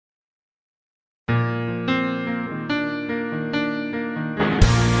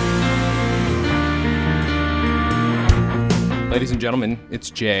Ladies and gentlemen, it's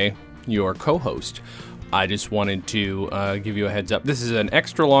Jay, your co-host. I just wanted to give you a heads up. This is an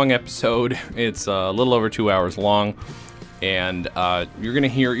extra long episode. It's a little over 2 hours long, and you're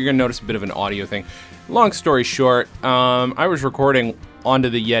gonna notice a bit of an audio thing. Long story short, I was recording onto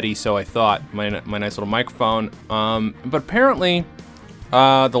the Yeti, so I thought my nice little microphone. But apparently,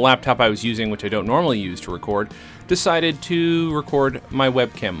 the laptop I was using, which I don't normally use to record, decided to record my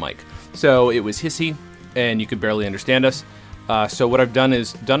webcam mic. So it was hissy, and you could barely understand us. So what I've done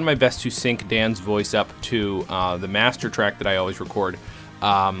is done my best to sync Dan's voice up to the master track that I always record,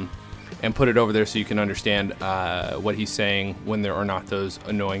 and put it over there so you can understand what he's saying when there are not those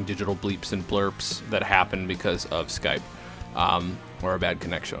annoying digital bleeps and blurps that happen because of Skype, or a bad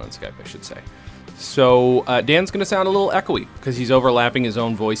connection on Skype, I should say. So Dan's going to sound a little echoey because he's overlapping his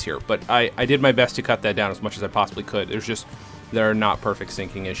own voice here, but I did my best to cut that down as much as I possibly could. There are not perfect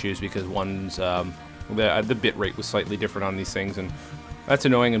syncing issues because one's... The bit rate was slightly different on these things, and that's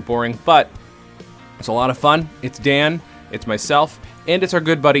annoying and boring, but it's a lot of fun. It's Dan, it's myself, and it's our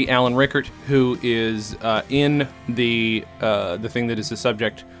good buddy Alan Rickert, who is in the thing that is the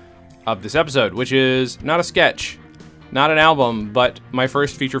subject of this episode, which is not a sketch, not an album, but my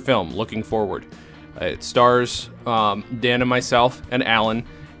first feature film, Looking Forward. It stars Dan and myself and Alan.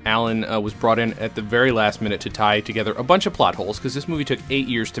 Alan was brought in at the very last minute to tie together a bunch of plot holes, because this movie took 8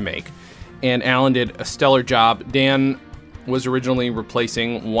 years to make. And Alan did a stellar job. Dan was originally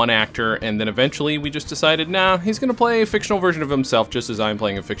replacing one actor, and then eventually we just decided, nah, he's going to play a fictional version of himself just as I'm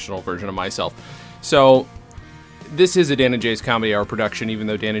playing a fictional version of myself. So this is a Dan and Jay's Comedy Hour production, even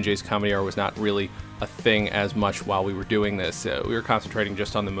though Dan and Jay's Comedy Hour was not really a thing as much while we were doing this. We were concentrating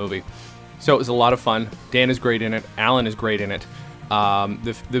just on the movie. So it was a lot of fun. Dan is great in it. Alan is great in it.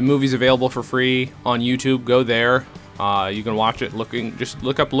 The movie's available for free on YouTube. Go there. You can watch it. Just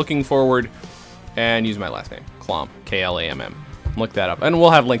look up Looking Forward and use my last name, Klamm, K-L-A-M-M. Look that up. And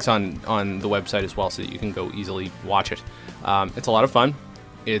we'll have links on the website as well so that you can go easily watch it. It's a lot of fun.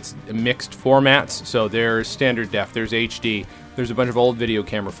 It's mixed formats, so there's standard def, there's HD, there's a bunch of old video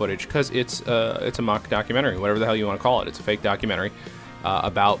camera footage, because it's a mock documentary, whatever the hell you want to call it. It's a fake documentary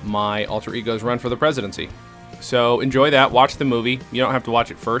about my alter ego's run for the presidency. So enjoy that. Watch the movie. You don't have to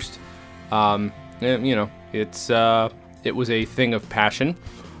watch it first. It was a thing of passion,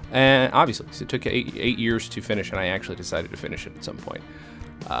 and obviously so it took eight years to finish, and I actually decided to finish it at some point,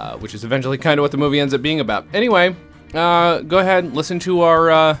 which is eventually kind of what the movie ends up being about. Anyway, go ahead and listen to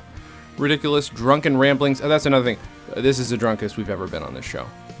our ridiculous drunken ramblings. That's another thing. This is the drunkest we've ever been on this show.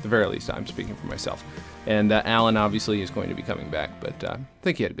 At the very least, I'm speaking for myself. And Alan obviously is going to be coming back, but I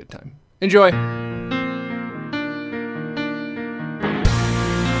think he had a good time. Enjoy!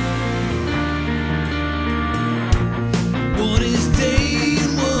 What is day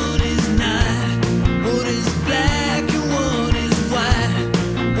and what is night? What is black and what is white?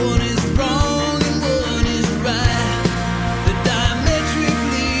 What is wrong and what is right? They're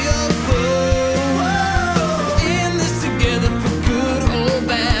diametrically opposed. In this together for good or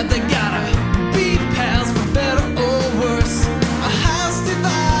bad. They gotta be pals for better or worse. A house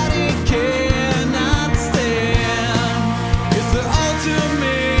divided cannot stand. It's the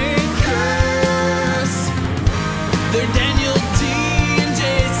ultimate curse. They're Daniel D. and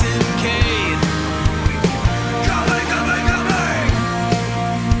Jason Cade. Coming!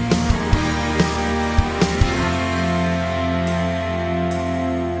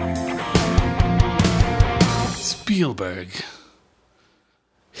 Spielberg,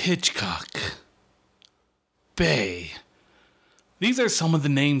 Hitchcock, Bay. These are some of the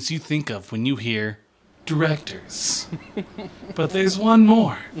names you think of when you hear directors. But there's one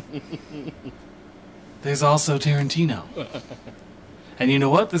more. There's also Tarantino. And you know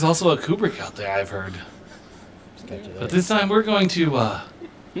what? There's also a Kubrick out there, I've heard. But this time we're going to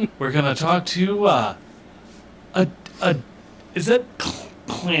talk to, is that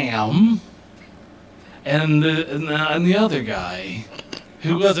Clam? And the other guy,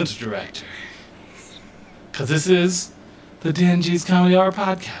 who wasn't a director. Because this is the Dan J's Comedy Hour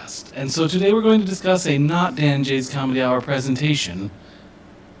podcast. And so today we're going to discuss a not Dan J's Comedy Hour presentation.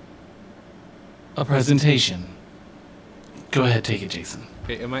 A presentation. Go ahead, take it, Jason.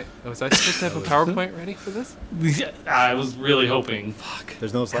 Okay, was I supposed to have a PowerPoint ready for this? I was really hoping. Fuck.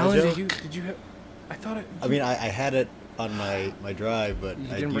 There's no Alan, slideshow? did you have... I thought it... I mean, I had it on my drive, but You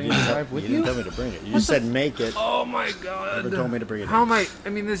didn't bring the drive with you you? didn't tell me to bring it. You just said make it. Oh my god. Never told me to bring it How in. am I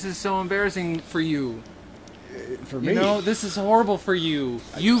mean, this is so embarrassing for you. For me. You know, this is horrible for you.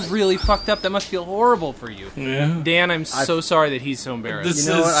 You've really fucked up. That must feel horrible for you. Yeah. Dan, I'm so sorry that he's so embarrassed. This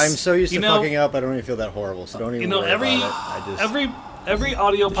You know what? is- I'm so used you to know- fucking up, I don't even feel that horrible, so don't even worry about it. I just... Every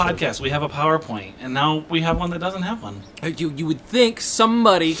audio podcast, we have a PowerPoint, and now we have one that doesn't have one. You would think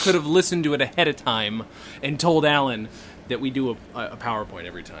somebody could have listened to it ahead of time and told Alan that we do a PowerPoint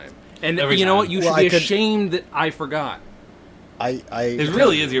every time. And Every you know time. what? You Well, should be I could- ashamed that I forgot. It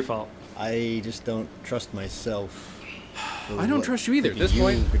really is your fault. I just don't trust myself. for I don't what- trust you either at thinking this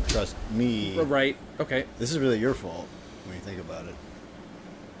point. You could trust me. Right. Okay. This is really your fault when you think about it.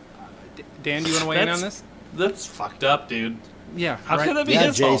 Dan, do you want to weigh in on this? That's fucked up, dude. Yeah. How right. could that be Yeah,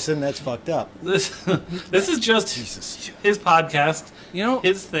 his fault? Jason, that's fucked up. This is just Jesus. his podcast, You know,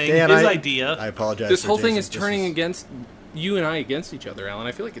 his thing, Dan, his I idea. I apologize. this for whole thing is Jason. turning against you and I against each other, Alan.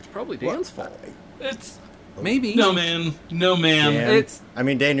 I feel like it's probably Dan's fault. It's Maybe. no man. Dan, It's- I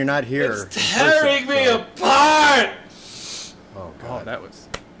mean, Dan, you're not here. It's in person, tearing me so- apart. Oh Oh, God, that was.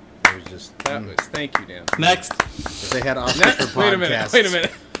 it was just. That was. Thank you, Dan. Next, If they had Oscars Next, for wait a minute. podcasts- Wait a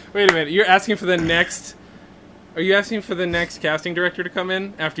minute. Wait a minute. You're asking for the next. Are you asking for the next casting director to come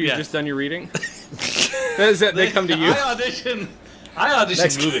in after you've Yes. just done your reading? Is that they come to you? I audition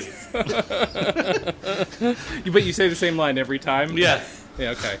Next- movies. But you say the same line every time. Yeah.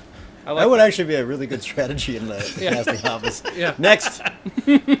 Yeah. Okay. I like That would actually be a really good strategy in the Yeah. casting office. Yeah. Next.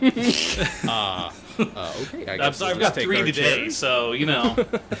 Okay. I I'm guess sorry, we'll I've got just take 3 our today, chairs. so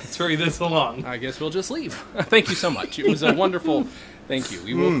let's hurry this along. I guess we'll just leave. Thank you so much. It was a wonderful. Thank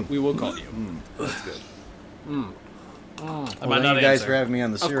you. We will call you. That's good. I Well, might thank not you guys answer. for having me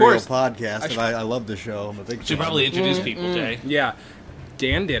on the Of Serial course. podcast. I and should- I love the show. I'm a big Should fan. probably introduce people, Jay. Yeah.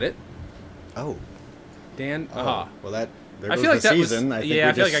 Dan did it. Oh. Dan. Oh. Well, that. There I goes feel like the that season. was. I think Yeah, we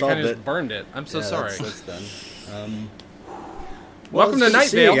I feel just like I kind solved of just burned it. I'm so Yeah, sorry. That's done. Welcome well, to it's Night good to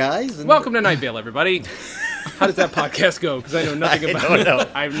see you Vale, guys. and- Welcome to Night Vale, everybody. How does that podcast go? Because I know nothing I about don't it. know.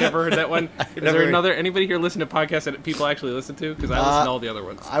 I've never heard that one. Is never- there anybody here listen to podcasts that people actually listen to? Because I listen to all the other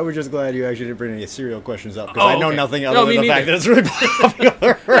ones. I was just glad you actually didn't bring any serial questions up because Oh, I know okay. nothing No, other me than the fact that neither. it's really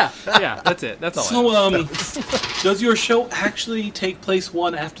popular. Yeah, that's it. That's all. I know. So, does your show actually take place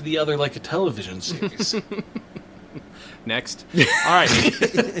one after the other like a television series? Next. All right.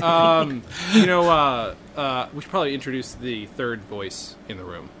 We should probably introduce the third voice in the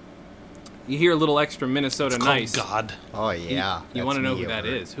room. You hear a little extra Minnesota nice. God. Oh yeah. You want to know who that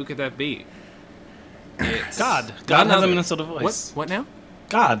is? Who could that be? It's God. God has a another- Minnesota voice. What now?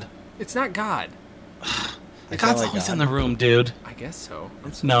 God. It's not God. God's always in the room, dude. I guess so.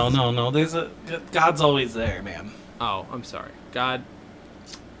 I'm so No. God's always there, man. Oh, I'm sorry. God,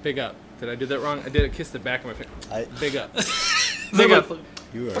 big up. Did I do that wrong? I did kiss the back of my face. Big up. Big up.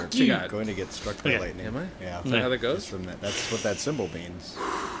 You are you, God. going to get struck by Okay. lightning. Am I? Yeah. Is that how that goes? Just from that. That's what that symbol means.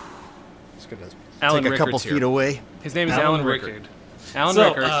 It's gonna Alan take a couple Rickard's feet here. away. His name is Alan Rickard. Alan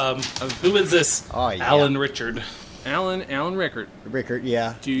So, Rickard. who is this? Oh, yeah. Alan Richard. Alan Rickard. Rickard,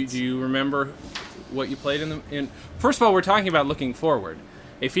 yeah. Do you remember what you played in? First of all, we're talking about Looking Forward,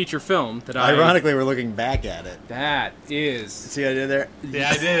 a feature film that Ironically, we're looking back at it. That is. See what I did there? Yeah,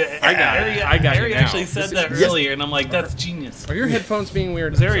 I did. I got it. I got Harry you now. actually said that earlier, and I'm like, that's genius. Are your headphones being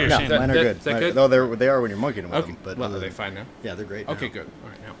weird? Is area Sorry. No, shame. mine are good. Is that Mine- good? No, they are when you're monkeying with Okay. them. But Well, other are they than- fine now? Yeah, they're great. Okay, now. good. All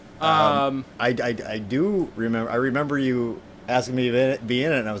right, now. I do remember. I remember you asking me to be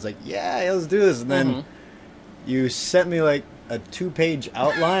in it, and I was like, "Yeah, let's do this." And then you sent me like a 2-page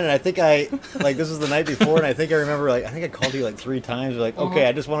outline, and I think this was the night before, and I think I remember I think I called you like 3 times. You're like, "Okay,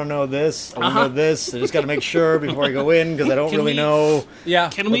 I just want to know this. I want to know this. I just got to make sure before I go in because I don't Can really we- know." Yeah.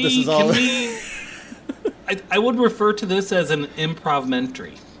 Can What we? this is all- Can we? I would refer to this as an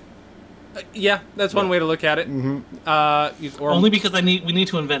improv-mentary. Yeah, that's one way to look at it. Or Only because we need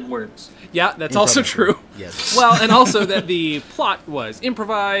to invent words. yeah, that's also true. Yes. Well, and also that the plot was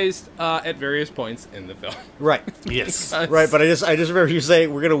improvised at various points in the film. Right. Yes. Right, but I just remember you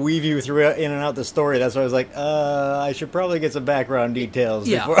saying we're gonna weave you through in and out the story. That's why I was like, I should probably get some background details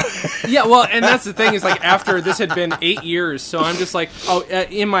Yeah. before. Yeah, well, and that's the thing is after this had been 8 years, so I'm just like,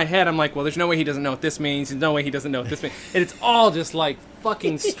 in my head, I'm like, well, there's no way he doesn't know what this means. There's no way he doesn't know what this means, and it's all just like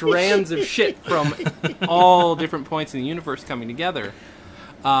fucking strands of shit from all different points in the universe coming together.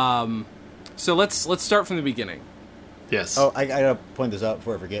 So let's start from the beginning. Yes. Oh, I gotta point this out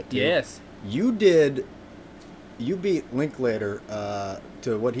before I forget. Too. Yes. You beat Linklater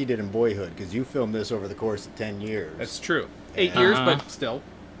to what he did in Boyhood because you filmed this over the course of 10 years. That's true. 8 years, Uh-huh. but still.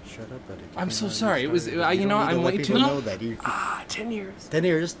 Shut up, buddy. I'm so sorry. It was, You you don't know, need to I'm let way too. people know that. 10 years. 10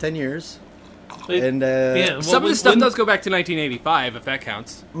 years. 10 years. Wait, And yeah, Some of when- the stuff when- does go back to 1985, if that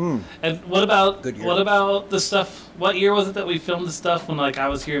counts. And what about Good year. what about the stuff? What year was it that we filmed the stuff when I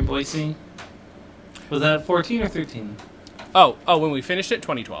was here in Boise? Was that 14 or 13? Oh, when we finished it,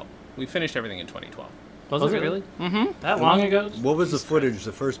 2012. We finished everything in 2012. Was it really? Mm-hmm. That long ago? what was the footage?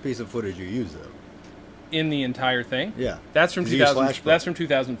 The first piece of footage you used, though? in the entire thing. Yeah. That's from Did you use 2000. flashback? That's from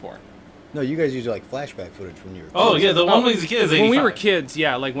 2004. No, you guys use like flashback footage when you were. Oh yeah, the one with the kids. When we 85. were kids,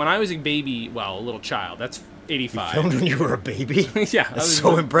 yeah, like when I was a baby, well, a little child. That's 85. Filmed when you were a baby. Yeah, That's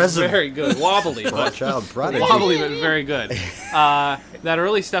so impressive. Very good, wobbly, For a but child prodigy. wobbly, but very good. That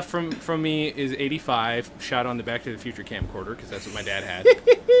early stuff from me is 85. Shot on the Back to the Future camcorder because that's what my dad had.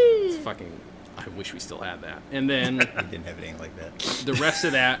 It's fucking. I wish we still had that. And then We didn't have anything like that. the rest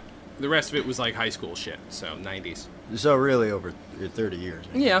of it was like high school shit. So 90s. So really, over 30 years.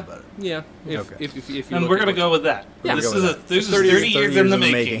 when you Yeah, think about it. yeah. If, Okay. if you And look we're at gonna what- go with that. Yeah. This We'll is go a with this is 30 years in the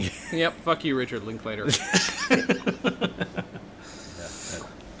making. Yep. Fuck you, Richard Linklater. So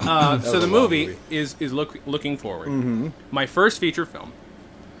was the a long movie movie. is looking forward. My first feature film.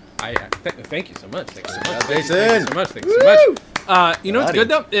 Thank you so much. Thank you so much. Thank you so much. Thank you so much. You know what's good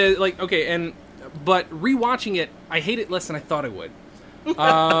though? But rewatching it, I hate it less than I thought I would.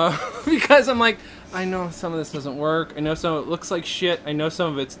 Because I'm like, I know some of this doesn't work. I know some of it looks like shit. I know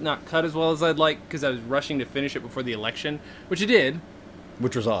some of it's not cut as well as I'd like because I was rushing to finish it before the election, which I did.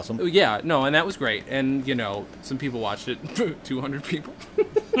 Which was awesome. Yeah, no, and that was great. And, some people watched it. 200 people.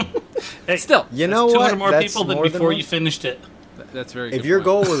 Hey, Still, You know 200 what? more That's people than more before one. you finished it. that's very If good your point.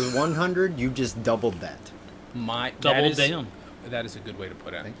 goal was 100, you just doubled that. Double down. That is a good way to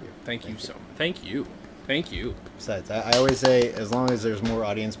put it. Thank you. Thank you so Thank you. Thank you. Besides, I always say, as long as there's more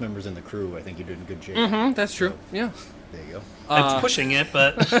audience members in the crew, I think you're doing good shape. That's true. Yeah. There you go. That's pushing it,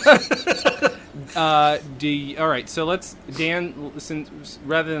 but All right, so let's Dan. Since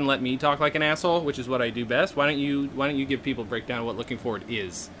rather than let me talk like an asshole, which is what I do best, why don't you give people a breakdown of what Looking Forward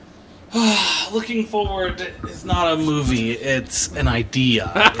is? Looking Forward is not a movie. It's an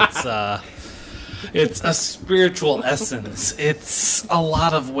idea. It's a spiritual essence. It's a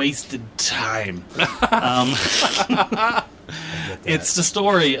lot of wasted time. It's the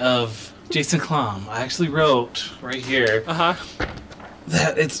story of Jason Klum. I actually wrote right here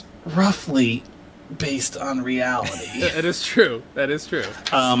that it's roughly based on reality. That is true. That is true.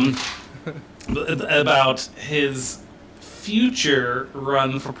 About his future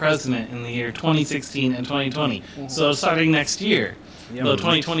run for president in the year 2016 and 2020. So starting next year. Though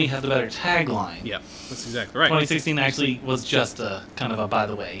 2020 had the better tagline. Yeah, that's exactly right. 2016 actually was just a kind of a by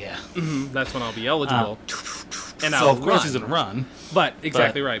the way, yeah. That's when I'll be eligible. And So I'll of course run. he's gonna run. But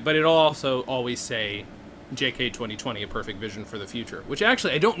exactly right. But it'll also always say JK 2020, a perfect vision for the future. Which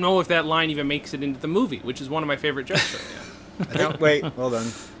actually, I don't know if that line even makes it into the movie, which is one of my favorite jokes right I think, wait, hold on.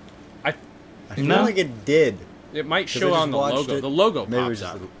 I I feel No. like it did. now. It might 'Cause I show just on the watched logo. it. The logo Maybe it pops was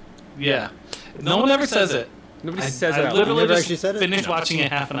just up. Yeah. No one ever says it. Nobody I, says I it out literally loud. Never just actually said it? finished No. watching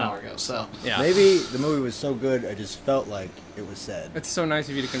it half an hour ago, so. Yeah. Maybe the movie was so good, I just felt like it was said. It's so nice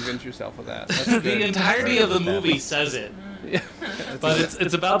of you to convince yourself of that. That's The good. entirety of the movie says it. But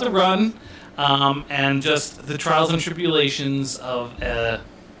it's about the run, and just the trials and tribulations of a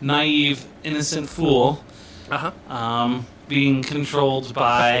naive, innocent fool being controlled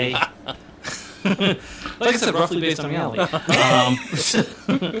by, like I said, roughly based on reality.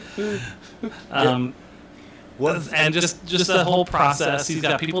 And just the whole process. He's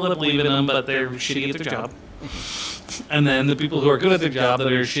got people that believe in him, but they're shitty at their job. And then the people who are good at their job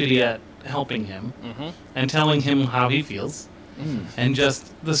that are shitty at helping him and telling him how he feels. And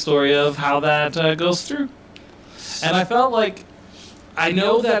just the story of how that goes through. And I felt like I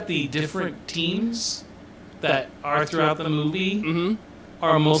know that the different teams that are throughout the movie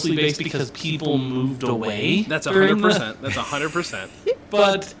are mostly based because people moved away. That's during 100%. That's 100%.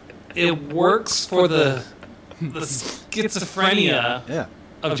 But it works for the schizophrenia Yeah.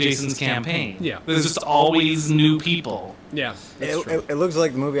 of Jason's campaign. Yeah. There's just always new people. Yeah. That's true. It looks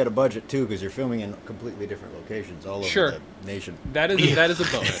like the movie had a budget too, because you're filming in completely different locations all over Sure. the nation. That is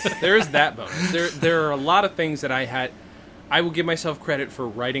a bonus. There is that bonus. There are a lot of things that I will give myself credit for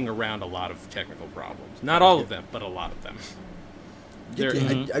writing around a lot of technical problems. Not all of them, but a lot of them. There-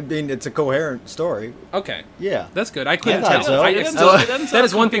 I mean, it's a coherent story. Okay. Yeah. That's good. I couldn't thought tell. so. I It still, doesn't that sound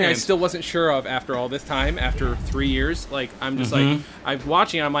is one thing I coherent. still wasn't sure of after all this time, after 3 years. Like, I'm just like, I'm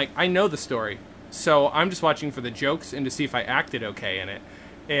watching it, I'm like, I know the story. So I'm just watching for the jokes and to see if I acted okay in it.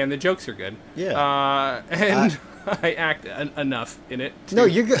 And the jokes are good. Yeah. And I act enough in it. No,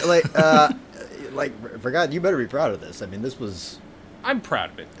 you're good. For God, you better be proud of this. I mean, this was I'm proud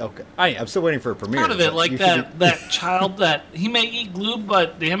of it. okay. I am. I'm still waiting for a premiere. Part of it, but like you that child that he may eat glue,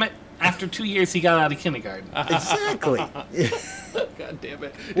 but damn it, after 2 years he got out of kindergarten. Exactly. God damn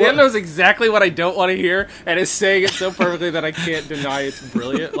it. Dan knows exactly what I don't want to hear and is saying it so perfectly that I can't deny it's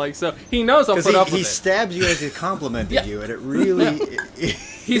brilliant. Like, so he knows I'll Because put up he with it. stabs you as he complimented Yeah. you, and it really.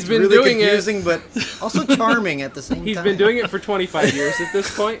 He's it's been really doing confusing, but also charming at the same He's time. been doing it for 25 years at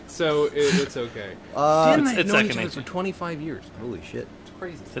this point, so it's okay. Dan and I have it's known second each other for nature. 25 years. Holy shit! It's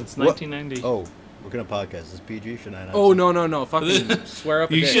crazy. Since What? 1990. Oh, what kind of podcast is this? PG? Should I not? Oh, say? no. Fucking swear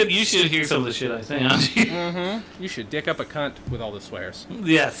up a You dick. should hear some of the shit I say on here. You should dick up a cunt with all the swears.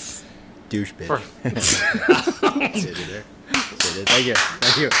 Yes. Douche bitch. For- Sit it there. Sit it. Thank you.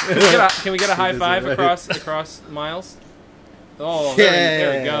 Thank you. Can we get a high five across Miles? Oh,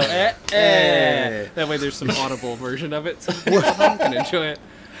 there we go. Hey. That way there's some audible version of it, so people at home can enjoy it.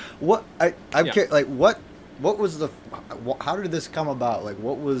 What I'm Yeah. like what was the how did this come about? Like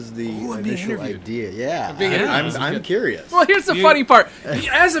what was the Ooh, I'm being initial interviewed. idea? Yeah, being interviewed. I'm curious. Well, here's the funny part.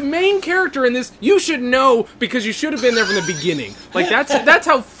 As a main character in this, you should know because you should have been there from the beginning. Like that's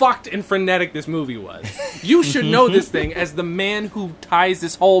how fucked and frenetic this movie was. You should know this thing as the man who ties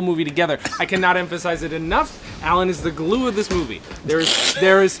this whole movie together. I cannot emphasize it enough. Alan is the glue of this movie. There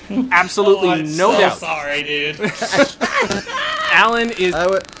is absolutely no doubt. Sorry, dude. Alan is I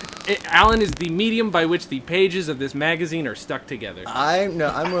would, Alan is the medium by which the pages of this magazine are stuck together. I'm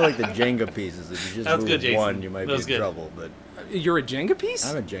more like the Jenga pieces. If you just That's move good, Jason. one, you might be That was in good. trouble. But You're a Jenga piece?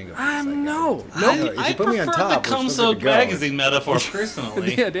 I'm a Jenga piece. No. If you put me on top, the we're Cum still Soak good to go. magazine metaphor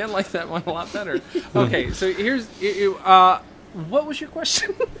personally. Yeah, Dan likes that one a lot better. Okay, so here's what was your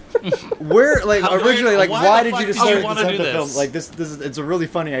question? Where, like, How- originally, like, why why the did fuck you did you decide to wanna attempt do the film? this? Like, this is, it's a really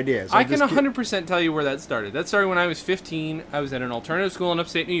funny idea. So I I'm can just 100% tell you where that started. That started when I was 15. I was at an alternative school in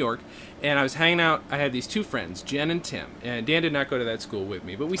upstate New York, and I was hanging out. I had these two friends, Jen and Tim, and Dan did not go to that school with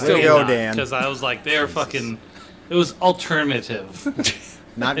me, but we still. There you go, Dan. Because I was like, they're fucking. It was alternative.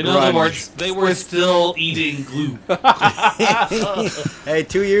 not In other grunge. words, they were still eating glue. Hey,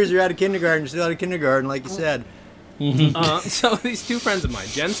 2 years you're out of kindergarten. You're still out of kindergarten, like you said. So these two friends of mine,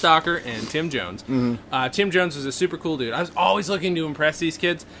 Jen Stocker and Tim Jones. Tim Jones was a super cool dude. I was always looking to impress these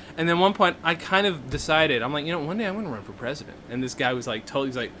kids. And then one point, I kind of decided, I'm like, one day I'm going to run for president. And this guy was like,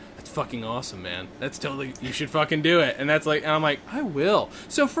 he's like, that's fucking awesome, man. That's totally, you should fucking do it. And that's like, and I'm like, I will.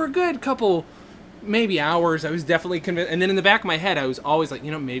 So for a good couple, maybe hours, I was definitely convinced. And then in the back of my head, I was always like,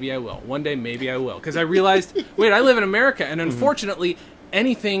 maybe I will. One day, maybe I will. Because I realized, wait, I live in America. And unfortunately,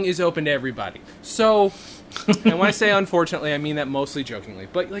 anything is open to everybody. So... and when I say unfortunately, I mean that mostly jokingly.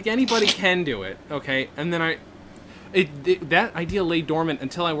 But like anybody can do it, okay? And then that idea lay dormant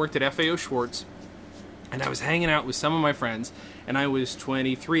until I worked at FAO Schwartz, and I was hanging out with some of my friends, and I was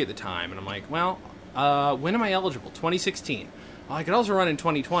 23 at the time, and I'm like, well, when am I eligible? 2016. Well, I could also run in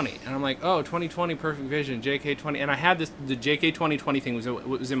 2020, and I'm like, oh, 2020, perfect vision, JK20, and I had the JK 2020 thing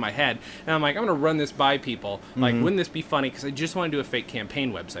was in my head, and I'm like, I'm gonna run this by people. Like, wouldn't this be funny? Because I just want to do a fake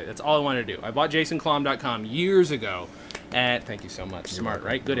campaign website. That's all I want to do. I bought JasonKlom.com years ago. Thank you so much. Smart,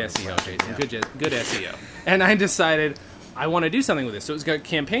 right? Good SEO, Jason. Good SEO. And I decided I want to do something with this. So it was a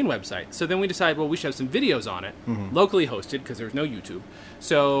campaign website. So then we decided, well, we should have some videos on it, locally hosted, because there was no YouTube.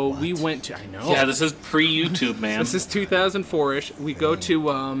 So we went to, I know. Yeah, this is pre-YouTube, man. This is 2004-ish. We go to,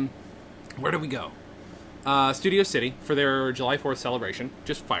 where do we go? Studio City for their July 4th celebration.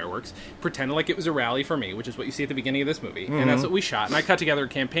 Just fireworks. Pretended like it was a rally for me, which is what you see at the beginning of this movie. And that's what we shot. And I cut together a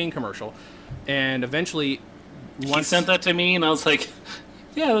campaign commercial. And eventually, He sent that to me, and I was like,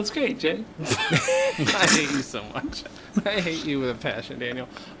 yeah, that's great, Jay. I hate you so much. I hate you with a passion, Daniel.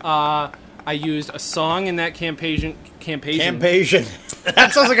 I used a song in that campaign. Campasian.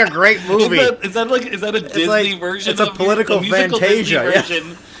 That sounds like a great movie. Is that a Disney like- version? it's a political musical Fantasia, Disney yeah.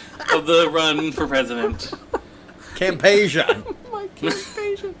 version of the run for president. Campasian. My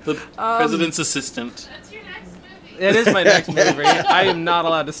campaign. The president's assistant. That's your next movie. It is my next movie. I am not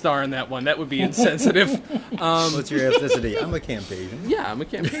allowed to star in that one. That would be insensitive. What's your ethnicity? I'm a Campasian. Yeah, I'm a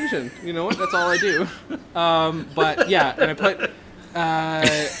campaign. You know what? That's all I do. But yeah, and I put.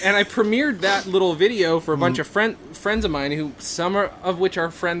 And I premiered that little video for a bunch of friends of mine, who some of which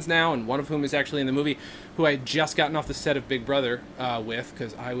are friends now, and one of whom is actually in the movie, who I had just gotten off the set of Big Brother with,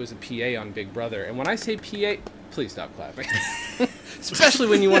 because I was a PA on Big Brother. And when I say PA, please stop clapping, especially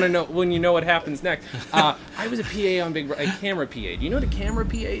when you want to know what happens next. I was a PA on Big Brother, a camera PA. Do you know what a camera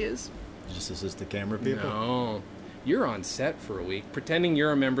PA is? Just assist the camera people. No. You're on set for a week, pretending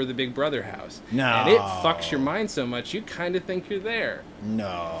you're a member of the Big Brother house. No. And it fucks your mind so much, you kind of think you're there.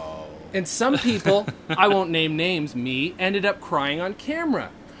 No. And some people, I won't name names, me, ended up crying on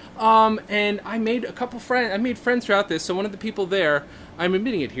camera. And I made a couple friends. I made friends throughout this. So one of the people there, I'm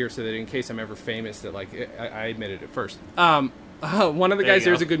admitting it here so that in case I'm ever famous, that like I admitted it first. One of the There guys you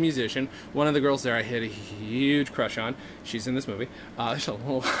there is go. a good musician. One of the girls there I had a huge crush on. She's in this movie. There's a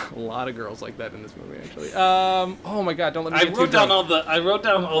lot of girls like that in this movie, actually. Oh my god, don't let me I get too wrote down drunk.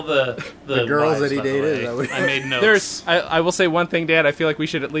 all the girls wives, that he by the dated, way. is that what- I made notes. There's, I will say one thing, Dad. I feel like we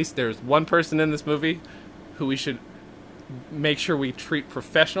should at least, there's one person in this movie who we should make sure we treat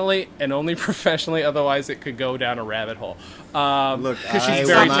professionally and only professionally, otherwise it could go down a rabbit hole. Look, 'cause she's I,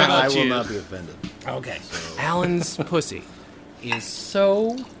 very will not, I talented. will not be offended. Okay. Alan's pussy is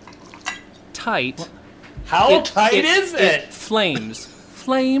so tight. How tight is it?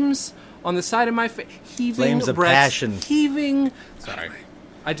 Flames on the side of my face. Heaving Flames of breaths, passion. Heaving. Sorry.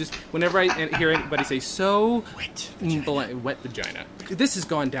 I just, whenever I hear anybody say so wet vagina, this has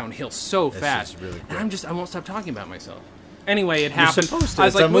gone downhill so fast. is really And quick. I won't stop talking about myself. Anyway, it You're happened. supposed to. I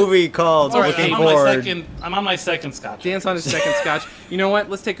was It's a like, look, movie called All right, Looking I'm Forward. on my second scotch. Dan's on his second scotch. You know what?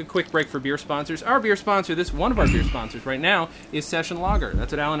 Let's take a quick break for beer sponsors. Our beer sponsor, one of our beer sponsors right now, is Session Lager.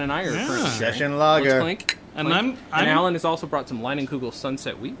 That's what Alan and I are currently drinking. Session Let's Lager. clink. And Clink. I'm- and Alan has also brought some Leinenkugel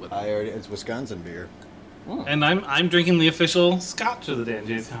Sunset Wheat with him. It's Wisconsin beer. And I'm drinking the official scotch of the Dan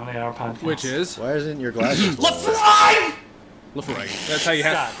J's Comedy Hour podcast. Which is Why isn't your glasses full? Lafroy! Lafroig. That's how you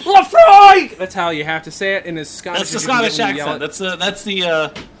have Lafroig. That's how you have to say it in his Scottish. That's the as you can get Scottish when you yell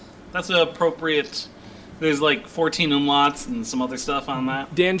accent. it. That's the appropriate. There's like 14 umlauts and some other stuff on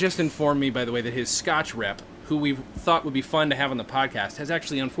that. Dan just informed me, by the way, that his Scotch rep, who we thought would be fun to have on the podcast, has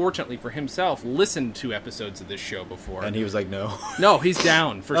actually, unfortunately for himself, listened to episodes of this show before. And he was like, no. No, he's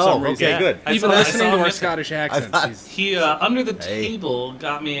down for Oh, some reason. okay, good. I Even saw listening him to our missing. Scottish accents. thought- he's- He under the Hey. table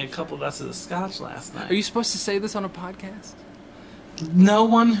got me a couple glasses of scotch last night. Are you supposed to say this on a podcast? No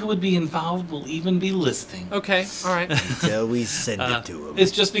one who would be involved will even be listening. Okay, all right. Until we send it to him.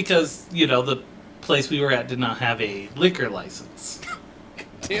 It's just because the place we were at did not have a liquor license.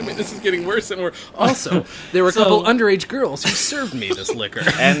 Damn it, this is getting worse and worse. Also, there were a So- couple underage girls who served me this liquor.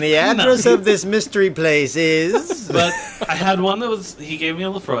 And the address of this mystery place is... But I had one that was, he gave me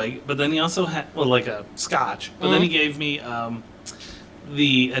a Lafroy, but then he also had, like a scotch, but then he gave me an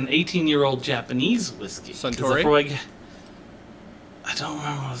 18-year-old Japanese whiskey. 'Cause Suntory? Lafroy, I don't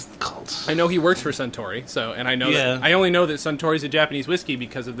remember what it's called. I know he works for Suntory, and I know Yeah. that, I only know that Suntory's a Japanese whiskey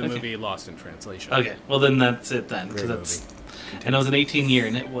because of the Okay. movie Lost in Translation. Okay, well then that's it then, because Great that's, and it was an 18-year,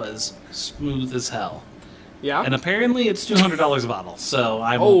 and it was smooth as hell. Yeah? And apparently it's $200 a bottle, so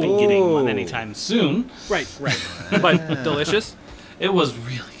I won't be getting one Oh. anytime soon. Right. But delicious? It was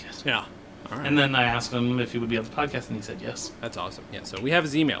really good. Yeah. All right. And then I asked him if he would be on the podcast, and he said yes. That's awesome. Yeah, so we have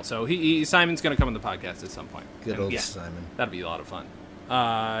his email. So Simon's going to come on the podcast at some point. Good old Yeah. Simon. That'll be a lot of fun.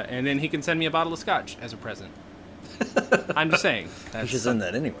 And then he can send me a bottle of scotch as a present. I'm just saying. He should send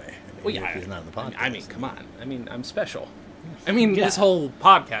that anyway. Well, yeah, If he's not on the podcast. I mean, come on. I mean, I'm special. I mean, Yeah. this whole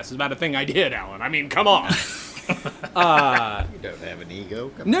podcast is about a thing I did, Alan. I mean, come on. You don't have an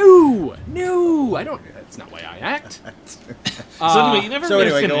ego. Come No, I don't. That's not why I act. So anyway, you never so really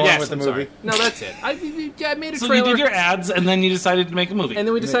anyway, go finished. on Yes, with the I'm movie. sorry. No, that's it. I made a So trailer. you did your ads, and then you decided to make a movie. And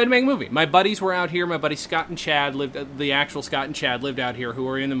then we decided to make a movie. My buddies were out here. My buddy Scott and Chad lived. The actual Scott and Chad lived out here, who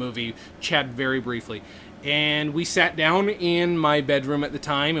were in the movie. Chad very briefly, and we sat down in my bedroom at the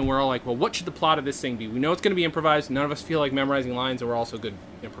time, and we're all like, "Well, what should the plot of this thing be? We know it's going to be improvised. None of us feel like memorizing lines, and we're also good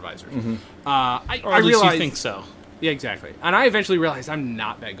improvisers." I or at least realized, you think so. Yeah, exactly. And I eventually realized I'm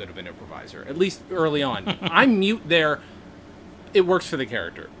not that good of an improviser, at least early on. I'm mute there. It works for the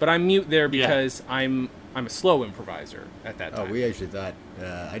character, but I'm mute there because I'm a slow improviser at that Oh, time. we actually thought.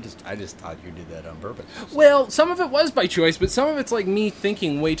 I just thought you did that on purpose. Well, some of it was by choice, but some of it's like me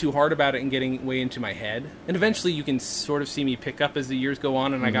thinking way too hard about it and getting way into my head. And eventually you can sort of see me pick up as the years go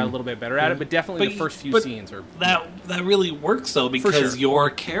on, and I got a little bit better at it, but definitely the first few but scenes are... That really works though, because sure. your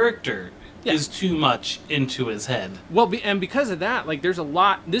character Yeah. is too much into his head. Well, and because of that, like, there's a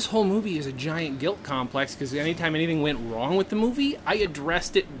lot... This whole movie is a giant guilt complex, because anytime anything went wrong with the movie, I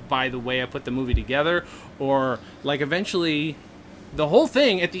addressed it by the way I put the movie together, or, like, eventually... The whole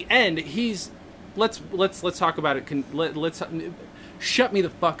thing, at the end, he's... Let's talk about it. Let's... Shut me the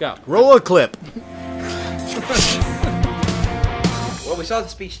fuck up. Roll a clip. Well, we saw the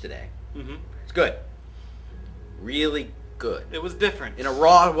speech today. It's good. Really good. It was different. In a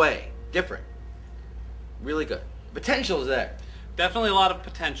raw way. Different. Really good. Potential is there. Definitely a lot of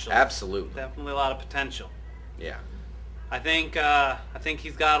potential. Absolutely. Definitely a lot of potential. Yeah. I think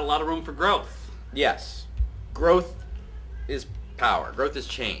he's got a lot of room for growth. Yes. Growth is power. Growth is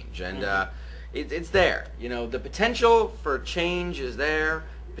change. And it's there. You know, the potential for change is there.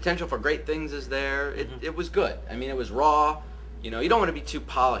 Potential for great things is there. It was good. I mean, it was raw. You know, you don't want to be too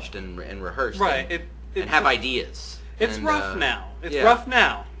polished and rehearsed. Right. And have ideas. It's And, rough now. It's yeah. rough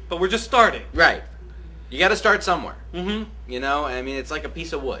now. But we're just starting. Right. You got to start somewhere. Mm-hmm. You know, I mean, it's like a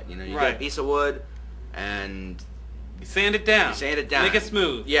piece of wood. You know, you get a Right. piece of wood, and You sand it down. you sand it down. Make it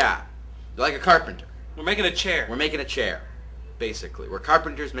smooth. Yeah, like a carpenter. We're making a chair. We're making a chair, basically. We're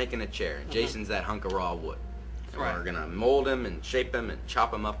carpenters making a chair, and Jason's that hunk of raw wood. And Right. We're gonna mold him and shape him and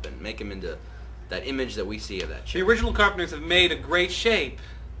chop him up and make him into that image that we see of that The chair. original carpenters have made a great shape.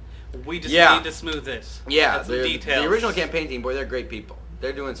 We just Yeah. need to smooth it. Yeah, Add some the details. original campaign team, boy, they're great people.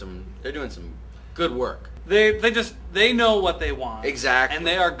 They're doing some good work. They know what they want. Exactly. And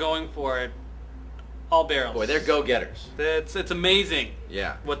they are going for it all barrels. Boy, they're go-getters. It's amazing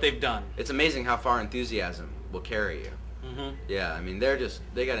Yeah. what they've done. It's amazing how far enthusiasm will carry you. Mm-hmm. Yeah, I mean,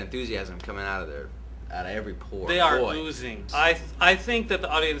 they got enthusiasm coming out of every pore. They are Boy. oozing. I think that the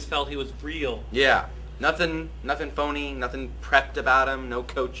audience felt he was real. Yeah. Nothing phony, nothing prepped about him, no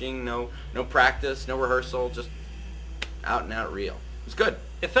coaching, no practice, no rehearsal, just out and out real. It was good.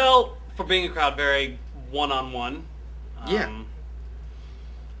 It felt, for being a crowd, very one-on-one. Yeah.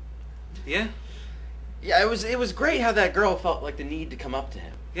 Yeah. Yeah, it was great how that girl felt like the need to come up to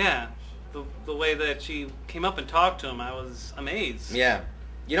him. Yeah. The way that she came up and talked to him, I was amazed. Yeah.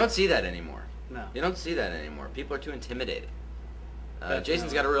 You don't see that anymore. No. You don't see that anymore. People are too intimidated. Definitely.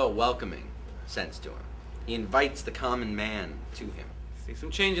 Jason's got a real welcoming sense to him. He invites the common man to him. See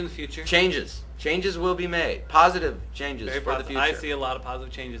some change in the future. Changes will be made. Positive changes Very for the positive. future. I see a lot of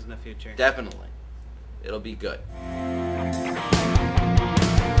positive changes in the future. Definitely. It'll be good.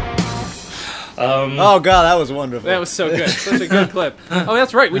 Oh god, that was wonderful. That was so good. Such a good clip. Oh,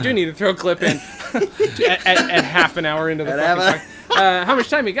 that's right. We do need to throw a clip in at half an hour into the At fucking talk. How much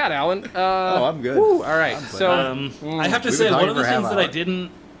time you got, Alan? I'm good. Woo, all right. I'm So I have to We've say, been one talking of the for half things that hour.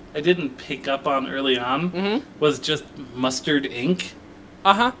 I didn't pick up on early on was just mustard ink.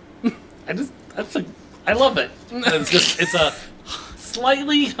 uh-huh. I love it. It's a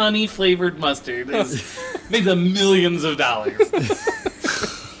slightly honey flavored mustard. It's made them millions of dollars.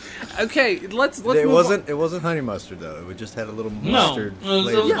 Okay, let's It move wasn't honey mustard though. It just had a little No, mustard.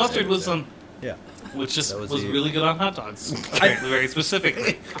 flavor. mustard was some, Yeah. which just That was, was the- really good on hot dogs. Very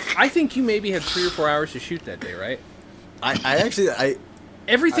specifically. I think you maybe had 3 or 4 hours to shoot that day, right? I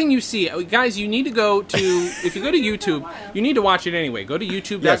Everything you see, guys, you need to go to, if you go to YouTube, you need to watch it anyway. Go to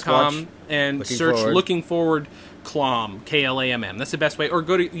youtube.com Yes, watch and Looking search Forward. Looking Forward Clom, K-L-A-M-M. That's the best way. Or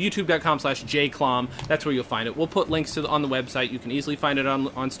go to youtube.com/jclom. That's where you'll find it. We'll put links on the website. You can easily find it on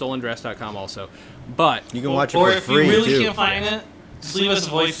stolendress.com also. But you can watch it Or for if free you really too. can't find it, just leave us a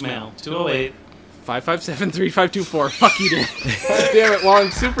voicemail. 208. 557-3524. Fuck you, Dan. God damn it. While I'm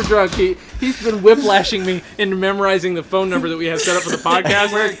super drunk, he's been whiplashing me into memorizing the phone number that we have set up for the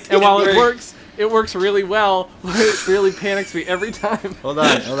podcast. And while it works really well, it really panics me every time. Hold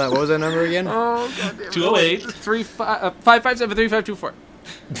on. What was that number again? Oh, God damn it. 208. 557-3524.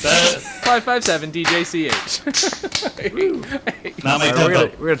 That, 557-DJCH. not my All right,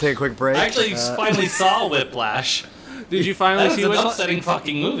 tempo. we're gonna take a quick break. I actually finally saw Whiplash. Did you finally That see was an which? upsetting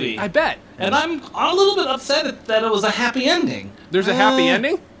fucking movie. I bet. And I'm a little bit upset that it was a happy ending. There's a happy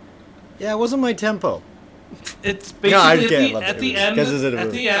ending? Yeah, it wasn't my tempo. It's No, I basically can't love at it. the It was- end. 'cause it's in a At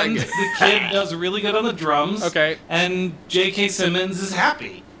movie. the end, the kid does really good on the drums. Okay. And J.K. Simmons is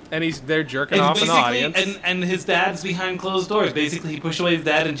happy. And he's there jerking And off an basically, audience. and his dad's behind closed doors. Basically, he pushed away his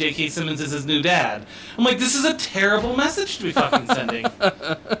dad, and J.K. Simmons is his new dad. I'm like, this is a terrible message to be fucking sending.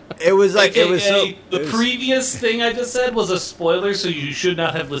 It was like it was so. The it was- previous thing I just said was a spoiler, so you should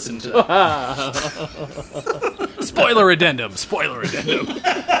not have listened to that. Spoiler addendum. Spoiler addendum.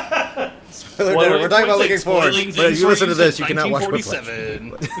 We're talking about looking forward. Spoiling But if things you for listen to this, you since cannot watch Whiplash.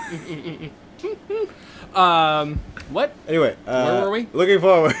 1947. What? Anyway, Where were we? Looking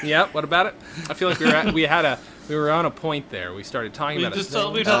forward. Yeah, what about it? I feel like we were on a point there. We started talking We about just it.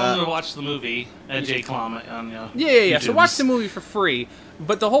 told them to watch the movie at J. Klom on Yeah. So YouTube's. watch the movie for free.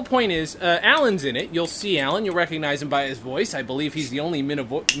 But the whole point is, Alan's in it. You'll see Alan. You'll recognize him by his voice. I believe he's the only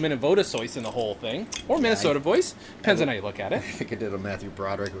Minnesota voice in the whole thing. Or Minnesota voice. Depends on how you look at it. I think I did a Matthew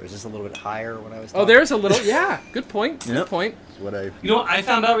Broderick. It was just a little bit higher when I was talking. Oh, there's a little... Yeah, good point. Good Yep. point. That's what I... You know what? I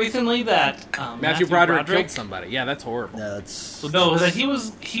found out recently that Matthew Broderick killed somebody. Yeah, that's horrible. Yeah, that's... No, that he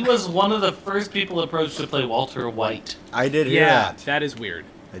was one of the first people approached to play Walter White. I did hear Yeah, that. that is weird.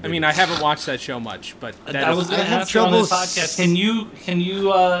 I I did. mean, I haven't watched that show much, but that I is- was going I to have ask you on this trouble podcast. Can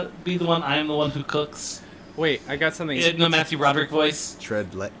you be the one? I am the one who cooks. Wait, I got something. In the Matthew Broderick voice.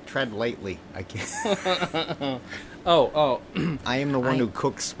 Tread lightly. I can't. Oh, I am the one who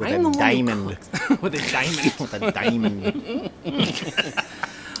cooks with I'm the a one who diamond. with a diamond. With a diamond.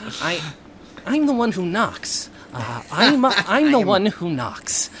 I'm the one who knocks. I'm the one who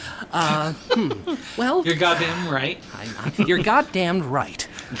knocks. Well, You're goddamn right. you're goddamn right.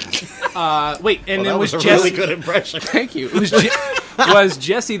 Wait, and Well, then that was was a Jesse? really good impression. Thank you. Was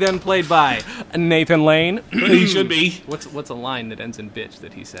Jesse then played by Nathan Lane? He should be. What's a line that ends in bitch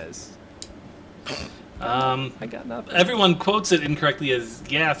that he says? I got nothing. Everyone quotes it incorrectly as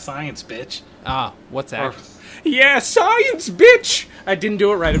 "Yeah, science, bitch." What's Or- that? Yeah, science, bitch! I didn't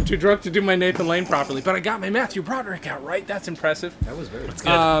do it right. I'm too drunk to do my Nathan Lane properly, but I got my Matthew Broderick out right. That's impressive. That was very good.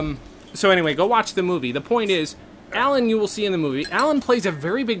 Good. So anyway, go watch the movie. The point is, Alan, you will see in the movie. Alan plays a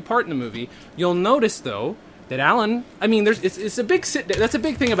very big part in the movie. You'll notice though that Alan. I mean, it's a big sit. That's a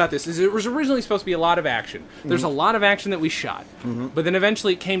big thing about this. Is it was originally supposed to be a lot of action. There's a lot of action that we shot, but then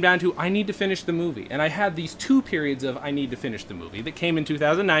eventually it came down to I need to finish the movie, and I had these two periods of I need to finish the movie that came in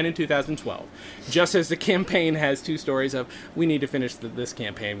 2009 and 2012. Just as the campaign has two stories of we need to finish this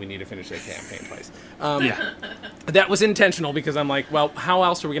campaign, we need to finish that campaign twice. That was intentional because I'm like, well, how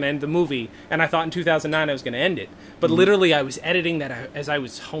else are we going to end the movie? And I thought in 2009 I was going to end it. But literally I was editing that as I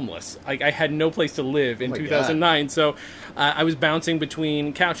was homeless. Like I had no place to live in my 2009. So I was bouncing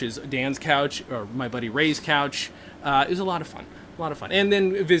between couches, Dan's couch or my buddy Ray's couch. It was a lot of fun. And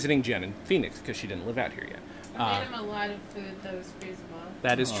then visiting Jen in Phoenix because she didn't live out here yet. I made him a lot of food that was feasible.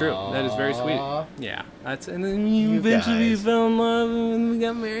 That is true. That is very sweet. Aw. Yeah. And then you eventually guys. fell in love and we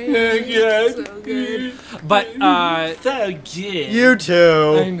got married. So good. But, So good. You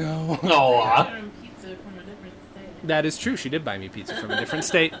too. I know. I Aw. got him pizza from a different state. That is true. She did buy me pizza from a different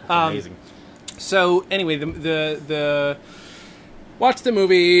state. Amazing. So anyway, the watch the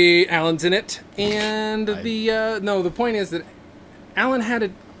movie. Alan's in it, and the point is that Alan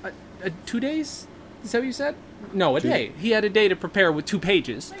had a 2 days. Is that what you said? No, a day. He had a day to prepare with 2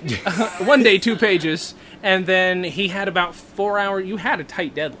 pages. 1 day, 2 pages, and then he had about 4 hours. You had a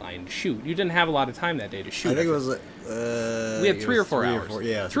tight deadline to shoot. You didn't have a lot of time that day to shoot. I think it was like. We had 3 or 4 hours.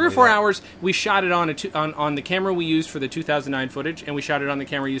 Yeah, 3 or 4 hours. We shot it on the camera we used for the 2009 footage, and we shot it on the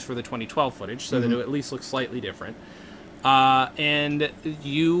camera used for the 2012 footage, so that it at least looks slightly different. And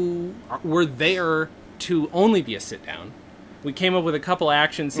you were there to only be a sit down. We came up with a couple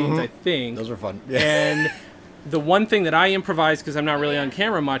action scenes, I think. Those were fun. Yeah. And the one thing that I improvised, because I'm not really on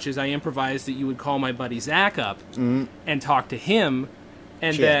camera much, is I improvised that you would call my buddy Zach up and talk to him.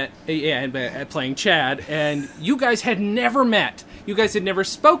 And Chad. playing Chad, and you guys had never met. You guys had never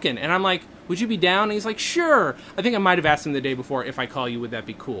spoken, and I'm like, "Would you be down?" And he's like, "Sure." I think I might have asked him the day before, "If I call you, would that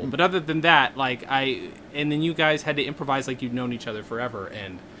be cool?" But other than that, and then you guys had to improvise like you'd known each other forever,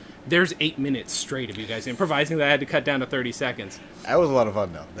 and there's 8 minutes straight of you guys improvising that I had to cut down to 30 seconds. That was a lot of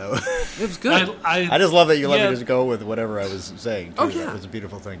fun, though. That was, It was good. I just love that you let Yeah. me just go with whatever I was saying. Too. Oh, yeah. That was a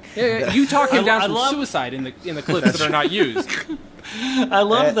beautiful thing. Yeah, you talk him down I from love- suicide in the clips that are not used. I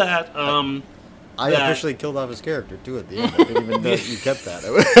love that. I that- officially killed off his character, too, at the end. I didn't even know you kept that.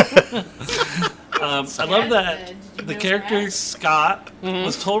 I love that Did you the know character that? Scott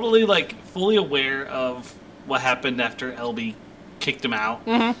was totally fully aware of what happened after LB kicked him out,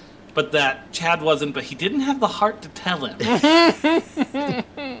 but that Chad wasn't. But he didn't have the heart to tell him.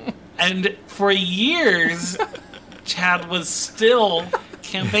 And for years, Chad was still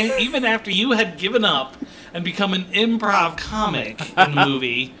campaigning, even after you had given up and become an improv comic in the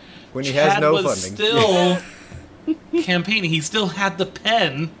movie. When he Chad has no was funding. still campaigning. He still had the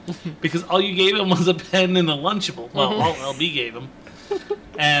pen because all you gave him was a pen and a Lunchable. Well, all LB gave him.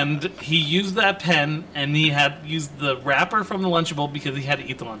 And he used that pen, and he had used the wrapper from the Lunchable because he had to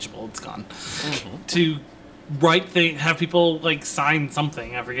eat the Lunchable. It's gone. To write thing, have people sign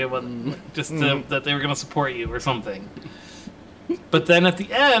something. I forget what, just that they were going to support you or something. But then at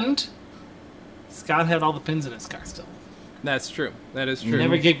the end, Scott had all the pins in his car still. That's true. That is He true.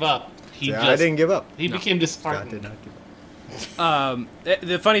 never gave up. He I didn't give up. He became God disheartened. did not give up.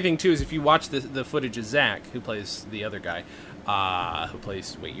 The funny thing too is if you watch the footage of Zach, who plays the other guy, who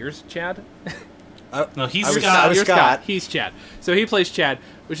plays yours Chad? No, he's I was- Scott. I was You're Scott. He's Chad. So he plays Chad,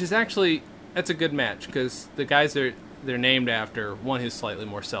 which is actually that's a good match because the guys they're named after. One is slightly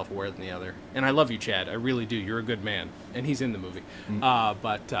more self-aware than the other, and I love you, Chad. I really do. You're a good man, and he's in the movie.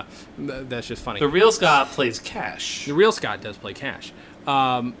 But that's just funny. The real Scott plays Cash. The real Scott does play Cash.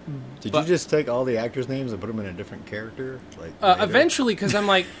 Did you just take all the actors' names and put them in a different character? Later? Eventually, because I'm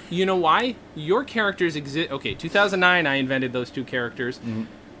like, you know why? Your characters exist. Okay, 2009, I invented those 2 characters.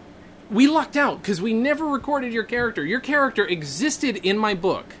 We lucked out because we never recorded your character. Your character existed in my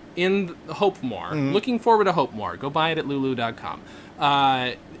book, in Hope Moore. Looking Forward to Hope Moore. Go buy it at lulu.com.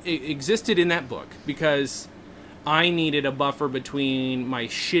 It existed in that book because I needed a buffer between my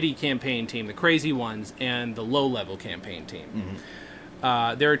shitty campaign team, the crazy ones, and the low-level campaign team.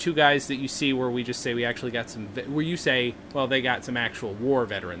 There are two guys that you see where we just say we actually got some... Where you say, well, they got some actual war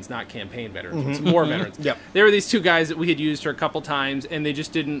veterans, not campaign veterans, but some war veterans. Yep. There were these two guys that we had used her a couple times, and they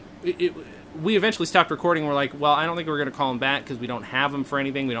just didn't... We eventually stopped recording. We're like, well, I don't think we're going to call them back because we don't have them for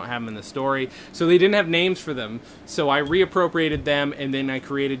anything. We don't have them in the story. So they didn't have names for them. So I reappropriated them, and then I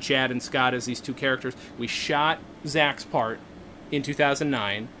created Chad and Scott as these two characters. We shot Zach's part in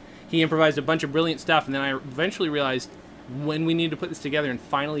 2009. He improvised a bunch of brilliant stuff, and then I eventually realized when we needed to put this together and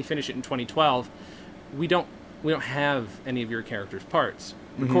finally finish it in 2012, we don't have any of your characters' parts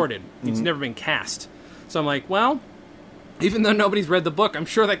recorded. It's never been cast. So I'm like, well... Even though nobody's read the book, I'm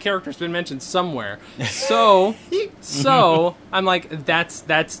sure that character's been mentioned somewhere. So I'm like, that's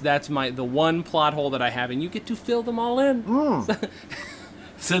the one plot hole that I have, and you get to fill them all in.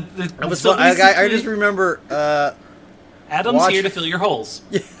 So I just remember. Adam's here to fill your holes.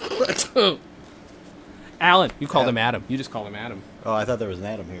 Alan, you called him Adam. You just called him Adam. Oh, I thought there was an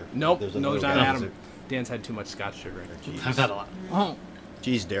Adam here. Nope, There's there's not guy. Adam. Dan's had too much Scotch sugar. I've had a lot. Oh.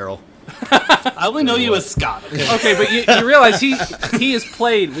 Jeez, Daryl. I only know you as Scott. Okay, but you realize he has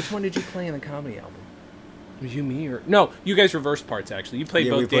played. Which one did you play in the comedy album? Was you me or no? You guys reversed parts actually. You played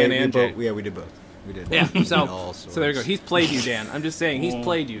both Dan and Jay. Yeah, we did both. We did. Yeah. All So there you go. He's played you, Dan. I'm just saying he's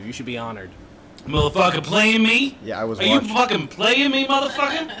played you. You should be honored. Motherfucker playing me? Yeah, I was. Are you fucking playing me,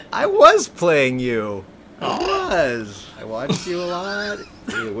 motherfucker? I was playing you. I was. I watched you a lot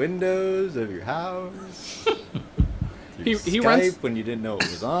through the windows of your house. He Skype runs when you didn't know it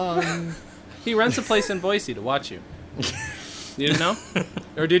was on. He rents a place in Boise to watch you. You didn't know,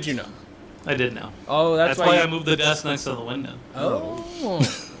 or did you know? I did know. Oh, That's why you... I moved the desk next to the window. Oh,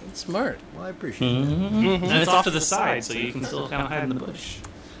 that's smart. Well, I appreciate that. And it's off to the side, so you can still kind of hide in the bush.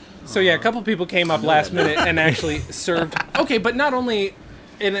 So yeah, a couple people came up last minute and actually served. Okay, but not only.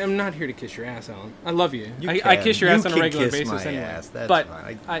 And I'm not here to kiss your ass, Alan. I love you. I kiss your ass on a regular kiss basis my anyway. ass. That's but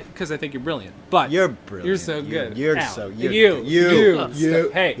fine. because I think you're brilliant. But You're brilliant. You're so good. You're Alan. so You.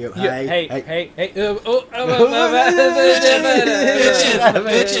 Hey.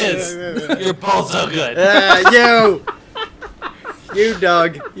 Bitches. You're both so good. You,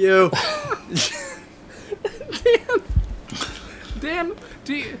 Doug. You. Dan,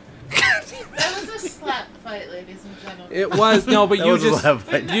 do you... That was a slap fight, ladies and gentlemen. It was but That you was a just laugh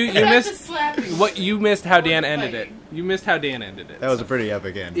fight. you I got to missed slap you. what you missed how Dan Fighting. ended it. You missed how Dan ended it. That was a pretty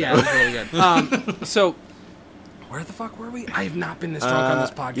epic end. Yeah, it was really good. So, where the fuck were we? I have not been this drunk on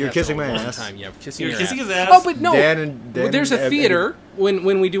this podcast. you're kissing in a my long ass. time. Yeah, kissing You're your kissing ass. his ass. Oh, but no. Dan There's a and- theater when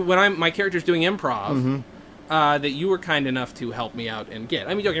my character's doing improv that you were kind enough to help me out and get.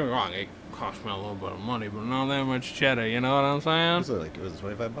 I mean, don't get me wrong. It cost me a little bit of money, but not that much cheddar. You know what I'm saying? Was it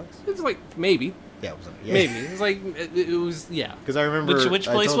 $25? It's like maybe. Yeah, it was. Yeah. Maybe it was like it was yeah. Because I remember Which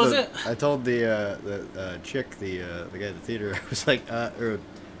I place told was the- it? I told the chick, the guy at the theater. I was like, or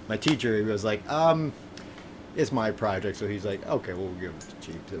my teacher. He was like, it's my project. So he's like, okay, we'll give it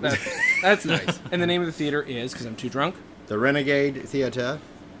cheap. That's nice. And the name of the theater is because I'm too drunk. The Renegade Theater.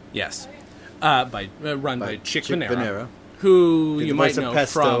 Yes, run by Chick Chick Venera, Venera. who The you voice might of know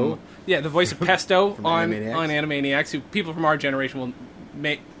Pesto. from the voice of Pesto From on Animaniacs. Who people from our generation will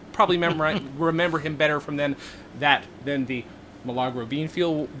probably remember him better from than the Milagro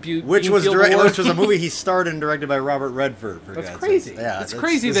Beanfield, Which was Beanfield War. which was a movie he starred in, directed by Robert Redford. For That's God's crazy. sakes. Yeah, it's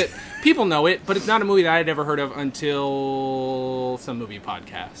crazy that people know it, but it's not a movie that I had ever heard of until some movie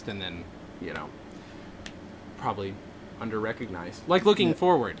podcast, and then probably under-recognized. Like Looking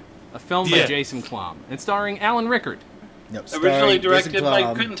Forward, a film by Jason Klum and starring Alan Rickard. Nope, Originally starring directed Jason by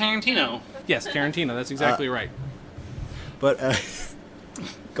Klum. Quentin Tarantino. Yes, Tarantino. That's exactly right. But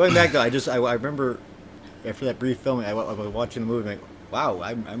going back though, I remember after that brief filming, I was watching the movie. Like, wow,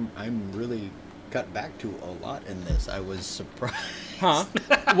 I'm really cut back to a lot in this. I was surprised. Huh?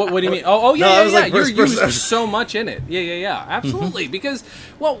 What do you mean? Oh yeah, No, I yeah, was yeah. like, You're first- using so much in it. Yeah. Absolutely. Because,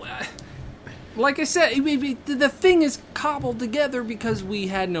 well, like I said, the thing is cobbled together because we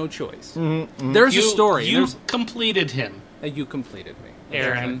had no choice. There's a story. You completed him, You completed me,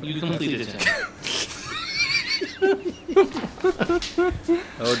 Aaron. You completed him.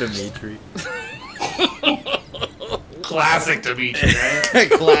 Oh, Dimitri. Classic Dimitri, right?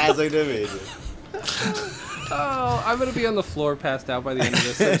 Classic Dimitri. Oh, I'm gonna be on the floor, passed out by the end of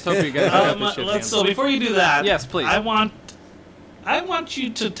this. I just hope you guys got this shit handled. So before you do that, Yes, please. I want you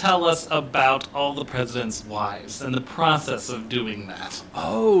to tell us about all the president's wives and the process of doing that.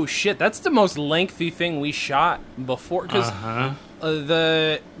 Oh shit, that's the most lengthy thing we shot before because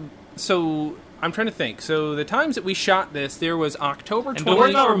so I'm trying to think. So the times that we shot this, there was October 20. And don't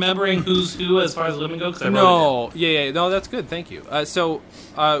worry about remembering who's who as far as women go, because I wrote No, yeah, no, that's good. Thank you. So,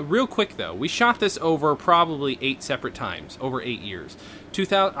 real quick though, we shot this over probably 8 separate times over 8 years.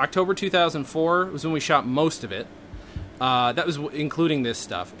 October 2004 was when we shot most of it. That was including this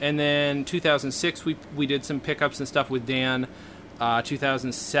stuff, and then 2006 we did some pickups and stuff with Dan.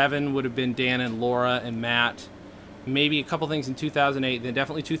 2007 would have been Dan and Laura and Matt. Maybe a couple things in 2008, then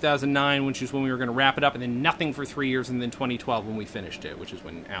definitely 2009, which is when we were going to wrap it up, and then nothing for 3 years, and then 2012 when we finished it, which is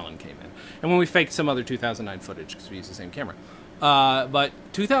when Alan came in, and when we faked some other 2009 footage because we used the same camera. But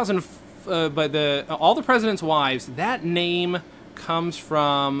All the President's Wives, that name comes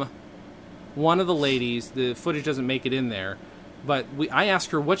from one of the ladies. The footage doesn't make it in there, but I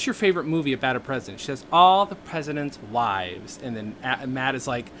asked her, "What's your favorite movie about a president?" She says, "All the President's Wives," and then Matt is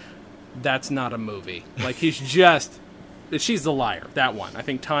like, "That's not a movie." Like, she's the liar, that one. I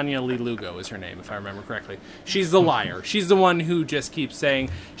think Tanya Lee Lugo is her name, if I remember correctly. She's the liar. She's the one who just keeps saying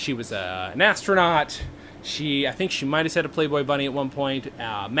she was an astronaut. I think she might have said a Playboy bunny at one point.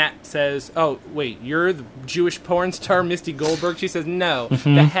 Matt says, "Oh, wait, you're the Jewish porn star Misty Goldberg?" She says, "No,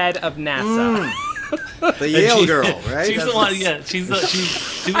 the head of NASA." The Yale girl, right? She's the one, yeah. She was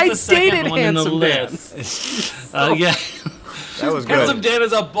I the second dated one in the Handsome Dan. list. Yeah. That was Handsome good. Dan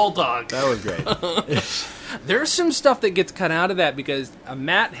is a bulldog. That was great. There's some stuff that gets cut out of that because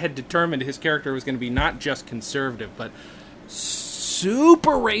Matt had determined his character was going to be not just conservative, but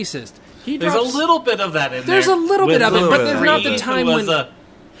super racist. There's a little bit of that in there. There's a little bit of it, but there's not the Reed, time who was when...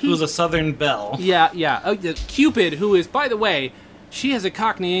 who was a Southern belle. Yeah. Cupid, who is, by the way, she has a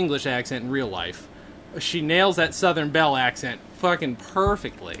Cockney English accent in real life. She nails that Southern belle accent fucking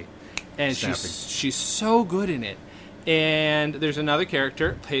perfectly. And she's so good in it. And there's another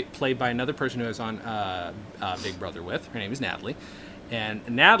character played by another person who I was on Big Brother with. Her name is Natalie. And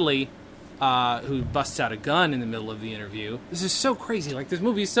Natalie, who busts out a gun in the middle of the interview. This is so crazy. Like, this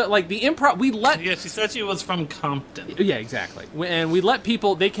movie is so... Like, the improv... Yeah, she said she was from Compton. Yeah, exactly. And we let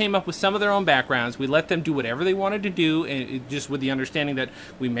people... They came up with some of their own backgrounds. We let them do whatever they wanted to do, and just with the understanding that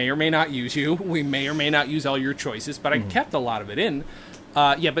we may or may not use you. We may or may not use all your choices, but I kept a lot of it in.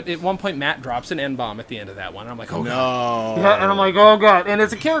 But at one point, Matt drops an N-bomb at the end of that one. And I'm like, oh, God. No. Yeah, and I'm like, oh, God. And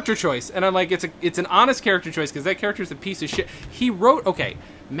it's a character choice. And I'm like, it's an honest character choice, because that character's a piece of shit. He wrote... Okay,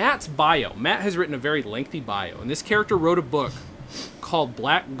 Matt's bio. Matt has written a very lengthy bio, and this character wrote a book called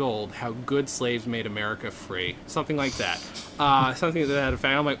Black Gold, How Good Slaves Made America Free. Something like that. Something that had a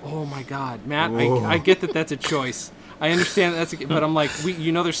fact. I'm like, oh, my God. Matt, I get that that's a choice. I understand but I'm like,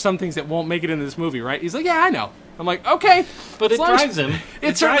 there's some things that won't make it into this movie, right? He's like, yeah, I know. I'm like, okay. But it drives him.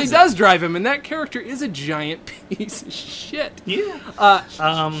 It certainly does drive him, and that character is a giant piece of shit. Yeah.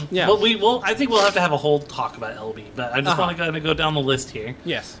 Yeah. Well, I think we'll have to have a whole talk about LB, but I just want to kind of go down the list here.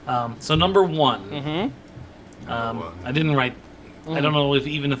 Yes. So number one. I didn't write... I don't know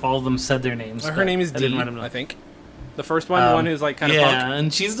if all of them said their names. Her name is I didn't Dee, write them down. I think. The first one, the one who's like kind of Yeah, punk.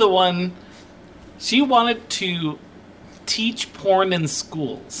 and she's the one... She wanted to teach porn in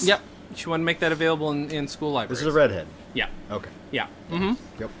schools. Yep. She wanted to make that available in school libraries. This is a redhead. Yeah. Okay. Yeah.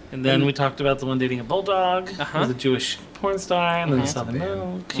 Mm-hmm. Yep. And then we talked about the one dating a bulldog, who was a Jewish porn star, and then the Southern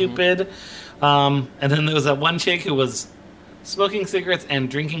Belle, Cupid. And then there was that one chick who was smoking cigarettes and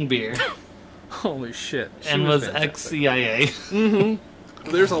drinking beer, Holy shit. She and was fantastic. ex-CIA.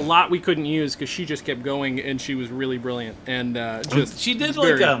 There's a lot we couldn't use because she just kept going, and she was really brilliant. And She did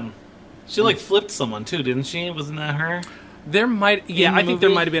very- she flipped someone too, didn't she? Wasn't that her? There might, the I think there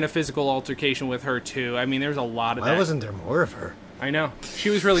movie? might have been a physical altercation with her too. I mean, there's a lot of Why that. wasn't there more of her? I know.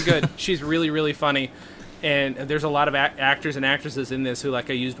 She was really good. She's really, really funny. And there's a lot of actors and actresses in this who, like,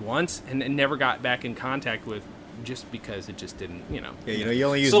 I used once and never got back in contact with just because it just didn't, Yeah, you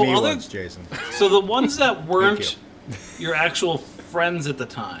only used So me other- once, Jason. So the ones that weren't your actual friends at the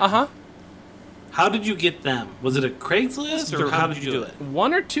time. Uh-huh. How did you get them? Was it a Craigslist, or how did you do it?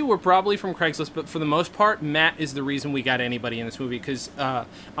 One or two were probably from Craigslist, but for the most part, Matt is the reason we got anybody in this movie, because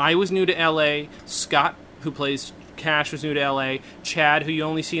I was new to L.A., Scott, who plays Cash, was new to L.A., Chad, who you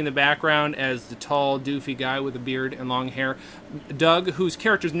only see in the background as the tall, doofy guy with a beard and long hair, Doug, whose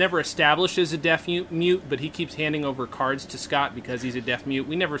character's never established as a deaf mute, but he keeps handing over cards to Scott because he's a deaf mute.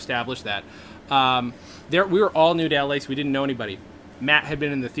 We never established that. We were all new to L.A., so we didn't know anybody. Matt had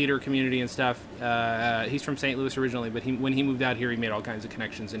been in the theater community and stuff. He's from St. Louis originally, but when he moved out here, he made all kinds of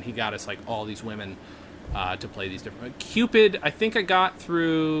connections, and he got us like all these women to play these different. Cupid, I think I got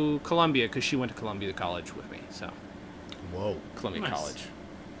through Columbia because she went to Columbia College with me. So, Whoa. Columbia Nice. College,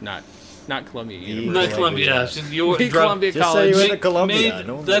 not not Columbia The- University. Not Columbia. You The Columbia Just say College. you went to Columbia. Made,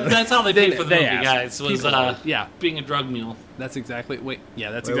 No one's that's how they paid for the They movie, asked. guys. Was People- yeah. being a drug mule. That's exactly. Wait,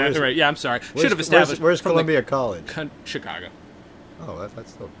 yeah, that's Wait, exactly where's- right. Yeah, I'm sorry. Where's- Should have established. Where's from the Columbia College? Chicago. Oh,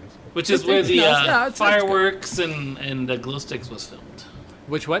 that's still nice. Which is where the Yeah, it's fireworks and glow sticks was filmed.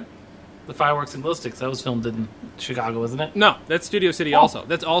 Which what? The fireworks and glow sticks, that was filmed in Chicago, wasn't it? No, that's Studio City. Also,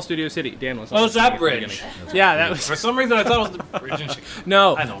 that's all Studio City. Dan was. Oh, it's that at the beginning. bridge. Yeah, that was. For some reason, I thought it was the bridge in Chicago.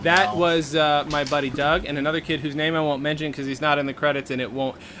 No, I don't that know. was my buddy Doug and another kid whose name I won't mention because he's not in the credits and it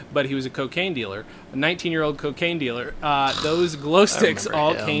won't. But he was a cocaine dealer, a 19-year-old cocaine dealer. Those glow sticks remember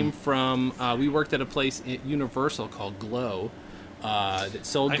all him. came from. We worked at a place at Universal called Glow that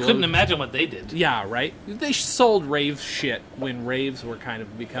sold. I glow- couldn't imagine what they did. Yeah, right. They sold rave shit when raves were kind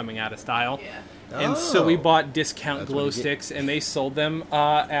of becoming out of style. Yeah. And so we Oh. bought discount That's glow what you get. sticks, and they sold them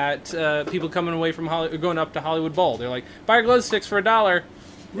at people coming away from going up to Hollywood Bowl. They're like, buy your glow sticks for $1.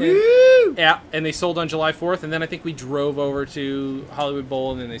 Woo! Yeah, and they sold on July 4th, and then I think we drove over to Hollywood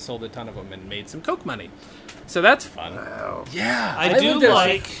Bowl, and then they sold a ton of them and made some Coke money. So that's fun. Yeah, I do lived there.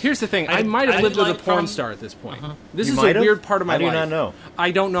 like- Here's the thing: I I- might have I lived with a like porn from- star at this point. This You is might a have? weird part of my I do life. not know.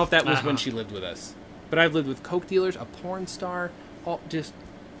 I don't know if that was when Uh-huh. she lived with us, but I've lived with Coke dealers, a porn star, just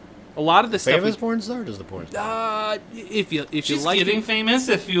a lot of the stuff. Famous porn star or just the porn star? If you She's like getting famous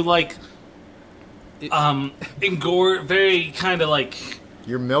if you like, engorge, very kind of like,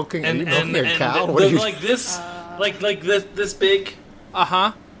 You're milking, are you and milking and, a and cow? the- What are you? like this, like this big.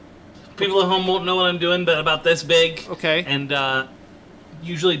 uh-huh. People at home won't know what I'm doing, but about this big. Okay. And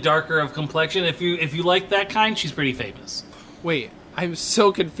usually darker of complexion. If you like that kind, she's pretty famous. Wait, I'm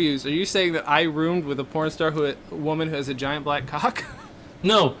so confused. Are you saying that I roomed with a porn star a woman who has a giant black cock?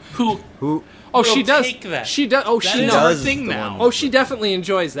 No, who? Who? Oh, Will she does. take that. She does. Oh, That she is knows. her does thing the now. one- Oh, she definitely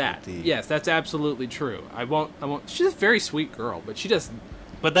enjoys that. The- Yes, that's absolutely true. I won't. She's a very sweet girl, but she does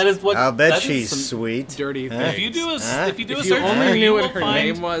But that is what. I'll bet that is she's some- sweet. dirty Huh? things. If you do a Huh? if you do a If you search, only for her, knew you what will her find,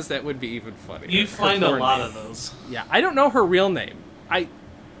 name was, that would be even funnier. you'd Her find a porn lot name. of those. Yeah, I don't know her real name. I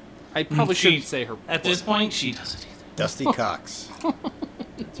probably She- shouldn't say her. At this point, she doesn't either. Dusty Cox.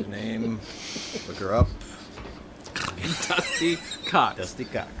 That's her name. Look her up. Dusty Cox. Dusty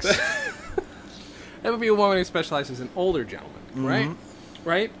Cox. That would be a woman who specializes in older gentlemen, right?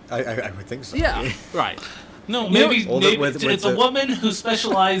 Right? I would think so. Yeah. Right. No, You know- maybe, Older maybe with it's a the- woman who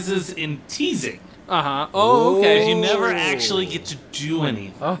specializes in teasing. Uh huh. Oh, okay. You never actually get to do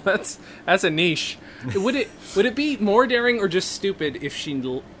anything. Oh, that's a niche. Would it be more daring or just stupid if she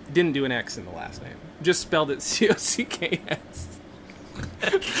didn't do an X in the last name? Just spelled it COCKS.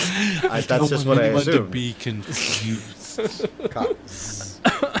 That's just what I assumed. confused. Cox.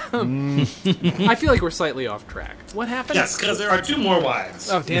 I feel like we're slightly off track. What happened? Yes, because there are two more wives.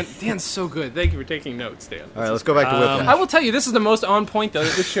 Oh, Dan's so good. Thank you for taking notes, Dan. All right, let's go back to Whiplash. I will tell you, this is the most on point though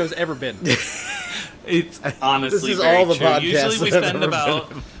that this show's ever been. It's honestly This is very all the true. podcasts Usually we that I've spend ever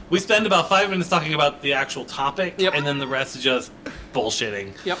about we spend about 5 minutes talking about the actual topic, Yep. and then the rest is just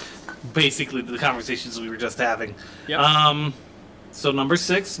bullshitting. Yep. Basically, the conversations we were just having. Yep. So number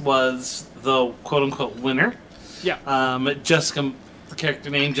 6 was the quote unquote winner. Yeah. The character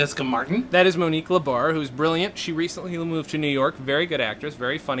named Jessica Martin. That is Monique Labar, who's brilliant. She recently moved to New York. Very good actress,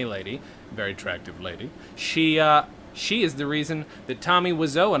 very funny lady, very attractive lady. She is the reason that Tommy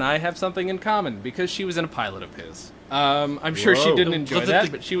Wiseau and I have something in common because she was in a pilot of his. I'm sure she Whoa. didn't enjoy Was it that,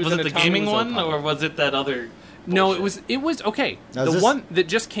 the, but she was was in it a the Tommy gaming Wiseau one, pilot. or was it that other? No, bullshit? it was okay. Now, is The this- one that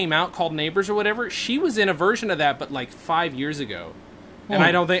just came out called Neighbors or whatever. She was in a version of that, but like 5 years ago, and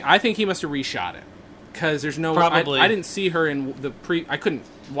I think he must have reshot it because there's no. Probably. I didn't see her in the pre. I couldn't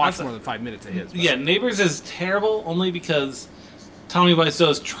watch That's- more than 5 minutes of his. but- Yeah, Neighbors is terrible only because Tommy Wiseau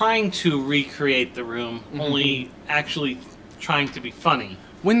is trying to recreate The Room, only actually trying to be funny.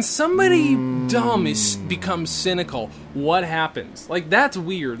 When somebody dumb becomes cynical, what happens? Like, that's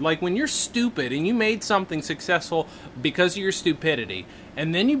weird. Like, when you're stupid and you made something successful because of your stupidity,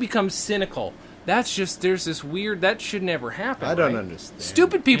 and then you become cynical, that's just, there's this weird, that should never happen. I don't right? understand.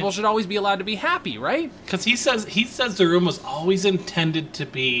 Stupid people should always be allowed to be happy, right? Because he says The Room was always intended to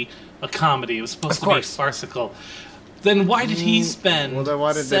be a comedy. It was supposed to be course. farcical. Then why did he spend Well, then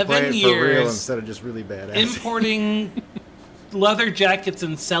why did they play 7 it for real years instead of just really bad? importing leather jackets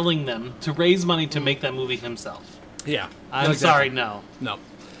and selling them to raise money to make that movie himself? Yeah. I'm sorry, no. No.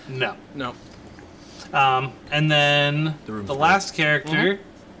 No. No. And then the last character,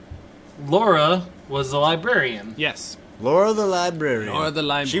 Laura, was the librarian. Yes. Laura the Librarian. Laura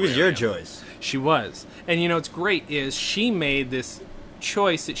the She was your Librarian. choice. She was. And you know what's great is she made this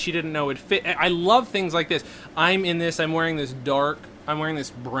choice that she didn't know would fit. I love things like this. I'm wearing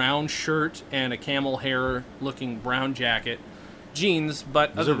this brown shirt and a camel hair looking brown jacket. jeans,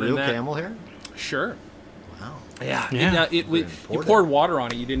 but Is other it than real that, camel hair? sure. Wow. Yeah, Yeah. you Imported. poured water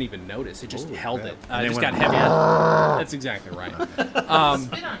on it. You didn't even notice. It just Holy held crap. it. And It they just went, got heavy. That's exactly right. Spit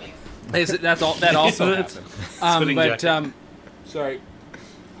on you. That's all. That also It's- happened. spitting But jacket. sorry,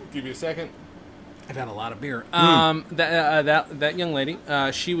 give you a second. I've had a lot of beer. Hmm. That young lady,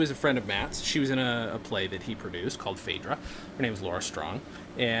 she was a friend of Matt's. She was in a play that he produced called Phaedra. Her name was Laura Strong,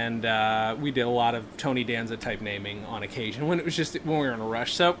 and we did a lot of Tony Danza type naming on occasion when it was just when we were in a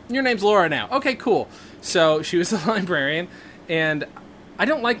rush. So your name's Laura now. Okay, cool. So she was the librarian, and I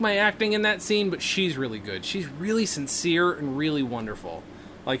don't like my acting in that scene, but she's really good. She's really sincere and really wonderful.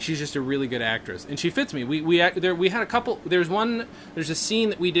 Like, she's just a really good actress, and she fits me. We had a couple. There's a scene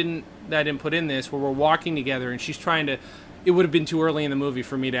that I didn't put in this where we're walking together, and she's trying to. It would have been too early in the movie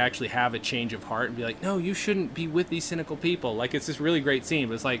for me to actually have a change of heart and be like, no, you shouldn't be with these cynical people. Like, it's this really great scene,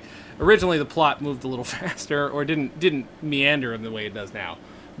 but it's like originally the plot moved a little faster or didn't meander in the way it does now.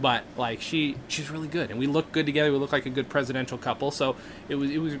 But like she's really good, and we look good together. We look like a good presidential couple. So it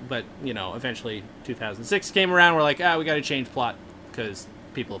was. But eventually 2006 came around. We're like, we got to change plot because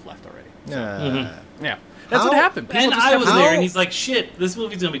people have left already. Yeah, that's what happened. People And just I kept- was there, and he's like, "Shit, this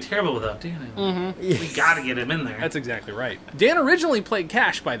movie's gonna be terrible without Dan. Mm-hmm. We gotta get him in there." That's exactly right. Dan originally played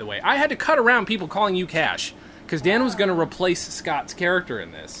Cash, by the way. I had to cut around people calling you Cash because Dan was going to replace Scott's character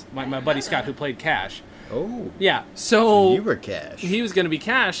in this. My buddy Scott, who played Cash. Oh. Yeah, so You were Cash. he was going to be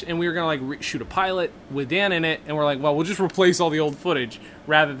Cash, and we were going to shoot a pilot with Dan in it, and we're like, well, we'll just replace all the old footage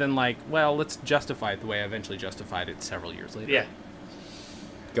rather than let's justify it the way I eventually justified it several years later. Yeah,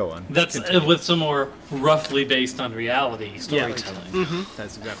 Go on. that's with some more roughly based on reality storytelling.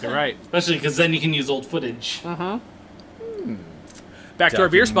 That's exactly right. Especially because then you can use old footage. Back to our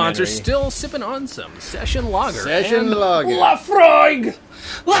beer sponsor, Documentary. still sipping on some Session Lager. Session and Lager. Lafroig!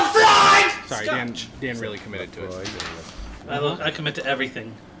 Lafroig! Sorry, Dan really committed to it. I commit to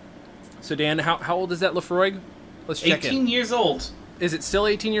everything. So Dan, how old is that Lafroig? Let's check 18 in. years old. Is it still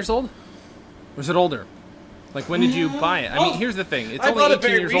 18 years old? Or is it older? Like, when did you buy it? I mean, here's the thing. It's I only bought 18 it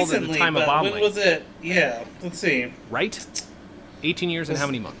very years old at the recently, time of but bombing. when was it? Yeah, let's see. Right? 18 years and how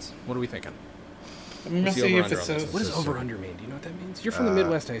many months? What are we thinking? I'm What's the see if over-under it on this? says. What does over-under mean? Do you know what that means? You're from the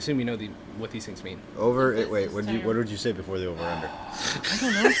Midwest. I assume you know what these things mean. Wait, what did you say before the over-under?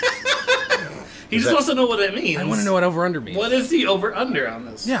 He just wants to know what it means. I want to know what over-under means. What is the over/under on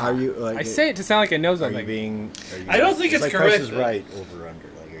this? Yeah. Are you, like, I say it to sound like I know Are something. you being... I don't think it's like correct, Price is though. Right, over-under.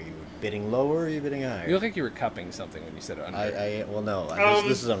 Like, are you bidding lower or are you bidding higher? You look like you were cupping something when you said under. Well, no.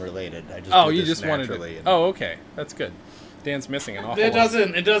 This is unrelated. I just Oh, did you this just wanted to. naturally and- Oh, okay. That's good. Dan's missing an awful It lot.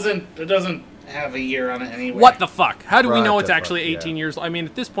 doesn't have a year on it anyway. What the fuck? How do we What know it's the actually fuck, 18 yeah. years? I mean,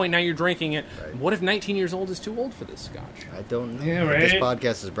 at this point now you're drinking it. Right. What if 19 years old is too old for this scotch? I don't know. Yeah, This right?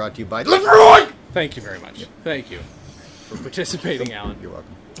 podcast is brought to you by LaFroig! Thank you very much. Thank you for participating, Alan. You're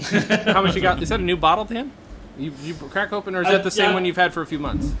welcome. How much you got? Is that a new bottle, Dan? You crack open, or is that the same yeah. one you've had for a few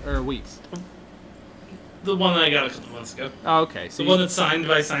months or weeks? The one that I got a couple months ago. Oh, okay. So The one that's signed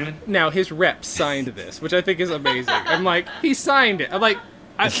by Simon. now his rep signed this, which I think is amazing. I'm like, he signed it. I'm like,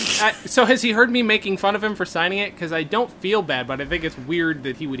 so has he heard me making fun of him for signing it? Because I don't feel bad, but I think it's weird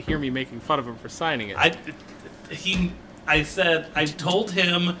that he would hear me making fun of him for signing it. I told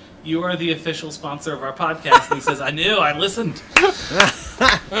him you are the official sponsor of our podcast, and he says, I knew, I listened.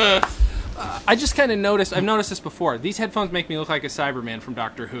 I just kind of noticed. I've noticed this before. These headphones make me look like a Cyberman from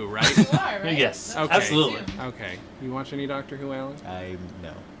Doctor Who, right? You are, right? Yes, Okay. absolutely. Okay. You watch any Doctor Who, Alan?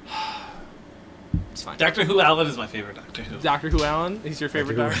 No. It's fine. Doctor Who Alan is my favorite Doctor Who. Doctor Who, Alan? He's your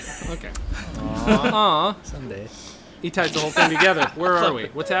favorite Doctor Doctor? Okay. Aw. Someday. He ties the whole thing together. Where are we?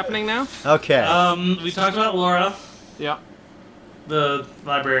 What's happening now? Okay. We talked about Laura, Yeah. the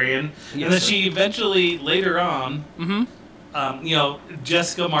librarian, Yes, and then sir. she eventually, later on,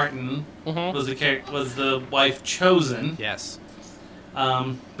 Jessica Martin was the wife chosen, Yes.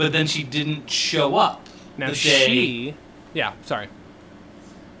 but then she didn't show up. Now the day. she... Yeah, sorry.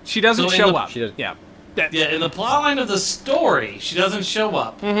 She doesn't So in show the- up. She does- Yeah. Yeah, in the plotline of the story, she doesn't show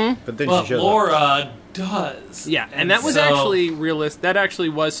up, but then but she shows up. Laura does. Yeah, and that was so- actually realistic. That actually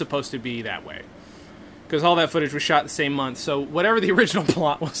was supposed to be that way. Because all that footage was shot the same month. So whatever the original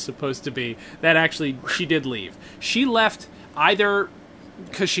plot was supposed to be, that actually, she did leave. She left either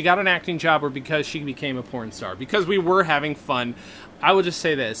because she got an acting job or because she became a porn star. Because we were having fun. I will just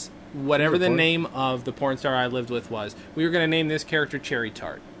say this. Whatever the porn- name of the porn star I lived with was, we were going to name this character Cherry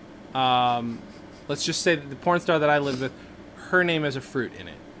Tart. Let's just say that the porn star that I lived with, her name has a fruit in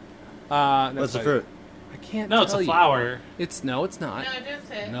it. What's the fruit? I can't No, it's tell a you. flower. It's not. No, it does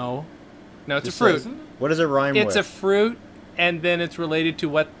say. No, it's a Just fruit. What does it rhyme It's a with? fruit, and then it's related to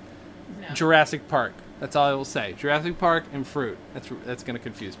what No. Jurassic Park. That's all I will say. Jurassic Park and fruit. That's going to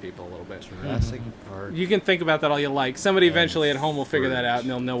confuse people a little bit. Jurassic Park. You can think about that all you like. Somebody eventually at home will figure that out, and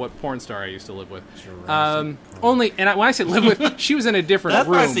they'll know what porn star I used to live with. When I say live with, she was in a different That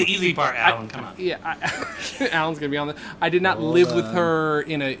room. part's the easy part, Alan. Come on. Yeah, Alan's gonna be on the. I did not live with her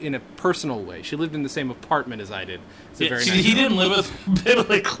in a personal way. She lived in the same apartment as I did. It's a very nice He didn't live with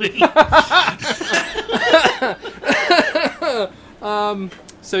biblically.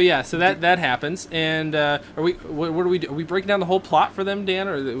 So that happens, and are we? What are we? Are we breaking down the whole plot for them, Dan?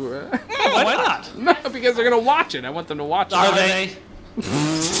 Or Why not? no, because they're gonna watch it. I want them to watch it. Are they?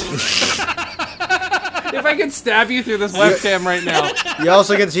 If I could stab you through this webcam right now, You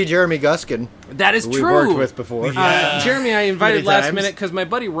also get to see Jeremy Guskin, that is who true. we've worked with before. Jeremy, I invited Many last times. minute because my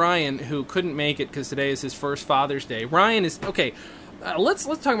buddy Ryan, who couldn't make it because today is his first Father's Day. Ryan is okay. Let's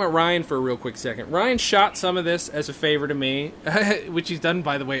talk about Ryan for a real quick second. Ryan shot some of this as a favor to me, which he's done,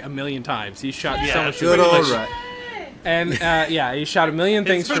 by the way, 1,000,000 times. He's shot so much. Good old right. And he shot 1,000,000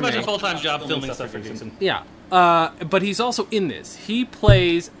 things It's pretty for much me. a full-time job filming stuff for Jason. Yeah, but he's also in this. He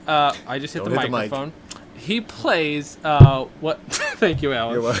plays. I just hit Don't the hit the mic. microphone. He plays. What? Thank you,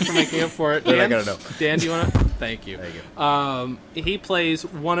 Alan, You're welcome. for making up for it. They're Dan, not gonna know. Dan, do you want to? Thank you. Thank you. He plays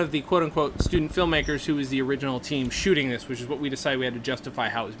one of the quote-unquote student filmmakers who was the original team shooting this, which is what we decided we had to justify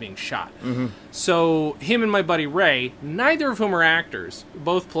how it was being shot. Mm-hmm. So him and my buddy Ray, neither of whom are actors,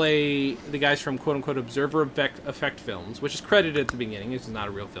 both play the guys from quote-unquote Observer Effect Films, which is credited at the beginning. This is not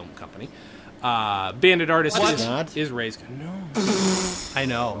a real film company. Bandit Artist Not? is Ray's. No. I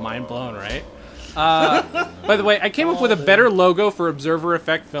know. Mind blown, right? By the way, I came up with a better logo for Observer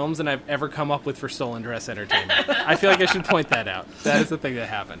Effect Films than I've ever come up with for Stolen Dress Entertainment. I feel like I should point that out. That is the thing that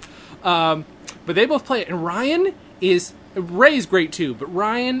happened. But they both play it. And Ray's great too, but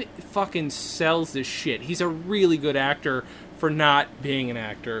Ryan fucking sells this shit. He's a really good actor for not being an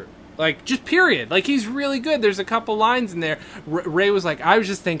actor. Like, just period. Like, he's really good. There's a couple lines in there. Ray was like, I was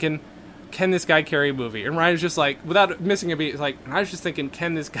just thinking, can this guy carry a movie? And Ryan was just like, without missing a beat, like, and I was just thinking,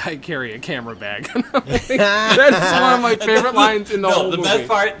 can this guy carry a camera bag? That's one of my favorite lines in the whole movie.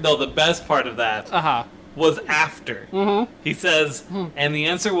 The best part of that was after. Mm-hmm. He says, and the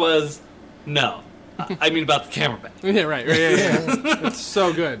answer was no. I mean about the camera bag. Yeah, right. Yeah. It's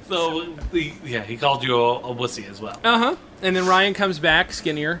so good. So, he called you a wussy as well. And then Ryan comes back,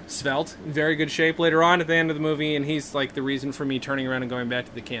 skinnier, svelte, in very good shape later on at the end of the movie, and he's like the reason for me turning around and going back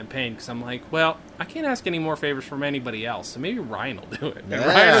to the campaign, because I'm like, well, I can't ask any more favors from anybody else, so maybe Ryan will do it. And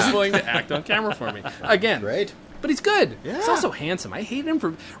Ryan is willing to act on camera for me. Again. Great. But he's good. Yeah. He's also handsome. I hate him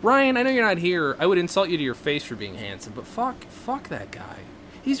for... Ryan, I know you're not here. I would insult you to your face for being handsome, but fuck that guy.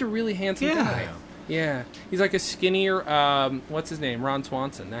 He's a really handsome guy. Yeah, he's like a skinnier. What's his name? Ron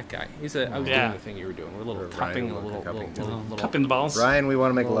Swanson. That guy. I was doing the thing you were doing. We're a little cupping, a little Cupping the balls. Ryan, we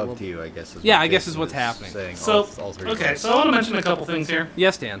want to make love to you, I guess. I guess is what's happening. Saying So, all three okay, times. so I want to mention a couple things here.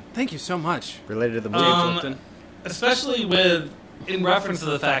 Yes, Dan. Thank you so much. Related to the movie. Clifton. Especially in reference to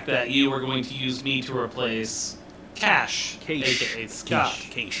the fact that you were going to use me to replace Cash, a.k.a. Scott.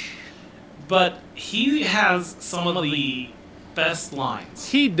 Cash. But he has some of the best lines.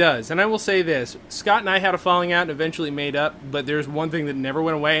 He does, and I will say this. Scott and I had a falling out and eventually made up, but there's one thing that never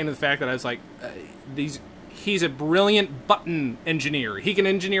went away, and the fact that I was like, he's a brilliant button engineer. He can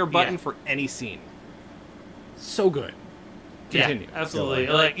engineer a button for any scene. So good. Continue. Yeah, absolutely.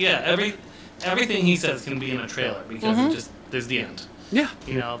 Everything he says can be in a trailer because there's the end. Yeah.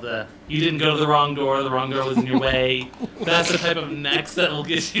 You know, you didn't go to the wrong door was in your way. That's the type of next that will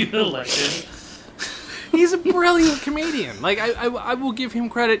get you elected. He's a brilliant comedian. Like, I will give him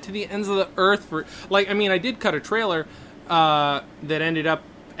credit to the ends of the earth for... Like, I mean, I did cut a trailer that ended up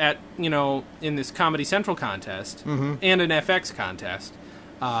at, in this Comedy Central contest and an FX contest.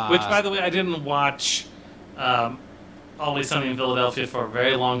 Which, by the way, I didn't watch Always Sunny in Philadelphia for a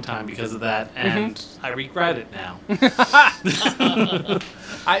very long time because of that, and I regret it now.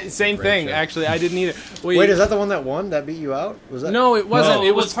 Same thing, actually. I didn't either. Wait, is that the one that won? That beat you out? Was that? No, it wasn't. No,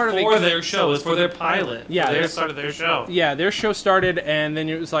 it was part of their show. It was for their pilot. Yeah, they started their show. Yeah, their show started, and then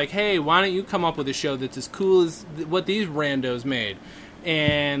it was like, hey, why don't you come up with a show that's as cool as what these randos made?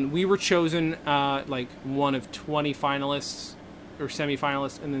 And we were chosen like one of 20 finalists or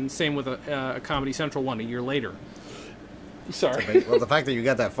semi-finalists, and then same with a Comedy Central one a year later. Sorry. Well, the fact that you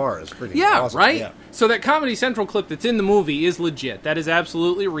got that far is pretty awesome. Right? Yeah. So that Comedy Central clip that's in the movie is legit. That is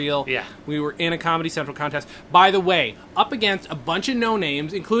absolutely real. Yeah. We were in a Comedy Central contest. By the way, up against a bunch of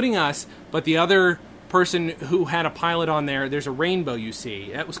no-names, including us, but the other person who had a pilot on there's a rainbow you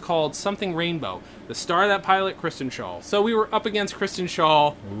see. That was called Something Rainbow. The star of that pilot, Kristen Schaal. So we were up against Kristen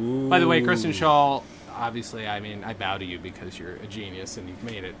Schaal. Ooh. By the way, Kristen Schaal, obviously, I mean, I bow to you because you're a genius and you've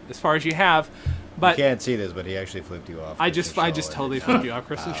made it as far as you have. But You can't see this, but he actually flipped you off. I just totally flipped you off,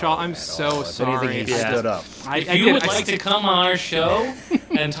 Kristen Shaw. I'm so If sorry. anything, he stood up. If you would like to come on our show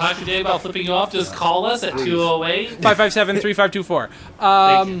and talk to Dave about flipping you off, just call us at 208. 557-3524.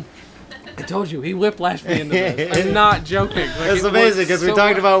 I told you, he whiplashed me into this. I'm not joking. Like, That's it amazing worked because we so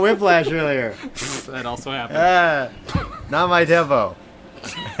talked well. about Whiplash earlier. That also happened. Not my tempo.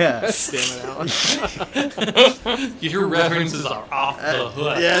 Damn it, Alan. Your references are off the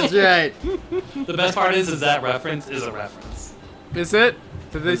hook. Yeah, that's right. The best part is that reference is a reference. Is it?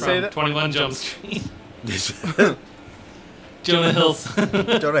 Did they say From that? 21 Jump Street. Jonah Hill's.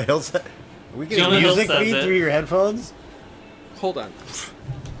 Jonah Hill said. We get Jonah a Hill music says feed it. through your headphones? Hold on.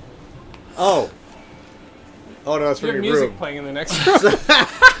 Oh. Oh no, it's You from have your music room. playing in the next room.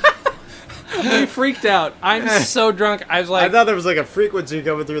 We freaked out. I'm so drunk. I was I like, thought there was like a frequency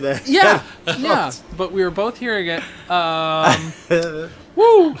coming through that. yeah. But we were both hearing it.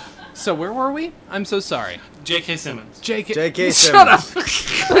 Woo! So where were we? I'm so sorry. J.K. Simmons. J.K. J.K. Shut up!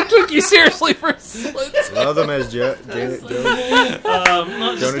 Simmons. I took you seriously for a split. Love them as No, just,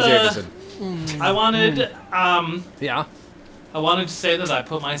 Jonah Jameson. I wanted, Yeah. I wanted to say that I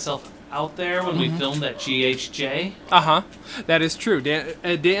put myself out there when we filmed at GHJ. Uh-huh. That is true.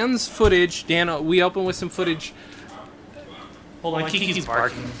 Dan's footage, we opened with some footage. Hold on, Kiki's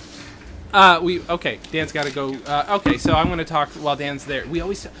barking. Okay, Dan's got to go. Okay, so I'm going to talk while Dan's there. We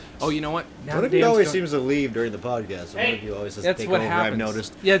always, oh, you know what? Now One that of you Dan's always gone- seems to leave during the podcast. So one of you always has to That's take what over, happens. I've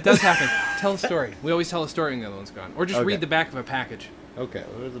noticed. Yeah, it does happen. Tell a story. We always tell a story when the other one's gone. Or just Okay. read the back of a package. Okay.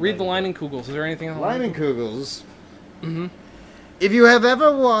 Read the Leinenkugels. Is there anything on the Leinenkugels. Mm-hmm. If you have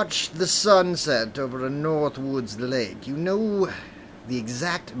ever watched the sunset over a Northwoods lake, you know the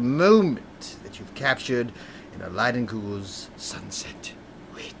exact moment that you've captured in a Leinenkugels sunset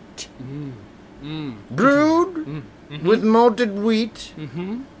wheat. Brewed with malted wheat,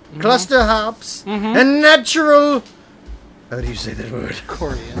 cluster hops, and natural... How do you say that word?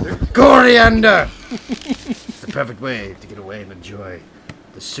 Coriander. Coriander! It's the perfect way to get away and enjoy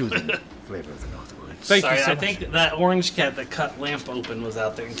the soothing flavor of the Northwoods. Thank Sorry, you so I much. think that orange cat that cut Lamp open was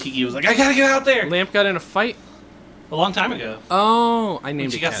out there, and Kiki was like, I gotta get out there! Lamp got in a fight. A long time ago. Oh, I When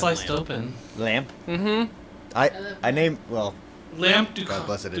named she it got Cat sliced Lamp. open. Lamp? Mm-hmm. I named, well, Lamp God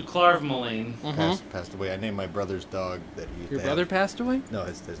bless it. Duclarve Mullane. passed away. I named my brother's dog that he used Your to brother have. passed away? No,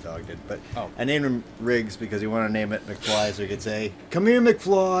 his dog did. But Oh. I named him Riggs because he wanted to name it McFly so he could say, "Come here,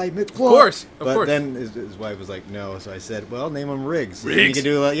 McFly, McFly." Of course, of but course. then his wife was like, "No," so I said, "Well, name him Riggs." Riggs. You could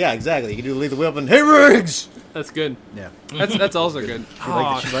do, yeah, exactly. You could do Lethal Weapon. Hey, Riggs. That's good. Yeah, That's also good.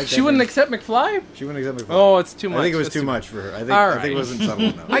 liked it. She liked She that wouldn't name. accept McFly? she wouldn't accept McFly. Oh, it's too much. I think it was That's too much for her. I think All I think right. it wasn't subtle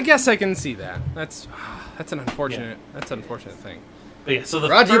enough. I guess I can see that. That's an unfortunate. That's an unfortunate thing. But yeah, so the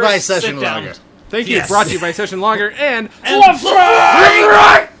Brought to you by first Session sit-down- Lager. Thank you. Yes. Brought to you by Session Lager and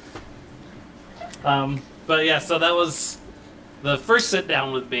But yeah, so that was the first sit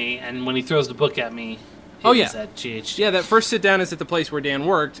down with me, and when he throws the book at me, Oh, it yeah. was at GHJ. Yeah, that first sit down is at the place where Dan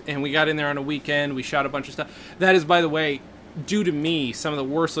worked, and we got in there on a weekend. We shot a bunch of stuff. That is, by the way, due to me, some of the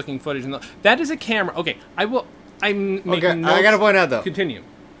worst looking footage. That is a camera. Okay, I'm making Okay, notes. I gotta point out though, Continue.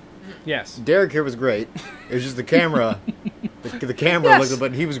 Yes. Derek here was great. It was just the camera. the camera Yes. looked,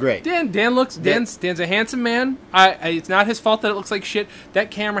 but he was great. Dan's a handsome man. It's not his fault that it looks like shit.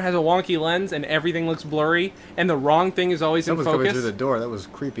 That camera has a wonky lens and everything looks blurry, and the wrong thing is always in Someone's coming focus. through the door. That was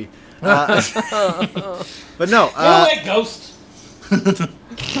creepy. But no. Go away, ghost!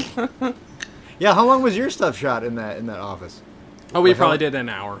 Yeah, how long was your stuff shot in that office? Oh, we What probably hell? did an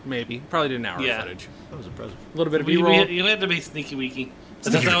hour, maybe. Probably did an hour Yeah. of footage. That was impressive. A little bit of We B-roll. you had to be sneaky weaky.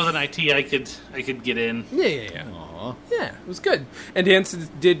 Since I was in IT, I could get in. Yeah. Aw. Yeah, it was good. And Dan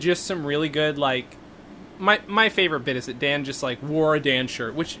did just some really good, like... My favorite bit is that Dan just, like, wore a Dan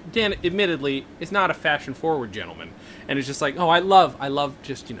shirt, which Dan, admittedly, is not a fashion-forward gentleman. And it's just like, oh, I love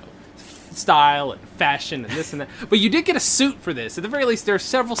just, style and fashion and this and that. But you did get a suit for this. At the very least, there are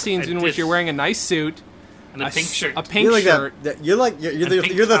several scenes I in did. which you're wearing a nice suit. And a pink shirt. A pink You're like shirt. you're the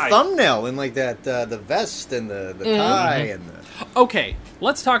pink the tie. thumbnail in like that the vest and the tie and the. Okay,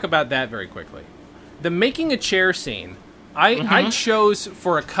 let's talk about that very quickly. The making a chair scene. I chose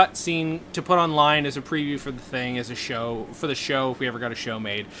for a cut scene to put online as a preview for the thing, as a show, for the show, if we ever got a show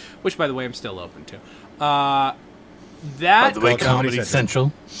made, which, by the way, I'm still open to. That, By the way, Comedy Comedy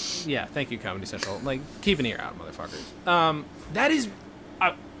Central. yeah, thank you, Comedy Central. Like, keep an ear out, motherfuckers. That is,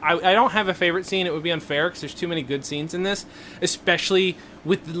 I don't have a favorite scene. It would be unfair because there's too many good scenes in this, especially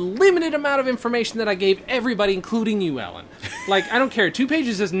with the limited amount of information that I gave everybody, including you, Ellen. Like, I don't care. 2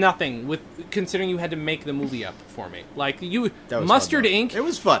 pages is nothing with considering you had to make the movie up for me. Like, Mustard Inc. It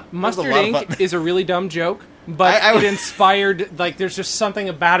was fun. Mustard It was a lot of Inc. fun. is a really dumb joke, but it inspired, like, there's just something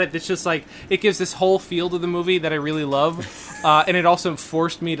about it that's just, like, it gives this whole feel to the movie that I really love, and it also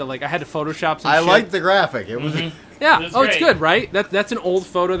forced me to, like, I had to Photoshop some I shit. liked the graphic. It was. Yeah, It was it's great. good, right? That's an old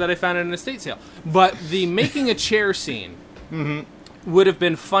photo that I found at an estate sale. But the making a chair scene would have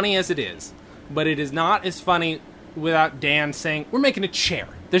been funny as it is, but it is not as funny without Dan saying, we're making a chair.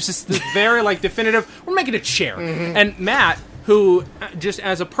 There's just this very, like, definitive, we're making a chair. And Matt, who, just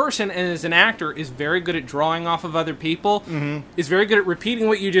as a person and as an actor, is very good at drawing off of other people, is very good at repeating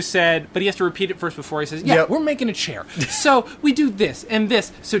what you just said, but he has to repeat it first before he says, yeah, Yep. we're making a chair. So we do this and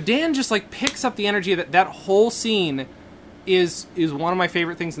this. So Dan just, like, picks up the energy that whole scene is one of my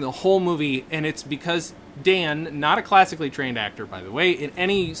favorite things in the whole movie, and it's because Dan, not a classically trained actor, by the way, in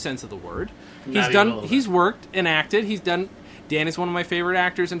any sense of the word, he's worked and acted, Dan is one of my favorite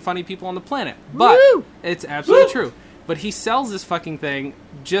actors and funny people on the planet. But it's absolutely true. But he sells this fucking thing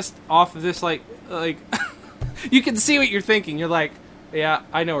just off of this, like you can see what you're thinking. You're like, yeah,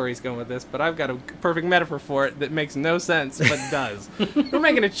 I know where he's going with this, but I've got a perfect metaphor for it that makes no sense, but does. We're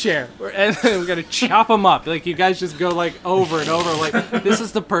making a chair, and we're going to chop them up. Like, you guys just go, like, over and over, like, this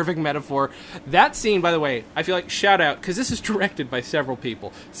is the perfect metaphor. That scene, by the way, I feel like, shout out, because this is directed by several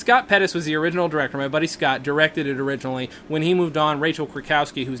people. Scott Pettis was the original director. My buddy Scott directed it originally. When he moved on, Rachel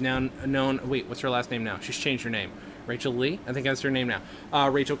Krakowski, who's now known... Wait, what's her last name now? She's changed her name. Rachel Lee? I think that's her name now.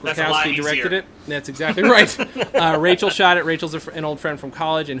 Rachel That's a lot Krakowski directed easier. it. That's exactly right. Rachel shot it. Rachel's an old friend from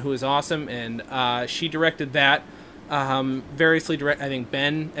college and who is awesome, and she directed that. Variously I think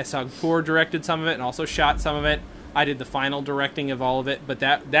Ben Esagpour directed some of it and also shot some of it. I did the final directing of all of it, but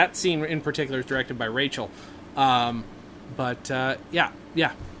that scene in particular is directed by Rachel. Yeah,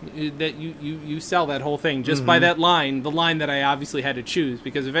 that you sell that whole thing just by that line, the line that I obviously had to choose,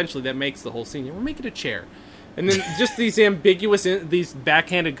 because eventually that makes the whole scene. We're making a chair. And then just these ambiguous, these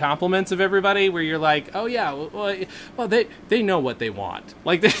backhanded compliments of everybody where you're like, oh yeah, well they know what they want.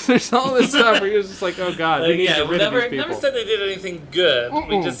 Like there's all this stuff where you're just like, oh god, we need to get rid of these people. never said they did anything good.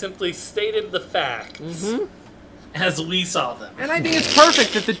 We just simply stated the facts as we saw them. And I think it's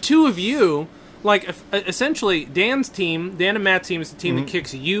perfect that the two of you, like, essentially Dan and Matt's team is the team that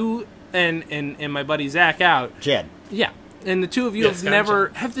kicks you and my buddy Zach out. Jed. Yeah. And the two of you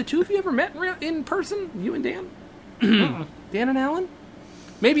have the two of you ever met in person? You and Dan? Dan and Alan?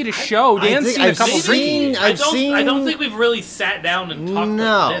 Maybe at a show. Dan's seen a couple drinking. I don't think we've really sat down and talked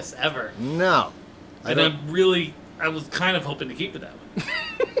about this ever. No. I was kind of hoping to keep it that way.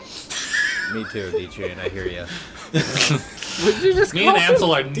 Me too, D-Train. I hear you. What did you just Me call and him?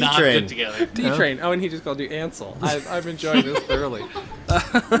 Ansel are not D-Train. good together. D-Train. Oh, and he just called you Ansel. I'm enjoying this thoroughly.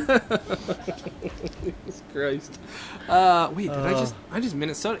 Christ. Wait, did I just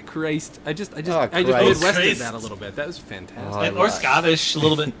Minnesota? Christ. I just Christ. Midwested Christ. that a little bit. That was fantastic. Or Scottish a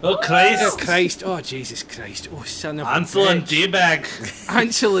little bit. Oh, Christ. Oh, Christ. Oh, Jesus Christ. Oh, son of Ansel a and bitch. D-Bag.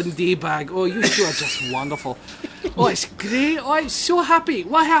 Ansel and D-Bag. Oh, you two are just wonderful. Oh, it's great. Oh, I'm so happy.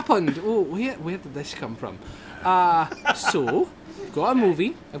 What happened? Oh, where did this come from? So, I've got a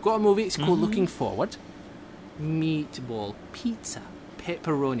movie. It's called Looking Forward. Meatball, pizza,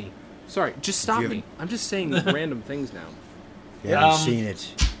 pepperoni. Sorry, just stop me. I'm just saying random things now. You haven't seen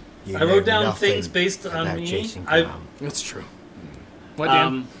it. You I wrote know down nothing things based on about me. Jason I- Blum. That's true. What,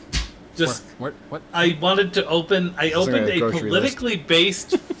 Dan? Just What? I wanted to open. I opened a a grocery politically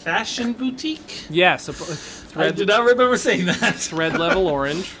based fashion boutique. Yes, I do not remember saying that. thread level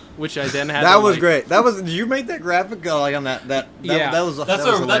orange, which I then had. That to, was like, great. That was. Did you make that graphic go like on that? Yeah. That was. That's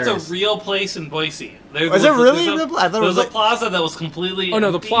hilarious. a real place in Boise. There Is it really there's a real pla- I thought it there was was a like- plaza that was completely. Oh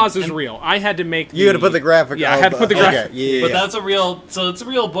no, the empty, plaza's and- real. I had to make. You had to put the graphic. Yeah, I had to put the okay, graphic. Yeah, But yeah. that's a real. So it's a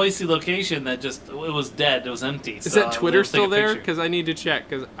real Boise location that just it was dead. It was empty. Is that Twitter still there? Because I need to check.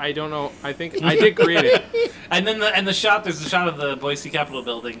 Because I don't know. I think I did create it. And then the shot. There's a shot of the Boise Capitol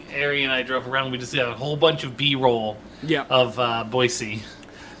building. Ari and I drove around. We just got a whole bunch of B-roll Yeah. of Boise.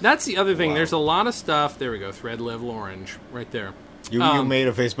 That's the other thing. There's a lot of stuff. There we go. Thread level orange right there. You made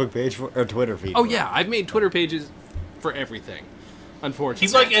a Facebook page or Twitter feed. Oh for it. yeah, I've made Twitter pages for everything. Unfortunately,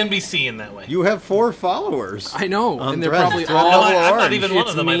 He's like NBC in that way. You have 4 followers. I know, On and they're Threads. probably Thread all. level I'm not orange. even one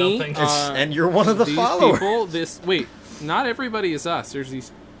It's of them. I me, don't think. and you're one of the these followers. people. Wait, not everybody is us. There's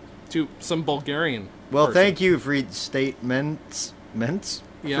these some Bulgarian. Well, person. thank you, free statements.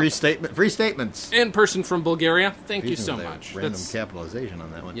 Yeah. Free statements. And person from Bulgaria. Thank you Speaking so of that, much. Random That's- capitalization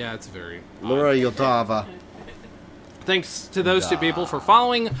on that one. Yeah, it's very. Laura Yotava. Thanks to those two people for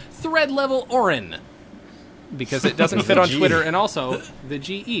following Thread Level Orin. Because it doesn't fit on G. Twitter, and also the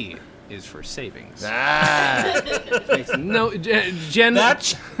GE is for savings. Ah. No, Jen.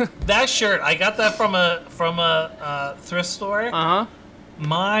 That shirt, I got that from a thrift store. Uh huh.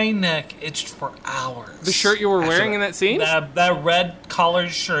 My neck itched for hours. The shirt you were wearing in that scene? That red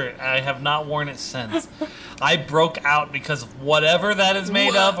collared shirt, I have not worn it since. I broke out because of whatever that is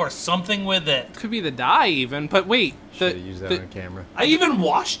made of or something with it. Could be the dye even, but wait. Should have used that on camera. I even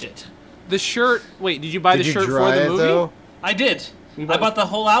washed it. The shirt. Wait, did you buy Did the you shirt dry for the it, movie? though? I did. I bought that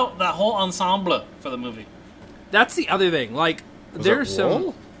whole ensemble for the movie. That's the other thing. Like, Was there's it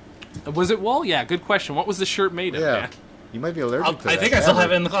wool? some. Was it wool? Yeah, good question. What was the shirt made of? Yeah. Dan? You might be allergic to that. I think I still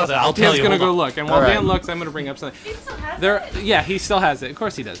have it in the closet. I'll tell Dan's you. gonna Hold go on. look, and while All right. Dan looks, I'm gonna bring up something. He still has There, it? yeah, he still has it. Of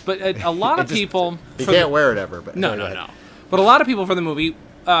course he does. But a lot of It just- people. You for can't the- wear it ever. But No, no, no. But a lot of people for the movie,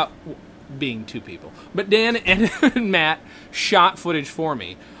 being two people, but Dan and Matt shot footage for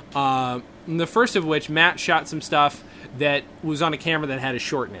me. The first of which, Matt shot some stuff that was on a camera that had a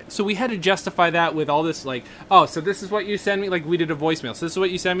short in it. So we had to justify that with all this, like, oh, so this is what you send me? Like, we did a voicemail. So this is what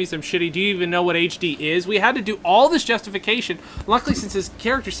you send me? Some shitty, do you even know what HD is? We had to do all this justification. Luckily, since his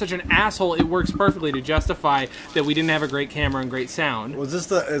character's such an asshole, it works perfectly to justify that we didn't have a great camera and great sound. Was this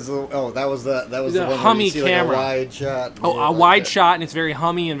that was the one where you Hummy see camera. like a wide shot. Oh, a wide shot, and it's very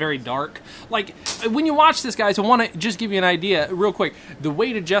hummy and very dark. Like, when you watch this, guys, I want to just give you an idea, real quick. The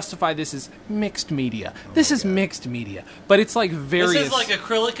way to justify this is mixed media. This is mixed media, but it's like various. This is like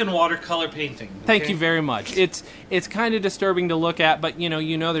acrylic and watercolor painting. Thank okay? you very much. It's kind of disturbing to look at, but you know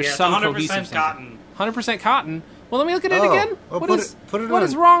there's Yeah, it's some 100% cohesive cotton. 100% cotton. Well, let me look at it Oh. again. Oh, What put is it what on.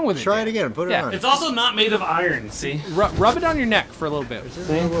 is wrong with it? Try it again. Put it Yeah. on. It's also not made of iron, see? Rub it on your neck for a little bit.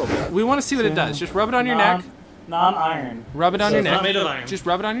 A little bit. We want to see what it does. Just rub it on your neck. Non-iron. Rub it on So your it's neck. not made of iron. Just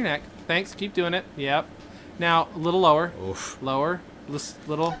rub it on your neck. Thanks. Keep doing it. Yep. Now a little lower. Oof. Lower.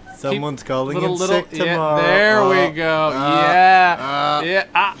 Little. Someone's calling little, in little, sick yeah, tomorrow. there we go.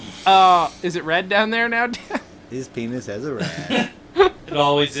 Yeah. Is it red down there now? His penis has a rat. It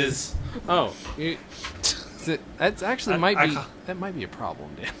always is. Oh, that's actually I that might be a problem,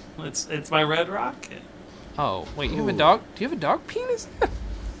 Dan. It's my red rocket. Oh, wait, you have a dog? Do you have a dog penis?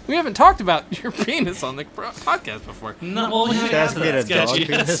 We haven't talked about your penis on the podcast before. No, well, we She asked me a dog sketchy.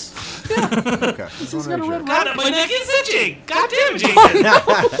 penis. Okay. He's got a red God, rocket. my neck is itching. God damn it, Jason.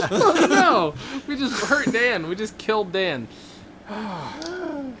 Oh, no, we just hurt Dan. We just killed Dan.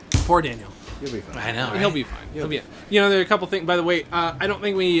 Poor Daniel. You'll be fine. I know. He'll be fine. He'll be. You know, there are a couple things. By the way, I don't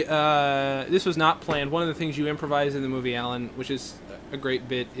think we. This was not planned. One of the things you improvise in the movie, Alan, which is a great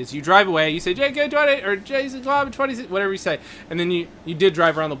bit, is you drive away. You say, "Jay, go 20," or "Jason, go 26," whatever you say, and then you did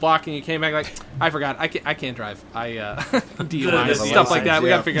drive around the block, and you came back like, "I forgot. I can't drive. I DUI Good stuff like that. We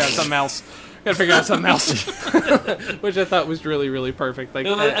got to yeah. figure out something else." Which I thought was really, really perfect. Like,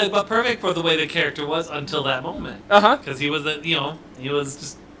 But perfect for the way the character was until that moment. uh-huh. Because he was, he was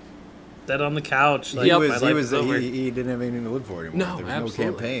just dead on the couch. Like, Yep. my life is over. He didn't have anything to live for anymore. No, there was absolutely.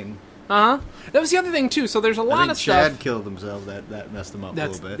 no campaign. Uh-huh. That was the other thing too. So there's a I lot think of Chad stuff. killed himself. That messed him up a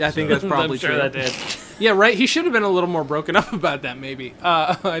That's. little bit. I think so. that's probably I'm sure true. that did. Yeah, right. He should have been a little more broken up about that. Maybe.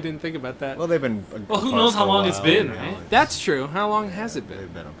 I didn't think about that. Well, they've been. Well, who apart knows how for a long it's while, been, you know, right? That's true. How long has it been?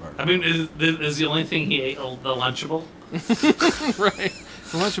 They've been apart. I mean, is the only thing he ate the Lunchable? Right.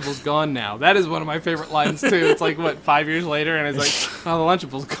 The Lunchable's gone now. That is one of my favorite lines too. It's like what 5 years later, and it's like, oh, the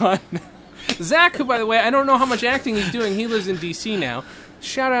Lunchable's gone now. Zach, who by the way, I don't know how much acting he's doing. He lives in DC now.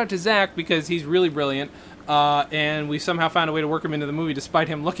 Shout out to Zach because he's really brilliant. And we somehow found a way to work him into the movie despite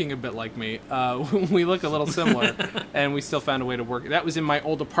him looking a bit like me. We look a little similar, and we still found a way to work. That was in my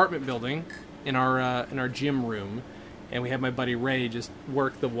old apartment building in our gym room, and we had my buddy Ray just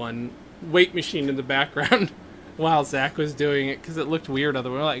work the one weight machine in the background while Zach was doing it because it looked weird.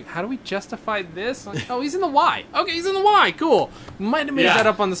 Otherwise, we're like, how do we justify this? Like, oh, he's in the Y. Okay, he's in the Y. Cool. Might have made Yeah. that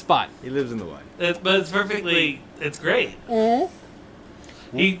up on the spot. He lives in the white. But it's perfectly. It's great.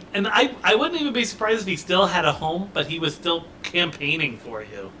 I wouldn't even be surprised if he still had a home, but he was still campaigning for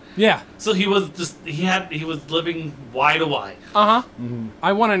you. Yeah. So he was living Y to Y. Uh huh.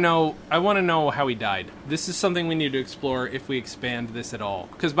 I want to know. I want to know how he died. This is something we need to explore if we expand this at all.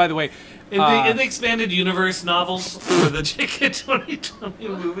 Because, by the way, In the expanded universe novels for the JK 2020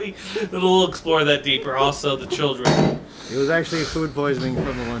 movie, it'll explore that deeper. Also, the children. It was actually food poisoning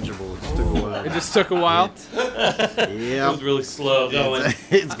from the Lunchable. It just took a while. it just took a while. It Yep. was really slow going.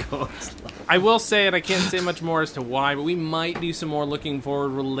 It's going slow. I will say, and I can't say much more as to why, but we might do some more looking forward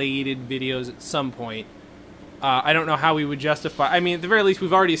related videos at some point. I don't know how we would justify. I mean, at the very least,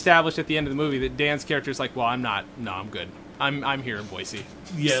 we've already established at the end of the movie that Dan's character is like, well, I'm good. I'm here in Boise.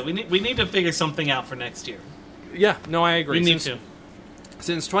 Yeah, we need to figure something out for next year. Yeah, no, I agree. We need to.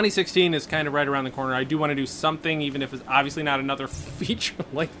 Since 2016 is kind of right around the corner, I do want to do something, even if it's obviously not another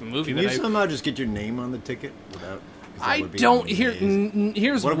feature-length movie. Can you that somehow just get your name on the ticket without? 'cause that I would be don't. amazing.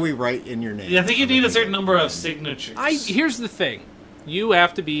 Here's What do we write in your name? Yeah, I think you need a certain number of signatures. Here's the thing. You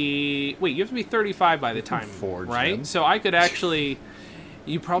have to be 35 by the time, forge right? them. So I could actually.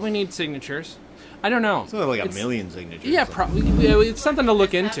 You probably need signatures. I don't know. It's only like a It's- million signatures. Yeah, so. probably. It's something to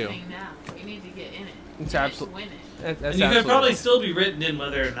look It's into. happening now. You need to get in it. It's You need absolute- to win it. That's and you could absolutely probably right. still be written in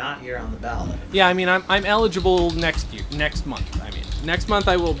whether or not you're on the ballot. Yeah, I mean, I'm eligible next month. I mean, next month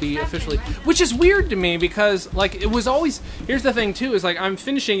I will be officially, which is weird to me because like it was always. Here's the thing too: is like I'm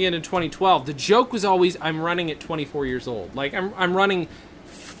finishing it in 2012. The joke was always I'm running at 24 years old. Like I'm running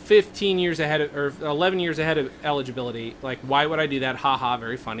 15 years ahead of, or 11 years ahead of eligibility. Like, why would I do that? Ha ha,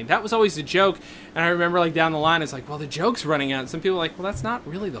 very funny. That was always the joke. And I remember like down the line, it's like, well, the joke's running out. And some people are like, well, that's not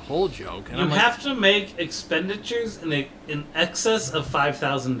really the whole joke. And You I'm like, have to make expenditures in excess of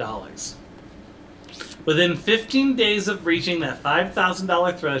 $5,000. Within 15 days of reaching that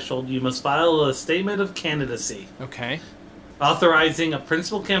 $5,000 threshold, you must file a statement of candidacy, okay. authorizing a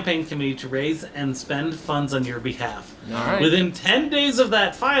principal campaign committee to raise and spend funds on your behalf. All right. Within 10 days of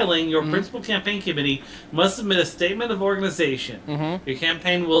that filing, your principal campaign committee must submit a statement of organization. Your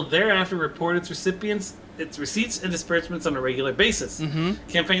campaign will thereafter report its receipts and disbursements on a regular basis.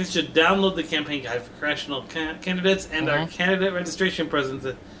 Campaigns should download the campaign guide for congressional candidates and our candidate registration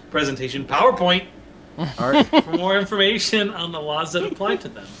presentation PowerPoint for more information on the laws that apply to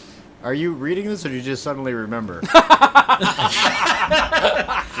them. Are you reading this, or do you just suddenly remember?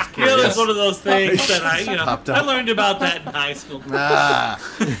 It's one of those things that Popped up. I learned about that in high school.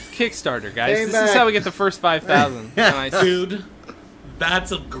 Kickstarter, guys. Came This back. is how we get the first 5,000. Nice. Dude,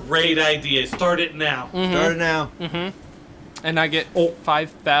 that's a great idea. Start it now. Start it now. And I get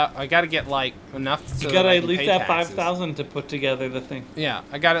 5,000. I got to get like enough. So You gotta that I at can least pay have taxes. 5,000 to put together the thing. Yeah,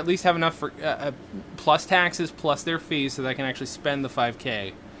 I got to at least have enough for plus taxes, plus their fees, so that I can actually spend the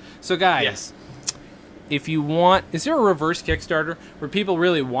 5K. So, guys, Yes. if you want, is there a reverse Kickstarter where people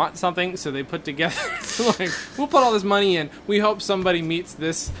really want something, so they put together, like, we'll put all this money in. We hope somebody meets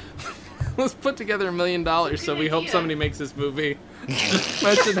this. Let's put together $1 million, so we hope idea. somebody makes this movie.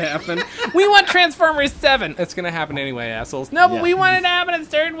 That should happen. We want Transformers 7. It's going to happen anyway, assholes. No, but Yeah. we want it to happen a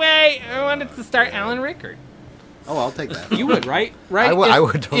certain way. I want it to start Alan Rickard. Oh, I'll take that. You would, right? Right? I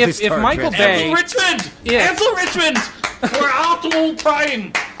would totally if start Michael Transformers. Bay... Ansel Richmond! Yeah. Ansel Richmond! For optimal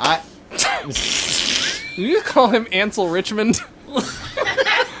prime! You call him Ansel Richmond?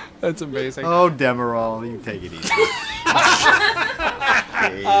 That's amazing. Oh, Demerol, you take it easy.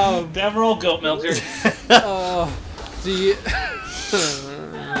 Okay. Oh, Demerol Goat Milker. Do you...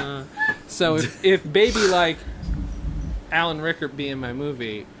 So if baby like Alan Rickard be in my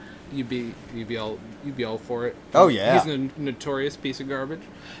movie, you'd be all for it. Oh, yeah. He's a notorious piece of garbage.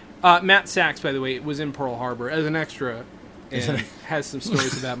 Matt Sachs, by the way, was in Pearl Harbor as an extra and has some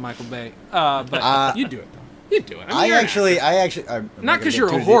stories about Michael Bay. But you'd do it. You'd do it. I mean, I'm I'm not because you're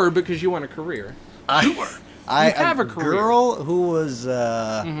a whore, but because you want a career. I have a career. girl who was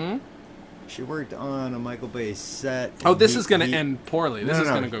she worked on a Michael Bay set. Oh, and this he- is going to he- end poorly. This No, is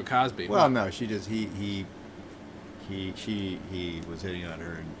no. going to go Cosby. Well, no, she just he was hitting on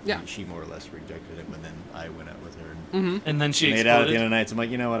her, and Yeah. she more or less rejected him, and then I went out with her and And then she made out at the end exploded. of the night. So I'm like,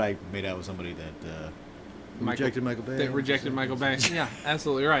 you know what? I made out with somebody that rejected Michael Bay. That rejected Michael Bay. Yeah,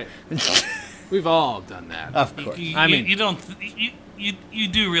 absolutely right. We've all done that. Of course. I mean- you don't. You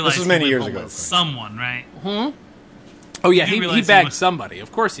do realize This was he many went years home ago, with Frank. someone, right? Oh yeah, You he realize he bagged was- somebody.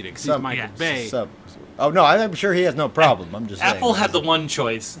 Of course he did, because he's Some- Michael yeah. Bay. Oh no, I'm sure he has no problem. I'm just saying. Apple had the one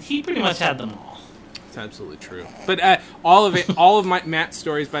choice. He pretty much had them all. It's absolutely true. But all of my Matt's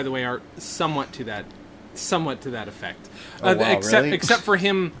stories, by the way, are somewhat to that effect. Oh, wow, really? Except for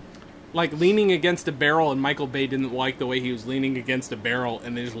him, like leaning against a barrel, and Michael Bay didn't like the way he was leaning against a barrel,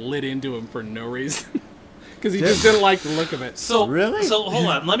 and they just lit into him for no reason. Because he just didn't like the look of it. So Really? So hold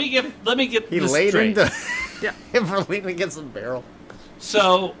on. Let me get He this laid straight. into Yeah. him for leaning against the barrel.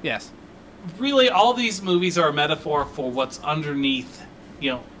 So Yes. really, all these movies are a metaphor for what's underneath,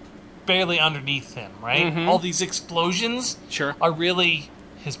 barely underneath him, right? All these explosions Sure. are really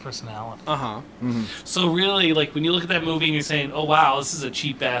his personality. Uh-huh. So really, like, when you look at that movie and you're saying, oh, wow, this is a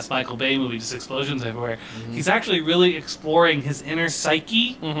cheap-ass Michael Bay movie, just explosions everywhere, he's actually really exploring his inner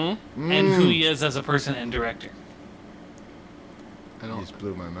psyche and who he is as a person and director. I He don't just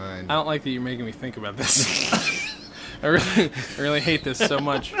blew my mind. like that you're making me think about this. I really hate this so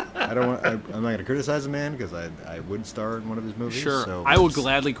much. I I don't want. I'm not going to criticize a man because I would star in one of his movies. Sure, So I would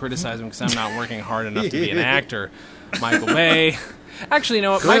gladly criticize him because I'm not working hard enough to be an actor. Michael Bay. Actually, you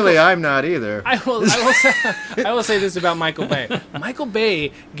know what? Clearly, I'm not either. I will say this about Michael Bay. Michael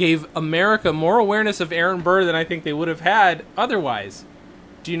Bay gave America more awareness of Aaron Burr than I think they would have had otherwise.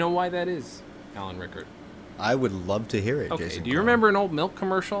 Do you know why that is, Alan Rickard? I would love to hear it. Okay, Jason do you Clarke. remember an old milk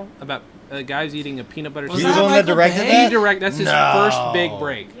commercial about guys eating a peanut butter He was sandwich? the one that directed that? That's his No. first big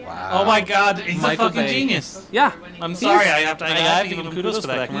break. Oh my God, he's Michael a fucking Bay. genius. Yeah. I'm He sorry, is. I have to give him kudos for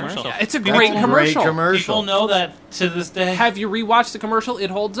that commercial. Yeah, it's a That's great a commercial. Great commercial. People know that to this day. Have you rewatched the commercial?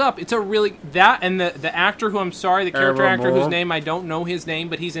 It holds up. It's a really and the actor who I'm sorry, the character Aaron actor Moore. whose name I don't know his name,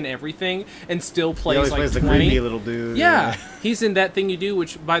 but he's in everything and still He plays always like plays the 20. creepy little dude. Yeah, he's in That Thing You Do,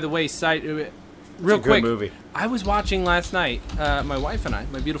 which, by the way, real good quick, movie. I was watching last night. My wife and I,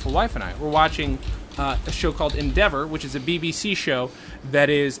 my beautiful wife and I, were watching a show called Endeavour, which is a BBC show that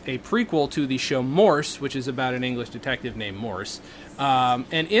is a prequel to the show Morse, which is about an English detective named Morse. And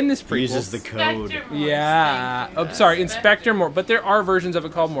in this prequel, He uses the code. Spectre Morse, yeah. thank you. Oh, sorry, Inspector Morse. But there are versions of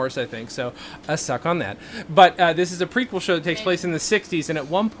it called Morse, I think. So suck on that. But this is a prequel show that takes place in the '60s, and at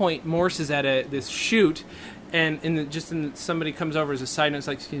one point, Morse is at this shoot, and somebody comes over as a side note. It's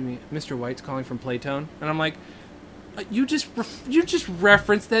like, "Excuse me, Mr. White's calling from Playtone," and I'm like, "You just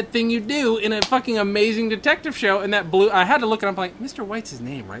referenced That Thing You Do in a fucking amazing detective show," and that blew. I had to look it up. I'm like, Mr. White's his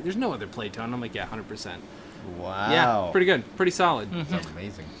name, right? There's no other Playtone. I'm like, yeah, 100%. Wow. Yeah, pretty good, pretty solid. That's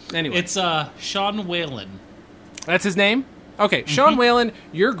amazing. Anyway, It's Sean Whalen. that's his name? Okay, Sean Whalen,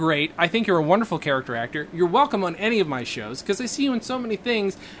 you're great. I think you're a wonderful character actor. You're welcome on any of my shows, because I see you in so many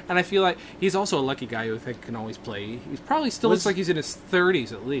things, and I feel like he's also a lucky guy who I think can always play. He probably still looks like he's in his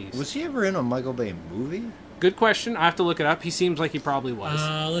 30s at least. Was he ever in a Michael Bay movie? Good question. I have to look it up. He seems like he probably was.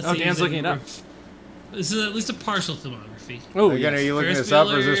 Let's Oh, see. Dan's Is looking it up. This is at least a partial filmography. Oh, Again, yes. are you looking Ferris this up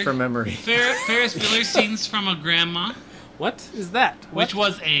or is Bueller- this from memory? Ferris Bueller Scenes from a Grandma, What is that? which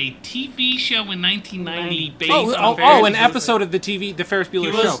was a TV show in 1990 based Oh, on Ferris an Bueller's- episode of the Ferris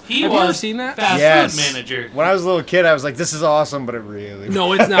Bueller show. He Have was you ever seen that? fast Yes. food manager. When I was a little kid, I was like, "This is awesome," but it really.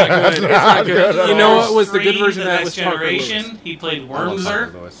 No, it's not good. It's not good. You know what was the good Three, version of that? Next Was Parker Lewis. Generation. He played I love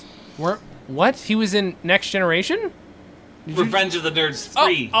Parker Wormser. Lewis. What? He was in Next Generation? Revenge of the Nerds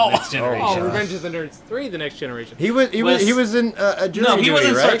 3. Next Generation. Oh, Revenge of the Nerds 3, The Next Generation. He was in a jury No, he was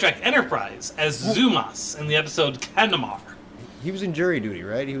duty, in right? Star Trek Enterprise as Zumas in the episode Kandamar. He was in jury duty,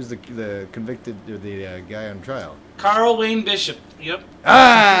 right? He was the convicted, or the guy on trial. Carl Wayne Bishop. Yep.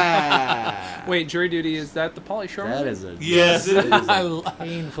 Ah! Wait, Jury Duty, is that the Pauly Shore That movie? is a Yes, it is.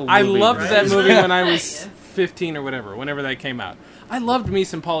 painful I movie, loved right? that movie when I was Yes. 15 or whatever, whenever that came out. I loved me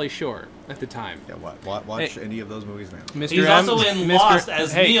some Pauly Shore at the time. Yeah, watch any of those movies now. Mr. He's M, also in Mr. Lost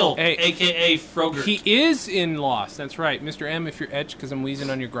as hey, Neil, hey, a.k.a. Frogurt. He is in Lost, that's right. Mr. M, if you're etched because I'm wheezing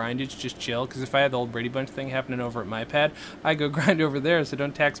on your grindage, just chill. Because if I had the old Brady Bunch thing happening over at my pad, I go grind over there, so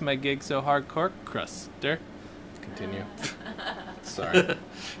don't tax my gig so hardcore, Cruster. Continue. Sorry.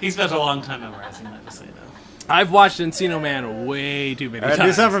 He spent a long time memorizing that, to say no. I've watched Encino Man way too many All right,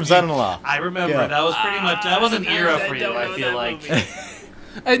 times. do something from Son-in-Law. I remember Yeah. that was pretty much that was an era for you. I feel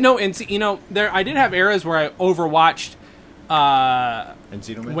like. No, and you know, I did have eras where I overwatched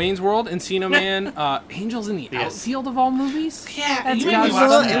Encino Man? Wayne's World, Encino Man, Angels in the Yes. Outfield of all movies. Yeah, That's you made gotta me be watch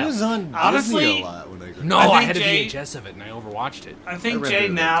fun. that. It was on Honestly, Disney a lot when I grew No, I I, think had a Jay- VHS of it and I overwatched it. I I think read Jay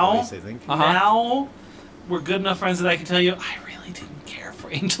it now twice, I think. Uh-huh. now we're good enough friends that I can tell you I really didn't care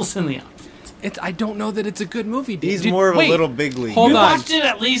for Angels in the Outfield. I don't know that it's a good movie. He's more of a little big league. Hold You on. watched it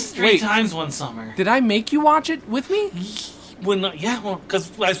at least 3 Wait. times one summer. Did I make you watch it with me?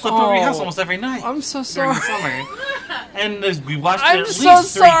 Because I slept over your house almost every night. I'm so during sorry. the summer. And we watched it I'm at so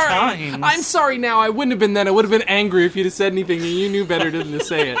least 3 sorry. times. I'm sorry now. I wouldn't have been then. I would have been angry if you'd have said anything and you knew better than to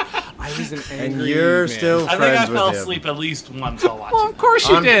say it. I was an angry And you're man. still I think friends I fell with him. asleep at least once while watching Well, of course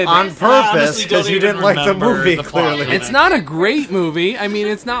you did. On I purpose, honestly don't because you even didn't like the remember movie, the plot. clearly. It's not a great movie. I mean,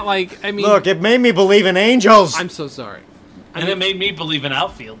 it's not like. I mean, Look, it made me believe in angels. I'm so sorry. And it made me believe in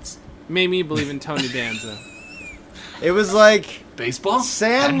outfields. Made me believe in Tony Danza. It was like Baseball?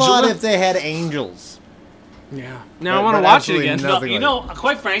 Sandlot Angela? if they had angels. Yeah. Now I But- want to but watch it absolutely again. no- Nothing You like know,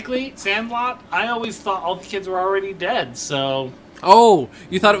 quite frankly, Sandlot, I always thought all the kids were already dead, so... Oh,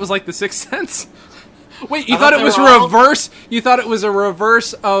 you thought it was like The Sixth Sense? Wait, you I thought thought it they was were all- reverse? You thought it was a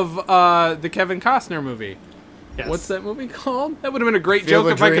reverse of the Kevin Costner movie? Yes. What's that movie called? That would have been a great Field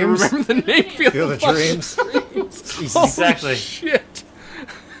joke of if I could Dreams? remember the name. Field of Dreams. Holy Exactly. shit.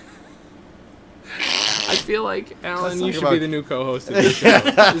 I feel like, Alan, you talk should about- be the new co-host of this show.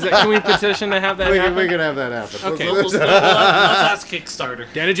 Can we petition to have that happen? We can have that happen. Okay. Let's ask Kickstarter.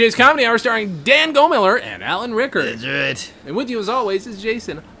 Dan and Jay's Comedy Hour starring Dan Gomiller and Alan Rickard. That's right. And with you as always is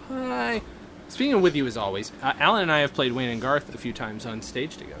Jason Speaking of with you as always, Alan and I have played Wayne and Garth a few times on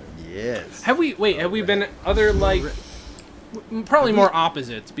stage together. Yes. Have we been other, like, probably more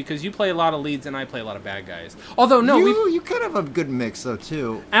opposites, because you play a lot of leads and I play a lot of bad guys. Although, no, you kind of have a good mix, though,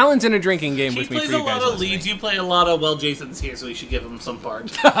 too. Alan's in a drinking game He with me plays for a you guys. lot of listening. leads. You play a lot of, well, Jason's here, so we should give him some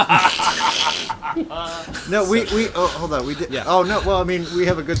part. No, we hold on, we did. Yeah. Oh no, well, I mean, we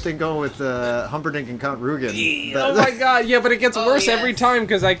have a good thing going with Humperdinck and Count Rugen. Oh my god, yeah, but it gets worse yes. every time,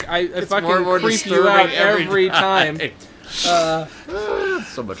 because I fucking more and more creep you disturbing out every time. So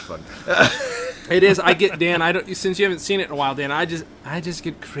much fun. It is. I get Dan. I don't. Since you haven't seen it in a while, Dan. I just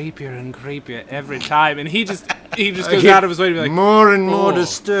get creepier and creepier every time, and he just goes out of his way to be like more and more "Oh."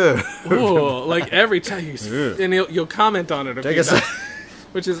 disturbed. oh, like every time, and you'll comment on it a Take few a times, sec.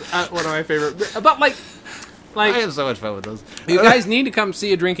 which is one of my favorite. But like. I have so much fun with those. You guys need to come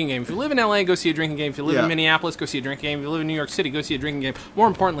see a drinking game. If you live in LA, go see a drinking game. If you live Yeah. in Minneapolis, go see a drinking game. If you live in New York City, go see a drinking game. More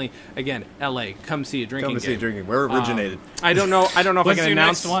importantly, again, LA, come see a drinking Come game. to see drinking. Where it originated. I don't know if I What's can your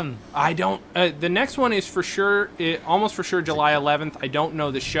announce next one? I don't. The next one is for sure, almost for sure, July 11th. I don't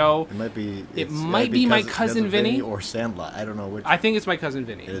know the show. It might be. It might be my cousin Vinny. or Sandlot. I don't know which. I think it's my cousin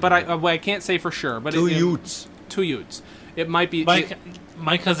Vinny, It is but Vinny. I can't say for sure. But Two it, Utes. Two Utes. It might be.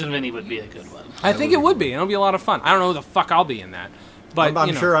 My cousin Vinny would be a good one. I think it would be. It'll be a lot of fun. I don't know who the fuck I'll be in that, but I'm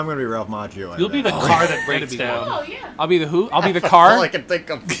you know, sure I'm going to be Ralph Macchio. You'll be the car that breaks be down. Oh, yeah. I'll be the who? I'll be the All car. I can think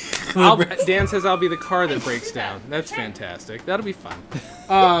of. Dan says I'll be the car that breaks down. That's fantastic. That'll be fun.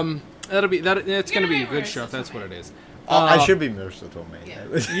 That'll be that. It's going to be a good show if that's what it is. I should be Marissa Tomei.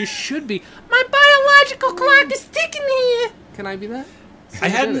 Yeah. You should be. My biological clock is ticking here. Can I be that?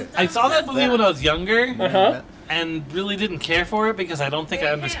 I saw that movie when I was younger, Uh-huh. and really didn't care for it because I don't think I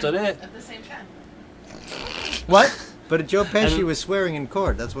understood it. At the same time. What? But Joe Pesci And- was swearing in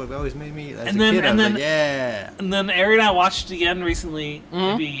court. That's what always made me. As And a then- kid, I and was then- like, yeah. And then Ari and I watched it again recently,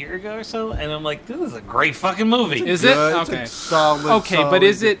 maybe a year ago or so, and I'm like, this is a great fucking movie. Is it? Good, Okay. Solid. Okay, but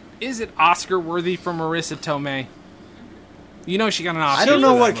solid. is it Oscar worthy for Marissa Tomei? You know she got an Oscar. I don't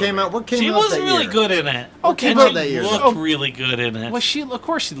know for what that came movie. out. What came She out was that really year? good in it. Okay, and but she that year, looked though. really good in it. Well, of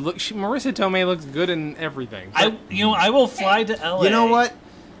course she look. Marissa Tomei looks good in everything. I will fly to LA. You know what?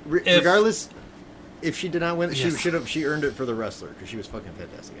 If- Regardless, if she did not win, Yes. she earned it for The Wrestler because she was fucking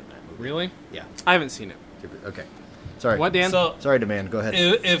fantastic in that movie. Really? Yeah. I haven't seen it. Okay. Sorry. What, Dan? So Sorry, Demand. Go ahead.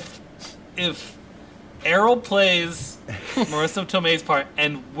 if Errol plays Marissa Tomei's part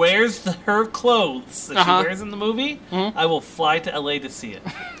and wears her clothes that Uh-huh. she wears in the movie, I will fly to LA to see it.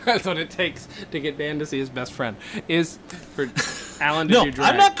 That's what it takes to get Dan to see his best friend. Is for Alan to No, do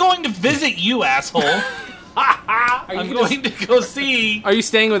drag. I'm not going to visit you, asshole. I'm you going to go see Are you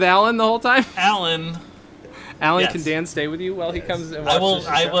staying with Alan the whole time? Alan. Alan, Yes. can Dan stay with you while he comes and I watches will. the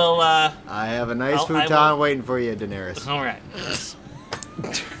I show? will. I have a nice I futon will- waiting for you, Daenerys. All right.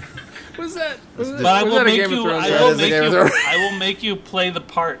 Was that? Was that, But I was will that a make Game of you. Thrones I reference? will is a make Game of you. Thrones. I will make you play the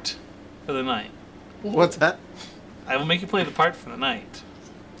part for the night. What's that? I will make you play the part for the night.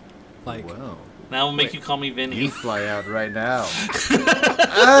 Like, Wow. Now will make you call me Vinny. You fly out right now.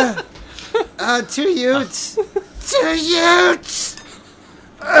 Two Utes. Two Utes.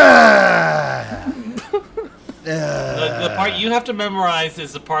 The part you have to memorize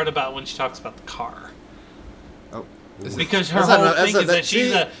is the part about when she talks about the car. Oh. Because her whole thing is that she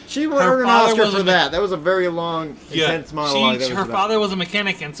her earned an father Oscar was for a- that. That was a very long, intense monologue. that was her about- father was a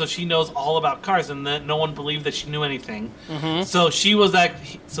mechanic, and so she knows all about cars, and that no one believed that she knew anything. So she was that.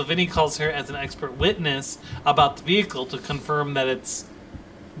 So Vinny calls her as an expert witness about the vehicle to confirm that it's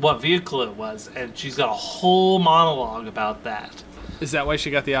what vehicle it was, and she's got a whole monologue about that. is that why she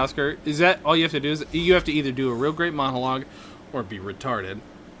got the Oscar? Is that all you have to do? Is you have to either do a real great monologue or be retarded?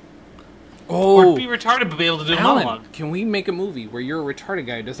 Or be retarded but be able to do a Alan, monologue. can we make a movie where you're a retarded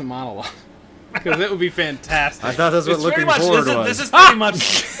guy who does a monologue? Because that would be fantastic. I thought that's what It's very looking much. forward This was. is pretty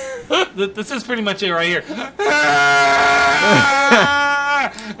much. This is pretty much it right here.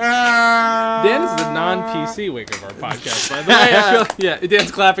 Dan is the non-PC wing of our podcast, by the way. I feel, yeah,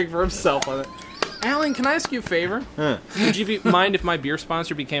 Dan's clapping for himself on it. Alan, can I ask you a favor? Huh. Would you mind if my beer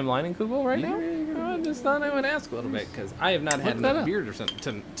sponsor became Leinenkugel right now? I just thought I would ask a little bit, because I have not had Look that enough up.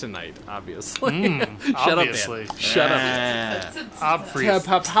 beer tonight, obviously. Shut obviously. up, Dan. Shut up. Obvious.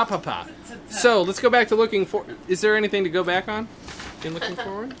 Pa. So, let's go back to looking for... Is there anything to go back on in looking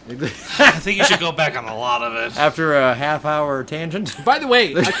forward? I think you should go back on a lot of it. After a half-hour tangent. By the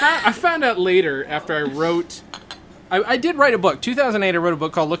way, I found out later after I wrote... I did write a book. 2008, I wrote a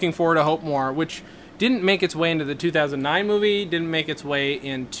book called Looking Forward to Hope More, which didn't make its way into the 2009 movie, didn't make its way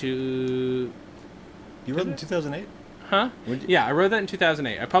into... You wrote in 2008? Huh? Yeah, I wrote that in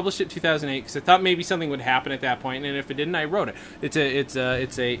 2008. I published it in 2008 because I thought maybe something would happen at that point, and if it didn't, I wrote it.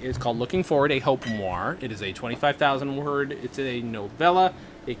 It's called Looking Forward, a Hope Memoir. It is a 25,000 word. It's a novella.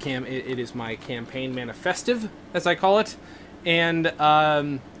 It is my campaign manifestive, as I call it, and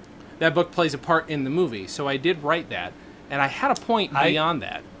that book plays a part in the movie. So I did write that, and I had a point beyond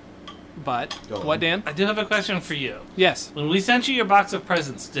that. But what, Dan? I do have a question for you. Yes. When we sent you your box of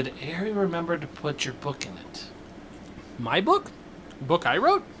presents, did Ari remember to put your book in it? My book? Book I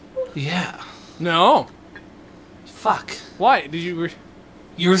wrote? Yeah. No. Fuck. Why? Did you...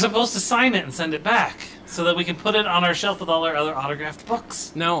 You were supposed to sign it and send it back so that we can put it on our shelf with all our other autographed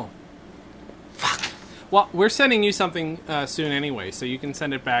books. No. Fuck. Well, we're sending you something soon anyway, so you can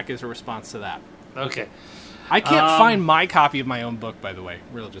send it back as a response to that. Okay. I can't find my copy of my own book, by the way.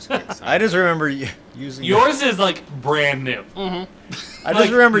 Real just kidding. I just remember using yours is like brand new. Mm-hmm. I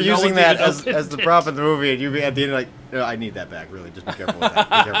just remember using one that didn't as the prop in the movie, and you be at the end like, no, I need that back. Really, just be careful with that.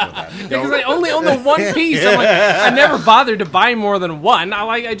 Be careful with that. Because I only own the one piece. I'm like, I never bothered to buy more than one.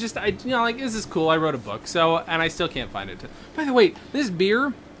 This is cool. I wrote a book, and I still can't find it. By the way, this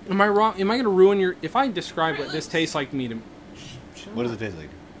beer, am I wrong? Am I going to ruin your? If I describe what this tastes like to me, What does it taste like?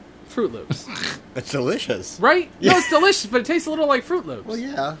 Fruit Loops. It's delicious. Right? Yeah. No, it's delicious, but it tastes a little like Fruit Loops. Well,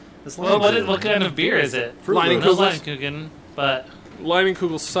 yeah. Well, what kind of beer is it? Leinenkugel. But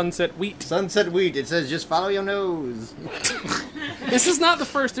Leinenkugel Sunset Wheat. Sunset Wheat. It says just follow your nose. This is not the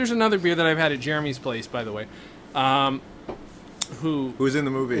first. There's another beer that I've had at Jeremy's place, by the way. Who's in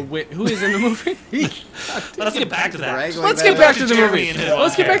the movie? Who is in the movie? let's get back to that. Let's get back to the Jeremy movie. and his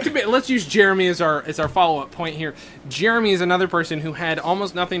Let's get hair. back to. Let's use Jeremy as our follow-up point here. Jeremy is another person who had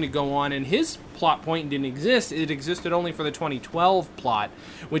almost nothing to go on, and his plot point didn't exist. It existed only for the 2012 plot,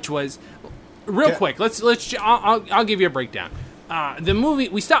 which was real quick. I'll give you a breakdown. The movie,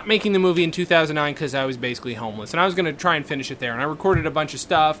 we stopped making the movie in 2009 because I was basically homeless, and I was going to try and finish it there. And I recorded a bunch of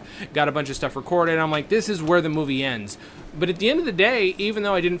stuff, got a bunch of stuff recorded. And I'm like, this is where the movie ends. But at the end of the day, even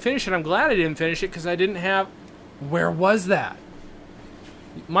though I didn't finish it, I'm glad I didn't finish it because I didn't have. Where was that?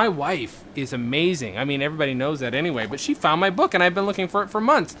 My wife is amazing. I mean, everybody knows that anyway. But she found my book, and I've been looking for it for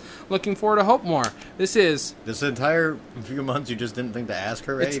months. Looking forward to Hope More. This entire few months you just didn't think to ask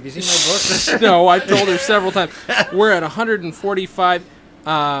her, hey, have you seen my book? No, I've told her several times. We're at 145.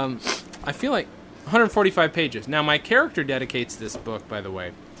 I feel like 145 pages. Now, my character dedicates this book, by the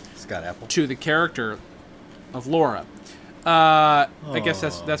way, Scott Apple, to the character of Laura. I guess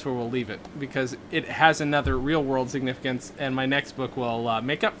that's where we'll leave it because it has another real world significance, and my next book will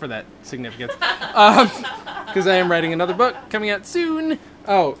make up for that significance. Because I am writing another book coming out soon.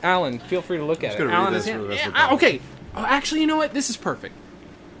 Oh, Alan, feel free to look at it. Alan is here. Okay. Oh, actually, you know what? This is perfect.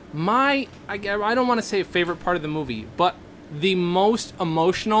 I don't want to say a favorite part of the movie, but the most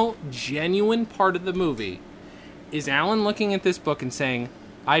emotional, genuine part of the movie is Alan looking at this book and saying,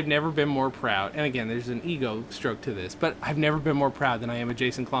 I've never been more proud. And again, there's an ego stroke to this, but I've never been more proud than I am of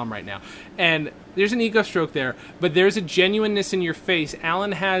Jason Klum right now. And there's an ego stroke there, but there's a genuineness in your face.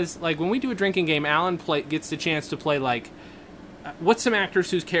 Alan has, like, when we do a drinking game, Alan gets the chance to play, like, what's some actors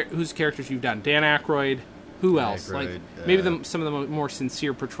whose characters you've done? Dan Aykroyd. Who else? Like maybe some of the more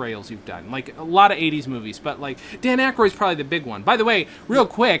sincere portrayals you've done. Like a lot of 80s movies, but like Dan Aykroyd's probably the big one. By the way, real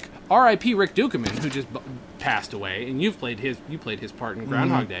quick, R.I.P. Rick Dukeman, who just passed away, and you played his part in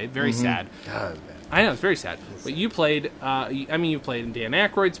Groundhog Day. Very sad. God, man. I know, it's very sad. But you played, you played in Dan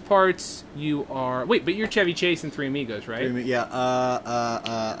Aykroyd's parts. You are, but you're Chevy Chase in Three Amigos, right? Yeah,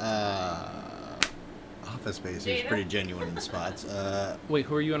 Office Space. He was pretty genuine in the spots. Wait,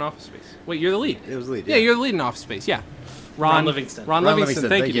 who are you in Office Space? Wait, you're the lead. It was the lead. Yeah, you're the lead in Office Space. Yeah, Ron Livingston. Ron Livingston.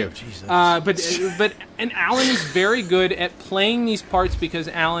 Thank you. Jesus. But Alan is very good at playing these parts because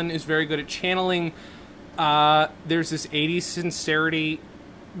Alan is very good at channeling. There's this 80s sincerity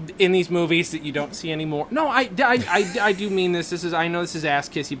in these movies that you don't see anymore. No, I do mean this. I know this is ass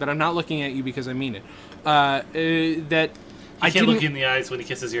kissy, but I'm not looking at you because I mean it. I can't look you in the eyes when he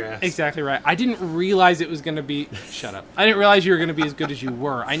kisses your ass. Exactly right. I didn't realize it was going to be... Shut up. I didn't realize you were going to be as good as you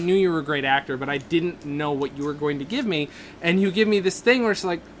were. I knew you were a great actor, but I didn't know what you were going to give me. And you give me this thing where it's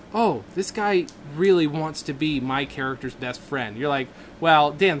like, oh, this guy really wants to be my character's best friend. You're like,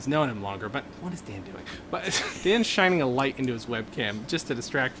 well, Dan's known him longer, but what is Dan doing? But Dan's shining a light into his webcam just to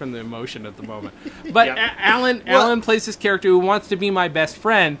distract from the emotion at the moment. But yep. Alan plays this character who wants to be my best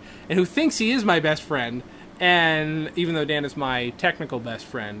friend and who thinks he is my best friend. And even though Dan is my technical best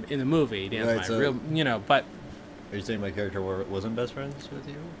friend in the movie, Dan's my real, but... Are you saying my character wasn't best friends with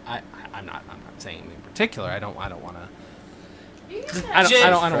you? I'm not saying in particular. I don't want to...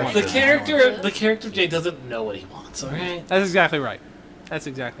 The character Jay doesn't know what he wants, alright? That's exactly right. It's...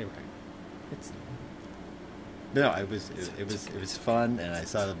 No, it was fun, and I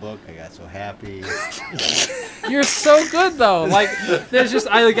saw the book. I got so happy. You're so good though. Like there's just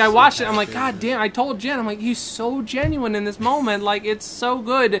I watched it. I'm like, God damn! I told Jen, I'm like, he's so genuine in this moment. Like it's so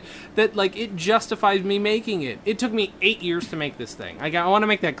good that like it justifies me making it. It took me 8 years to make this thing. I want to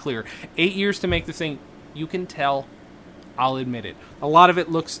make that clear. 8 years to make this thing. You can tell. I'll admit it. A lot of it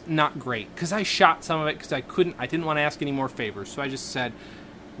looks not great because I shot some of it because I didn't want to ask any more favors. So I just said,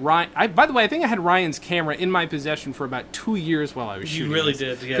 Ryan. By the way, I think I had Ryan's camera in my possession for about 2 years while I was shooting. You really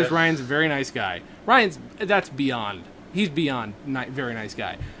this, did, yeah. Because Ryan's a very nice guy. That's beyond. He's beyond very nice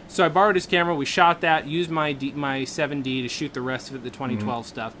guy. So I borrowed his camera. We shot that. Used my 7D to shoot the rest of it, the 2012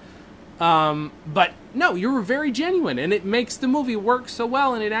 stuff. But no, you were very genuine, and it makes the movie work so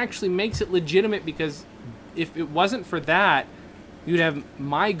well, and it actually makes it legitimate because if it wasn't for that, you'd have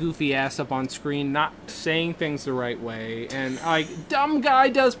my goofy ass up on screen not saying things the right way, and like dumb guy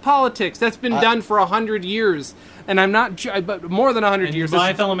does politics. That's been done for 100 years, and I'm not, but more than 100 years.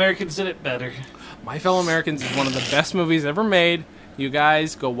 My Fellow Americans did it better. My Fellow Americans is one of the best movies ever made. You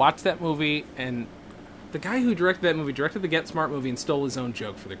guys go watch that movie, and the guy who directed that movie directed the Get Smart movie and stole his own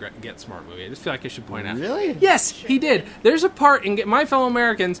joke for the Get Smart movie. I just feel like I should point out. Really? Yes, he did. There's a part in My Fellow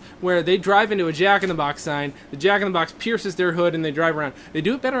Americans where they drive into a Jack in the Box sign. The Jack in the Box pierces their hood and they drive around. They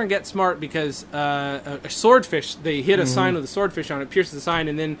do it better in Get Smart because a swordfish, they hit a sign with a swordfish on it, pierces the sign,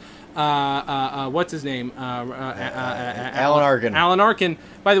 and then what's his name? Alan Arkin. Alan Arkin.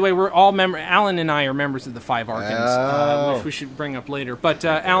 By the way, we're all Alan and I are members of the Five Arkins, which we should bring up later. But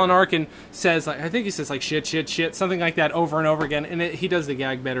Alan Arkin says, I think he says like shit, something like that over and over again, and he does the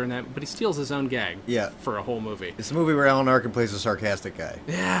gag better than that. But he steals his own gag. For a whole movie. It's a movie where Alan Arkin plays a sarcastic guy.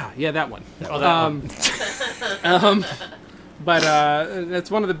 Yeah, that one. That one. But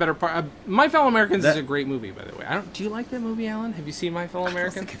that's one of the better parts. My Fellow Americans is a great movie, by the way. Do you like that movie, Alan? Have you seen My Fellow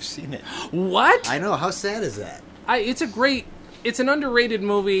Americans? I don't think I've seen it. What? I know. How sad is that? It's an underrated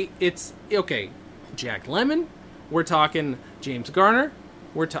movie. It's okay. Jack Lemmon. We're talking James Garner.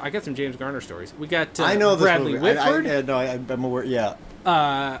 I got some James Garner stories. We got I know this Bradley movie. Whitford. I'm aware. Yeah.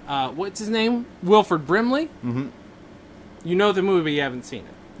 What's his name? Wilford Brimley. Mm-hmm. You know the movie, you haven't seen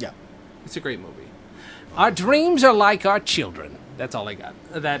it. Yeah. It's a great movie. Our dreams are like our children. That's all I got.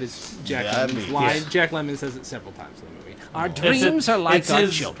 That is Jack Lemmon's line. Yeah. Jack Lemmon says it several times in the movie. Our dreams are like our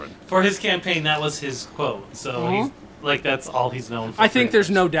children. For his campaign, that was his quote. So he's, that's all he's known for. I think there's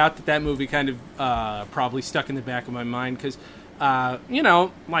no doubt that movie kind of probably stuck in the back of my mind because, I don't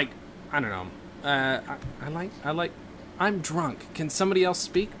know. I like. I'm drunk. Can somebody else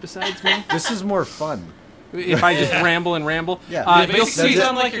speak besides me? This is more fun. If I just ramble and ramble. Yeah. You'll see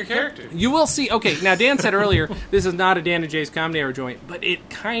sound like your character. You will see. Okay, now Dan said earlier, this is not a Dan and Jay's Comedy Hour joint, but it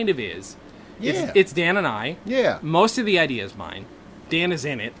kind of is. Yeah. It's Dan and I. Yeah. Most of the idea is mine. Dan is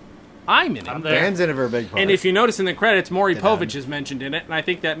in it. I'm in it. I'm there. Dan's in it for a big part. And if you notice in the credits, Maury Povich is mentioned in it, and I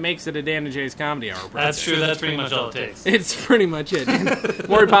think that makes it a Dan and Jay's Comedy Hour project. That's true. That's pretty much all it takes. It's pretty much it.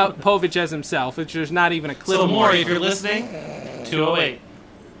 Maury Povich as himself, which there's not even a clip So, of Maury, if you're listening, 208.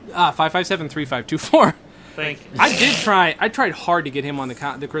 557-3524. Thank you. I tried hard to get him on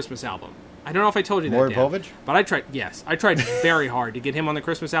the Christmas album. I don't know if I told you that, Maury Dan, Povich? but I tried very hard to get him on the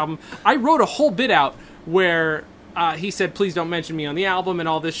Christmas album. I wrote a whole bit out where he said, please don't mention me on the album and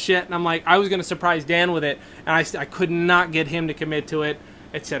all this shit, and I'm like, I was going to surprise Dan with it, and I could not get him to commit to it,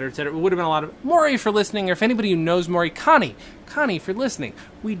 etc., etc. It would have been a lot of, Maury, for listening, or if anybody who knows Maury, Connie, for listening,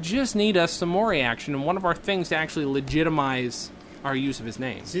 we just need us some Maury action, and one of our things to actually legitimize our use of his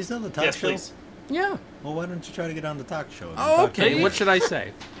name. Is he on the talk Yes, show? please. Yeah. Well, why don't you try to get on the talk show? Oh, okay. What should I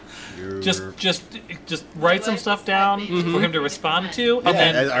say? Just write some stuff down for him to respond to, and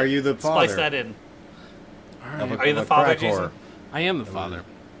then are you the father? splice that in. Of Are you the of a father, crack Jason? whore? I am the father.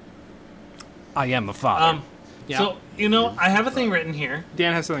 I am the father. Yeah. So, I have a thing written here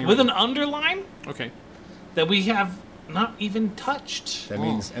Dan has something with written. an underline Okay. that we have not even touched. That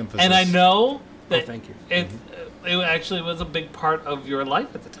means emphasis. And I know that thank you. it actually was a big part of your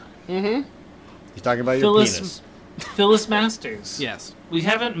life at the time. He's talking about your penis. Phyllis Masters. Yes. We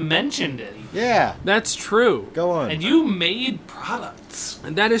haven't mentioned it. Yeah. That's true. Go on. And you made products.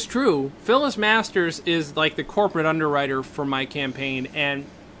 And that is true. Phyllis Masters is like the corporate underwriter for my campaign, and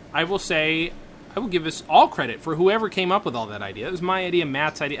I will say, I will give us all credit for whoever came up with all that idea. It was my idea,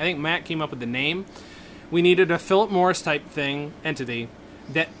 Matt's idea. I think Matt came up with the name. We needed a Philip Morris type entity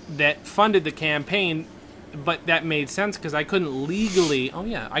that funded the campaign, but that made sense because I couldn't legally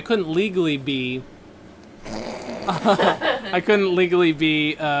be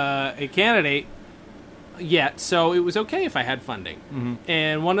a candidate yet, so it was okay if I had funding.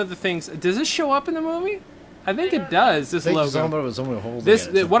 And one of the things, does this show up in the movie? I think it does. This I think logo. someone holding This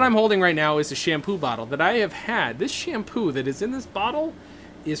it. what I'm holding right now is a shampoo bottle that I have had. This shampoo that is in this bottle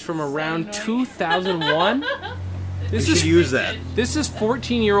is from around 2001. This You is should use that. This is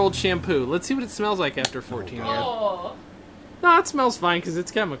 14-year-old shampoo. Let's see what it smells like after 14 years. Oh. No, it smells fine because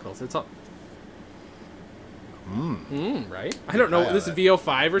it's chemicals. It's all. Right? I don't know. This is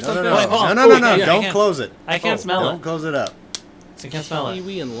VO5 or No, something. no, Wait, hold on. no. Yeah, I Don't can't- close it. I can't smell Don't it. close it up. I can't smell it.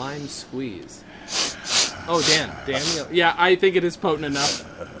 Kiwi and lime squeeze. Oh, Dan. Yeah, I think it is potent enough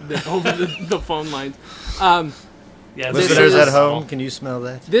over the phone lines. Yeah, Listeners is- at home, can you smell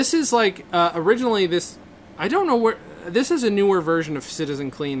that? This is like originally this. I don't know where. This is a newer version of Citizen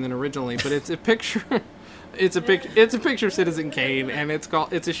Clean than originally, but it's a picture. It's a picture of Citizen Kane, and it's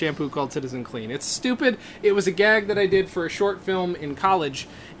a shampoo called Citizen Clean. It's stupid. It was a gag that I did for a short film in college,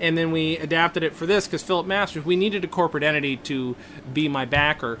 and then we adapted it for this because Philip Masters. We needed a corporate entity to be my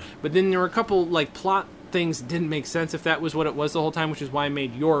backer, but then there were a couple like plot things that didn't make sense if that was what it was the whole time, which is why I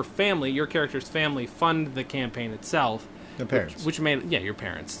made your character's family, fund the campaign itself. The parents. Which made your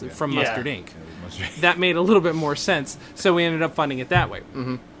parents from Yeah. Mustard Inc. That made a little bit more sense, so we ended up funding it that way.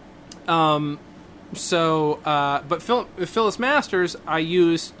 But Phyllis Masters I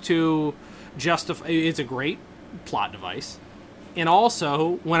use to justify. It's a great plot device, and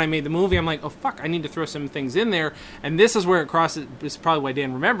also when I made the movie, I'm like, oh fuck, I need to throw some things in there, and this is where it crosses. This is probably why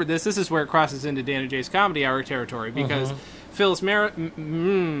Dan remembered this. This is where it crosses into Dan and Jay's Comedy Hour territory because Phyllis Masters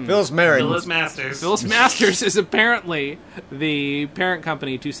is apparently the parent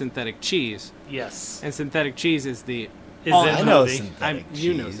company to Synthetic Cheese, Yes. and Synthetic Cheese is the. Is Oh, in I the know movie. synthetic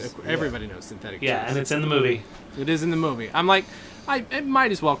You know, cheese. everybody knows Synthetic Yeah, Cheese. and it's in the movie. It is in the movie. I'm like, I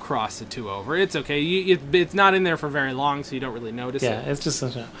might as well cross the two over. It's okay. It's not in there for very long, so you don't really notice Yeah, it. it's just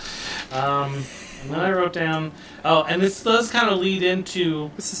such a. And then I wrote down. Oh, and this does kind of lead into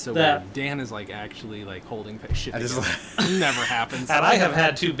This is so that. weird. Dan is like actually like holding shit I just- together. Never happens. And I have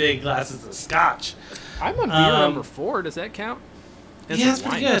had 2 big glasses of scotch. I'm on beer number 4. Does that count? Yeah, it's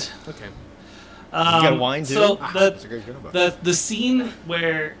pretty wine. good. Okay. You got wine too? So That's a great combo. the scene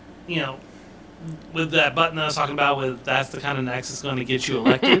where with that button I was talking about, with that's the kind of next that's going to get you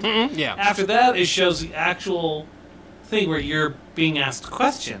elected. Yeah. After that, it shows the actual thing where you're being asked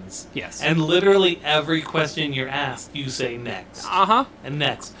questions. Yes. And literally every question you're asked, you say next Uh-huh. and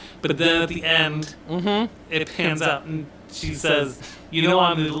next. But then at the end, it pans out and she says,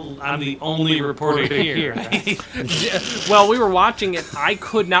 I'm the only reporter here. Well, we were watching it. I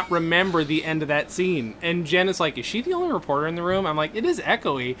could not remember the end of that scene. And Jen is like, is she the only reporter in the room? I'm like, it is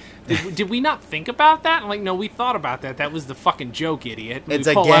echoey. Did we not think about that? I'm like, no, we thought about that. That was the fucking joke, idiot. And It's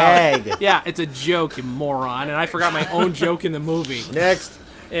we a pull out- gag. Yeah, it's a joke, you moron. And I forgot my own joke in the movie. Next.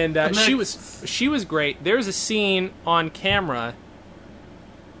 And she was great. There's a scene on camera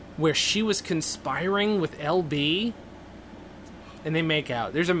where she was conspiring with LB, and they make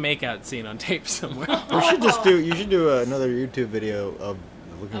out. There's a make-out scene on tape somewhere. You should do another YouTube video of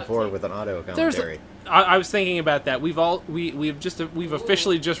looking forward with an audio commentary. I was thinking about that. We've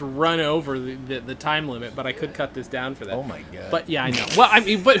officially just run over the time limit, but I could cut this down for that. Oh my god. But yeah, I know. Well, I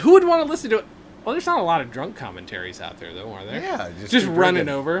mean, but who would want to listen to it? Well, there's not a lot of drunk commentaries out there, though, are there? Yeah, just keep running drinking.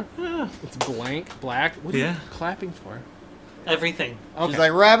 over. It's black. What are you clapping for? Everything. She's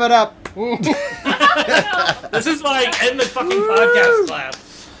like, wrap it up. This is why I end the fucking podcast clap.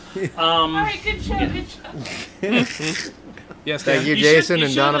 All right, good job. Yes, Thank Dan. you, Jason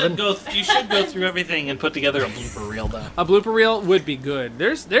and Donovan. You should go through everything and put together a blooper reel, though. A blooper reel would be good.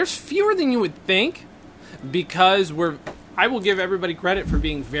 There's fewer than you would think, because I will give everybody credit for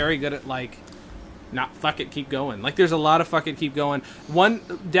being very good at not fuck it, keep going. Like there's a lot of fuck it, keep going. One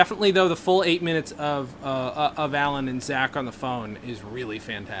definitely though, the full 8 minutes of Alan and Zach on the phone is really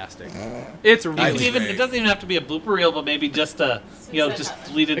fantastic. It's really It doesn't even have to be a blooper reel, but maybe just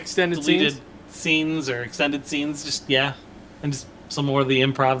deleted Extended scenes or extended scenes. And just some more of the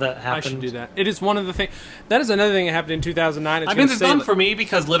improv that happened. I should do that. It is one of the things. That is another thing that happened in 2009. It's done for me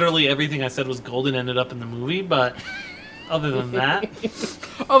because literally everything I said was gold and ended up in the movie, but other than that.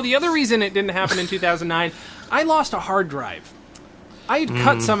 Oh, the other reason it didn't happen in 2009, I lost a hard drive. I had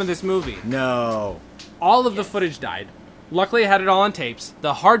cut some of this movie. No. All of the footage died. Luckily, I had it all on tapes.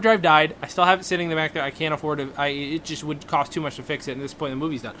 The hard drive died. I still have it sitting in the back there. I can't afford it. It just would cost too much to fix it, and at this point, the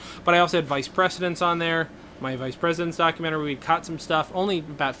movie's done. But I also had Vice Presidents on there. My Vice President's documentary, we cut some stuff, only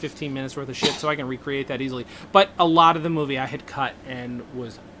about 15 minutes worth of shit, so I can recreate that easily. But a lot of the movie I had cut and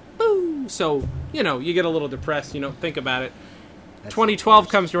was, boo! So, you get a little depressed, think about it. 2012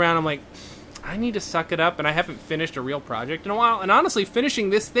 comes around, I'm like, I need to suck it up, and I haven't finished a real project in a while. And honestly, finishing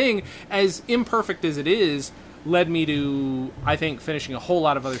this thing, as imperfect as it is, led me to, I think, finishing a whole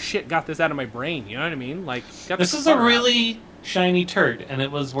lot of other shit. Got this out of my brain. You know what I mean? Like, got This is a really shiny turd, and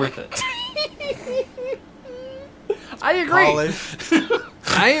it was worth it. I agree. Polish.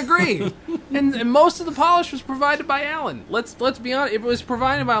 I agree. And most of the polish was provided by Alan. Let's be honest. It was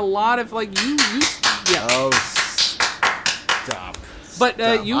provided by a lot of like you. Yeah. Oh, stop. But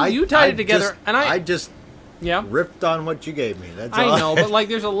Stop. you tied it together, and I just yeah. ripped on what you gave me. That's all. I know, but like,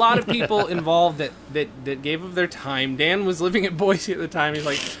 there's a lot of people involved that gave of their time. Dan was living at Boise at the time. He's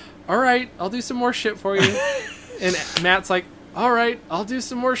like, "All right, I'll do some more shit for you," and Matt's like, "All right, I'll do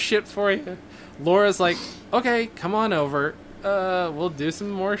some more shit for you." Laura's like, "Okay, come on over. We'll do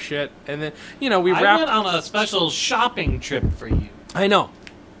some more shit." And then we I wrapped. went on a special shopping trip for you. I know.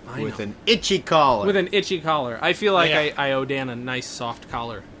 With an itchy collar. With an itchy collar. I feel like Yeah. I owe Dan a nice soft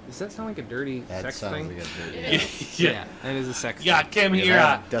collar. Does that sound like a dirty That sex sounds thing? like a It dirty. is. Yeah, that is a sex Yeah, thing. Kim, Yeah, here.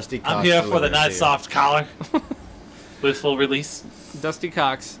 that Dusty I'm Cox here for the delivered nice to you. soft collar with full release. Dusty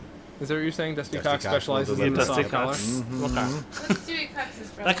Cox. Is that what you're saying? Dusty, Dusty Cox Cox specializes will in the deliver. soft collar? Dusty Mm-hmm. Okay. Let's do it, Cox's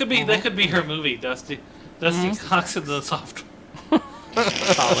brother. That could be her movie, Dusty Cox and the soft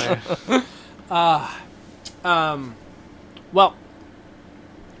collar. Well,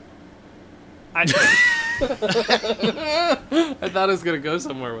 I thought I was going to go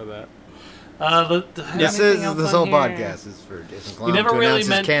somewhere with that. This whole podcast is for Jason Klum We never to really announce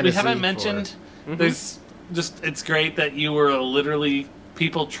his we candidacy haven't for- mentioned. Mm-hmm. There's just it's great that you were literally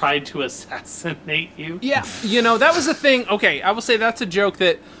people tried to assassinate you. Yeah, that was the thing. Okay, I will say that's a joke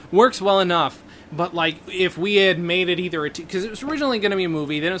that works well enough. But, like, if we had made it either because it was originally going to be a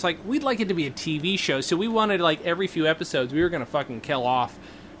movie, then it was like, we'd like it to be a TV show. So we wanted, like, every few episodes, we were going to fucking kill off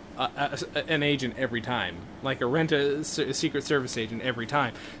an agent every time. Like, rent a Secret Service agent every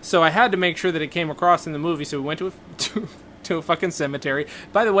time. So I had to make sure that it came across in the movie, so we went to a fucking cemetery.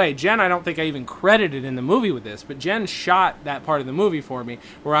 By the way, Jen, I don't think I even credited in the movie with this, but Jen shot that part of the movie for me,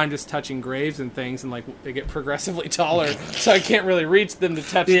 where I'm just touching graves and things, and like they get progressively taller, so I can't really reach them to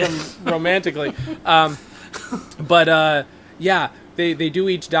touch them romantically. But yeah, they do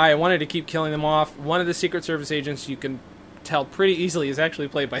each die. I wanted to keep killing them off. One of the Secret Service agents, you can tell pretty easily, is actually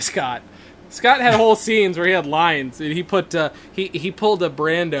played by Scott. Scott had whole scenes where he had lines, and he put he pulled a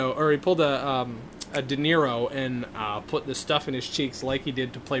Brando, or he pulled a De Niro and put the stuff in his cheeks like he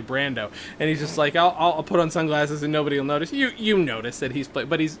did to play Brando, and he's just like, I'll put on sunglasses and nobody will notice. You notice that he's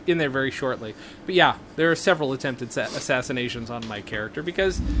but he's in there very shortly. But yeah, there are several attempted assassinations on my character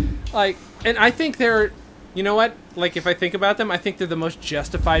because, like, and I think they're, you know what? Like, if I think about them, I think they're the most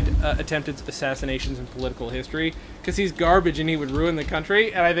justified attempted assassinations in political history because he's garbage and he would ruin the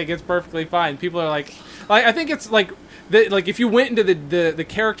country, and I think it's perfectly fine. People are like I think it's like if you went into the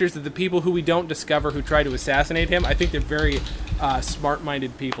characters of the people who we don't discover who try to assassinate him, I think they're very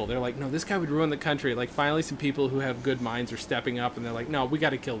smart-minded people. They're like, no, this guy would ruin the country. Like, finally some people who have good minds are stepping up, and they're like, no, we got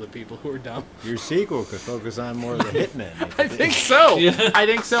to kill the people who are dumb. Your sequel could focus on more of the hitmen. I think so. I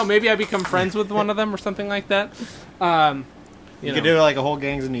think so. Maybe I become friends with one of them or something like that. You could do like a whole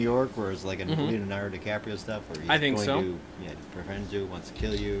Gangs of New York, where it's like a Leonardo DiCaprio stuff, where he's I think going so. to befriends you, wants to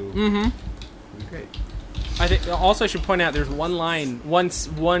kill you. Mm-hmm. It'd be great. I think also I should point out there's one line, one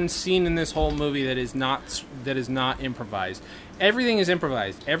scene in this whole movie that is not improvised. Everything is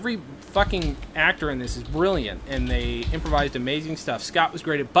improvised. Every fucking actor in this is brilliant, and they improvised amazing stuff. Scott was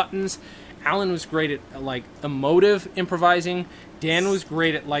great at buttons. Alan was great at like emotive improvising. Dan was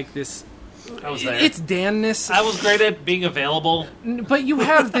great at like this. I was there. It's Dan-ness. I was great at being available. But you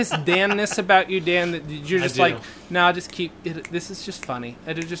have this Dan-ness about you, Dan, that you're just do. like, nah, just keep it. This is just funny.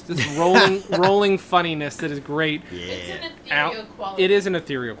 It is just this rolling funniness that is great. It's an ethereal quality. It is an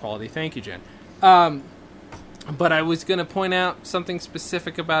ethereal quality. Thank you, Jen. But I was going to point out something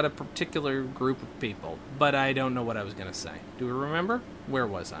specific about a particular group of people, but I don't know what I was going to say. Do we remember? Where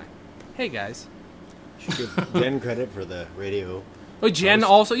was I? Hey, guys. Should give Jen credit for the radio. Oh, Jen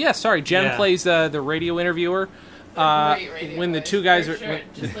also. Yeah, sorry. Jen Yeah. plays the radio interviewer. Great radio When the voice, two guys for are sure.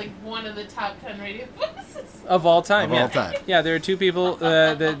 Just like one of the top 10 radio voices. of all time. Of yeah. all time. Yeah, there are two people.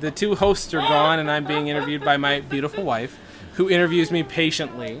 The two hosts are gone, and I'm being interviewed by my beautiful wife, who interviews me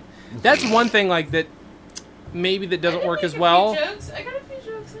patiently. That's one thing like that. Maybe that doesn't work as well. I got a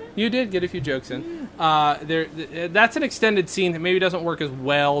few jokes in. You did get a few jokes in. That's an extended scene that maybe doesn't work as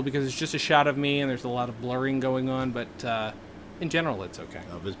well because it's just a shot of me and there's a lot of blurring going on. But in general, it's okay.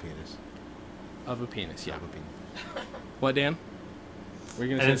 Of his penis. Of a penis, yeah. Of a penis. What, Dan? Were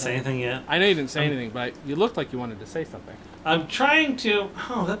you I gonna didn't say something? anything yet. I know you didn't say anything, but you looked like you wanted to say something. I'm trying to.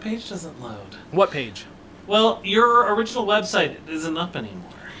 Oh, that page doesn't load. What page? Well, your original website isn't up anymore.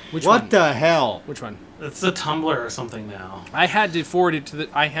 Which What one? the hell? Which one? It's a Tumblr or something now. I had to forward it to the.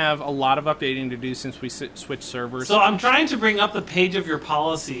 I have a lot of updating to do since we switched servers. So I'm trying to bring up the page of your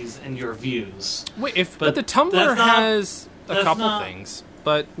policies and your views. Wait, but but the Tumblr that's not- has a that's couple not- things.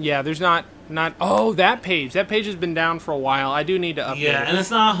 But yeah, there's not. Oh, that page. That page has been down for a while. I do need to update Yeah, it. and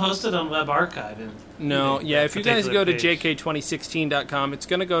it's not hosted on Web Archive. No, yeah. If you guys go to particular jk2016.com, it's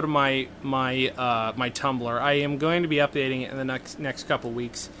going to go to my Tumblr. I am going to be updating it in the next couple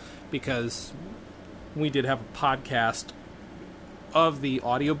weeks because we did have a podcast of the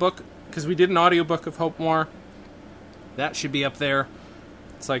audiobook because we did an audiobook of Hope Moore. That should be up there.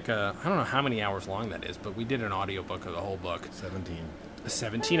 It's like I don't know how many hours long that is, but we did an audiobook of the whole book.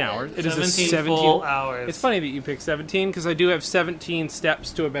 17 hours. It is a 17 full hours. It's funny that you picked 17 because I do have 17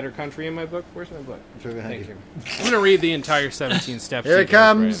 steps to a better country in my book. Where's my book? Thank you. I'm going to read the entire 17 steps. Here to it you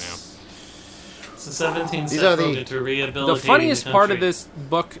guys comes. It's a 17 These step are the- book to rehabilitating The funniest the part of country. this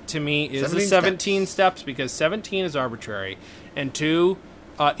book to me is 17 the 17 steps because 17 is arbitrary, and 2,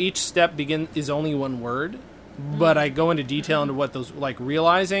 each step is only one word, but I go into detail into what those like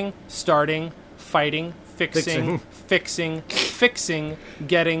realizing, starting, fighting, fixing,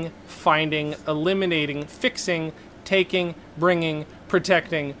 getting, finding, eliminating, fixing, taking, bringing,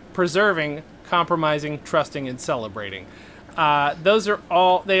 protecting, preserving, compromising, trusting, and celebrating. Those are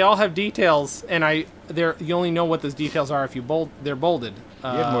all. They all have details, and you only know what those details are if they're bolded. You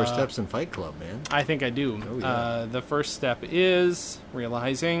have more steps than Fight Club, man. I think I do. Oh, yeah. The first step is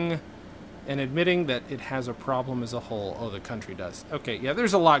realizing and admitting that it has a problem as a whole. Oh, the country does. Okay, yeah,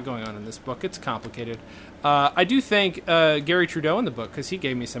 there's a lot going on in this book. It's complicated. I do thank Gary Trudeau in the book because he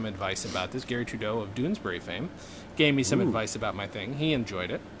gave me some advice about this. Gary Trudeau of Doonesbury fame gave me some advice about my thing. He enjoyed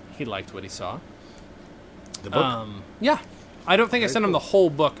it. He liked what he saw. The book? Yeah. I don't think I sent him the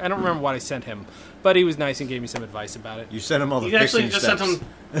whole book. I don't remember what I sent him, but he was nice and gave me some advice about it. You sent him all the You actually fixing just steps.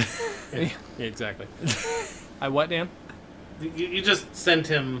 sent him. Yeah, exactly. I what, Dan? You just sent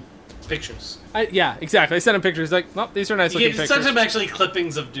him pictures. Yeah, exactly. I sent him pictures. Like, oh, these are nice looking You pictures. sent him actually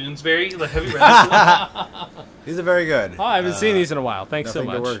clippings of Doonesbury. Like, have you read this? These are very good. Oh, I haven't seen these in a while. Thanks so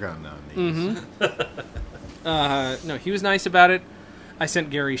Nothing much. to work on now. No, he was nice about it. I sent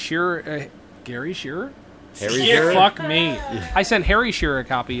Gary Shearer. Gary Shearer? Harry Yeah. Shearer? Fuck me. I sent Harry Shearer a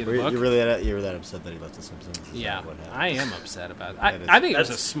copy of the book. You were that upset that he left The Simpsons? Is Yeah, that what happened? I am upset about it. That is- I think it was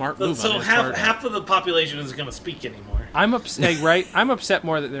a smart move So on his half part. half of the population isn't going to speak anymore. I'm upset, right? I'm upset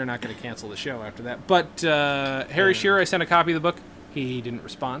more that they're not going to cancel the show after that. But Harry Shearer, I sent a copy of the book. He didn't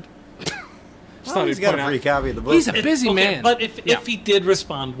respond. Just thought He's I'd got point a free out. copy of the book. He's a busy man. But if Yeah. he did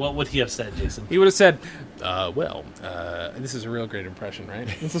respond, what would he have said, Jason? He would have said, this is a real great impression, right?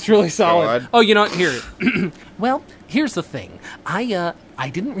 This is really solid. God. Oh, you know what? Here. Well, here's the thing. I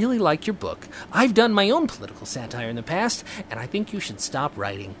didn't really like your book. I've done my own political satire in the past, and I think you should stop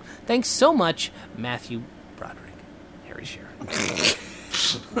writing. Thanks so much, Matthew Broderick. Harry Shearer.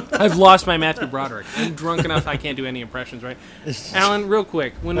 I've lost my Matthew Broderick. I'm drunk enough I can't do any impressions, right? Alan, real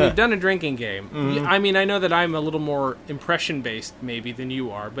quick, when we've done a drinking game, I mean, I know that I'm a little more impression-based maybe than you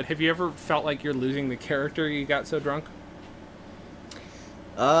are, but have you ever felt like you're losing the character you got so drunk?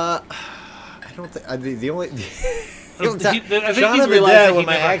 I don't think the only. I think Shaun he's of the realized Dead that when he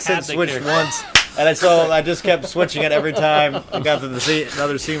my never had accent the switched character. once, and I just kept switching it every time I got to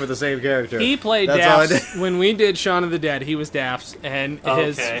another scene with the same character. He played That's all I Daphs. did. When we did Shaun of the Dead, he was Daphs, and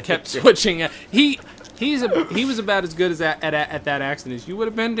his Okay. kept switching. He was about as good as at that accent as you would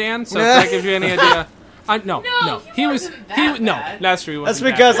have been, Dan. So if that gives you any idea. No, he wasn't that no, bad. that's true. He That's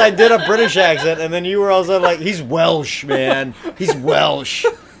wasn't that because bad. I did a British accent, and then you were also like, "He's Welsh, man. He's Welsh.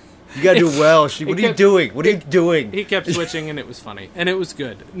 You gotta do Welsh. What are you kept- doing? What are you doing?" He kept switching, and it was funny, and it was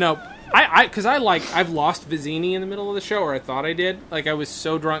good. No, because I've lost Vizzini in the middle of the show, or I thought I did. Like I was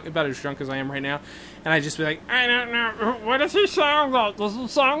so drunk, about as drunk as I am right now, and I just be like, I don't know, what does he sound like? Does he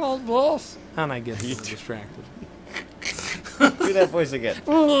sound like this? And I get so distracted. Do that voice again.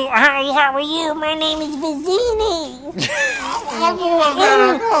 Hi, how are you? My name is Vizzini.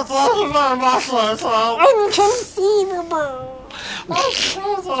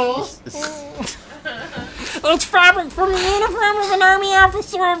 Inconceivable. It's fabric from the uniform of an army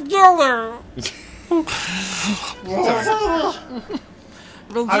officer of Gilder.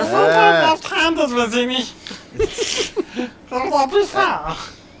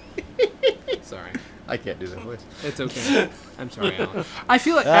 Sorry. I can't do that voice. It's okay. I'm sorry, Alan. I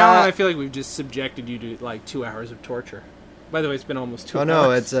feel like Alan. I feel like we've just subjected you to like 2 hours of torture. By the way, it's been almost 2 Oh hours.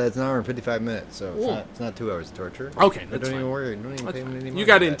 no, it's an hour and 55 minutes, so Ooh. it's not 2 hours of torture. Okay, But that's don't fine. even worry. Don't even That's pay me fine. any You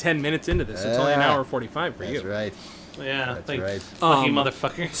got money in for 10 minutes into this. It's only an Ah. hour 45 for that. you. That's right. Yeah, That's like, right. fucking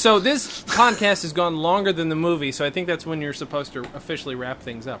motherfucker. So this podcast has gone longer than the movie, so I think that's when you're supposed to officially wrap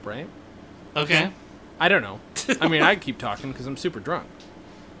things up, right? Okay. I don't know. I mean, I keep talking because I'm super drunk.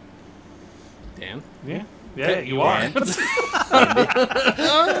 Dan? Yeah. Yeah, you are.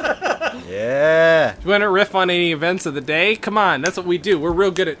 Yeah. Do you want to riff on any events of the day? Come on, that's what we do. We're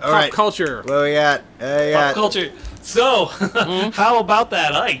real good at pop right. culture. What we got? Pop culture. So, how about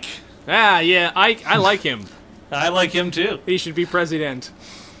that Ike? Ah, yeah, I like him. I like him too. He should be president.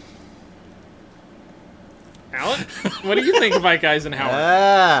 Alan? What do you think of Ike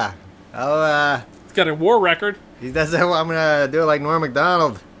Eisenhower? He's got a war record. He does that. I'm gonna do it like Norm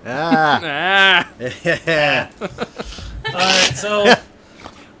Macdonald. Yeah. All right, so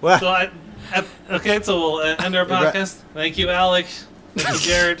What? so okay, so we'll end our podcast. Thank you, Alec. Thank you,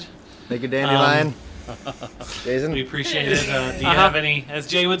 Jared. Thank you, Dandelion. Jason. We appreciate it. Do you have any, as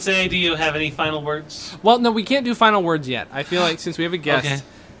Jay would say, do you have any final words? Well, no, we can't do final words yet. I feel like since we have a guest, Okay.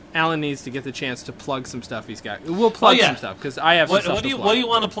 Alan needs to get the chance to plug some stuff he's got. We'll plug some stuff because I have some What, stuff what do to you plug. What do you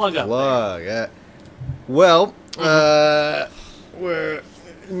want to plug up? Plug. Well,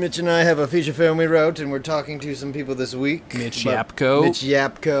 Mitch and I have a feature film we wrote, and we're talking to some people this week. Mitch about- Yapko. Mitch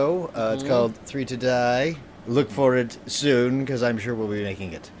Yapko. It's called 3 to Die. Look for it soon, because I'm sure we'll be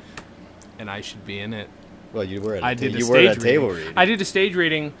making it. And I should be in it. Well, you were at I did a you were at stage a table reading. read. I did a stage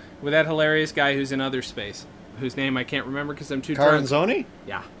reading with that hilarious guy who's in Other Space, whose name I can't remember because I'm too drunk. Caranzoni?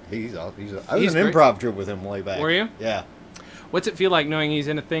 Yeah. I was He's in an great. improv troupe with him way back. Were you? Yeah. What's it feel like knowing he's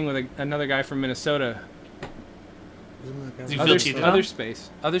in a thing with another guy from Minnesota? Do you feel cheated on?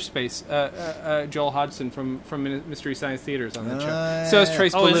 Other Space. Joel Hodgson from Mystery Science Theaters on that show. So is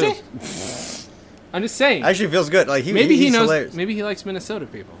Trace Oh, is Ballou. I'm just saying. Actually feels good. Like Maybe he he's knows. hilarious. Maybe he likes Minnesota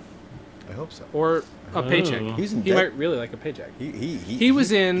people, I hope so. or a paycheck. He's in He debt. might really like a paycheck. He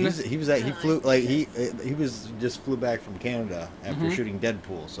was in- he was just flew back from Canada after shooting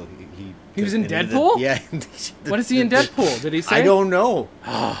Deadpool, so He was in and Deadpool? Yeah. What is he in Deadpool? Did he say? I don't know.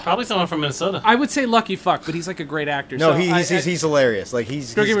 Probably someone from Minnesota. I would say lucky fuck, but he's like a great actor. No, so he's hilarious. Like Don't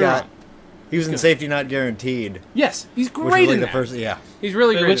get me got. wrong. He was in Safety Not Guaranteed. Yes, he's Which great was in like that. the first. Yeah. He's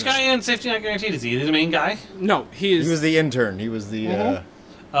really Wait, great. which in that. guy in Safety Not Guaranteed? Is he the main guy? No, he is. He was the intern. He was the.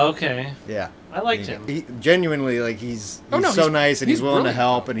 Okay. Yeah. I liked him. He genuinely like he's Oh, no, so he's- nice and he's he's willing to brilliant.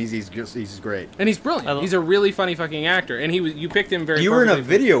 help and he's great. and he's brilliant. He's a really funny fucking actor, and you picked him very. You were in a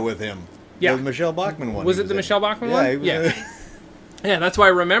perfectly. video with him. Yeah. The Michelle Bachman one. Was he it the in. Michelle Bachman Yeah, one? he was Yeah. Yeah, that's why I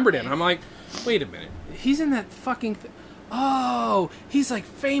remembered him. I'm like, wait a minute, he's in that fucking. Oh, he's like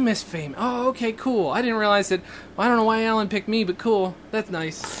famous. Oh, okay, cool. I didn't realize that. Well, I don't know why Alan picked me, but cool. That's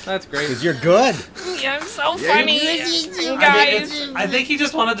nice. That's great. Because you're good. Yeah, I'm so funny. I think he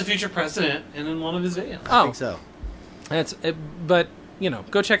just wanted the future president in one of his videos. I think so. That's. But you know,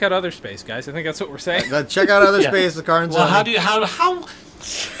 go check out Other Space, guys. I think that's what we're saying. Check out Other Yeah. Space, the Carnes. Well, how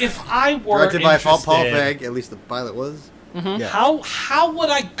if I were Directed by Paul interested, Feig. At least the pilot was. Yeah. how would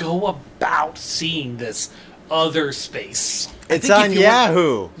I go about seeing this Other Space? It's think on if you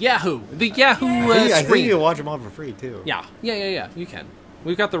Yahoo. Yahoo, the Yahoo I think screen. you can watch them all for free too. Yeah. You can.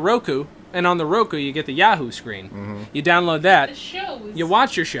 We've got the Roku, and on the Roku you get the Yahoo screen. You download that. The shows. You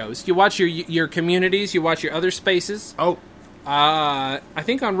watch your shows. You watch your communities. You watch your Other Spaces. Oh, I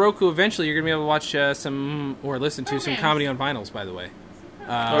think on Roku eventually you're gonna be able to watch some or listen to some Programs. comedy on vinyls. By the way.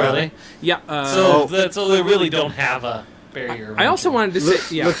 Really? Yeah. So they really don't have a barrier. I also wanted to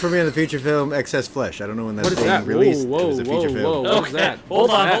say. Yeah. look for me in the feature film Excess Flesh. I don't know when that's What is being that? released. Whoa, It's a feature whoa, film. whoa. What is that? Hold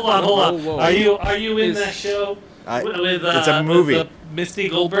What's on. that? Whoa. Whoa. Are you in Is- that show I- with it's a movie. with, Misty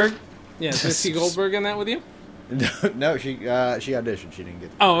Goldberg? Yeah, is Misty Goldberg in that with you? No, she auditioned. She didn't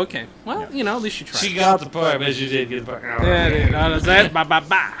get. Oh, okay. Well, you know, at least you tried. She got the part, but you did get the part. Yeah, dude. Does that? Ba ba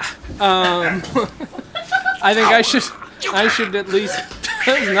ba. I think I should at least.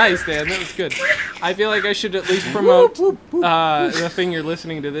 That was nice, Dan. That was good. I feel like I should at least promote the thing you're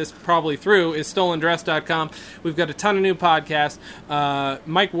listening to this probably through is stolendress.com. We've got a ton of new podcasts.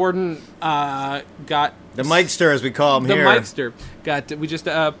 Mike Warden got The Mikester, as we call him the here. Mikester got. We just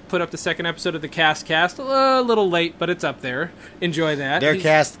put up the second episode of the Cast. A little late, but it's up there. Enjoy that. They're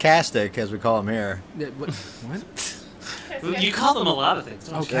He's- castic, as we call him here. What? You call them a lot of things.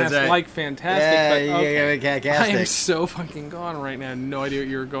 Oh, Don't you? cast right. like fantastic. Yeah, but yeah, okay. yeah, I am castic. so fucking gone right now. No idea what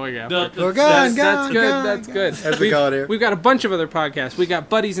you were going after. No, We're that's- gone, That's good. That's good. As we call it here. We've got a bunch of other podcasts. We got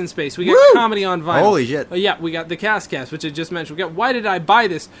Buddies in Space. We got Woo! Comedy on Vinyl. Holy shit. Yeah, we got the Cast, which I just mentioned. We got Why Did I Buy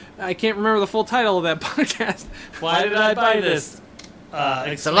This? I can't remember the full title of that podcast. Why did I buy this?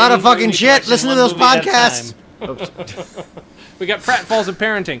 It's a lot of fucking shit. Listen to those podcasts. We got Pratfalls of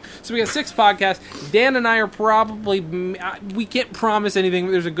Parenting. So we got 6 podcasts. Dan and I are probably... we can't promise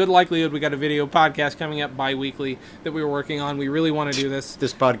anything. There's a good likelihood we got a video podcast coming up bi-weekly that we were working on. We really want to do this.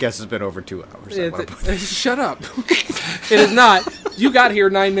 This podcast has been over 2 hours. Shut up. It is not. You got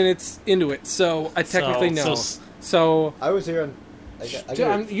here 9 minutes into it, so I technically know. So I was here on...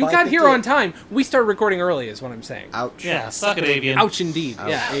 you got here on time. We started recording early, is what I'm saying. Ouch. Yeah, suck it, avian. Ouch, indeed. Ouch.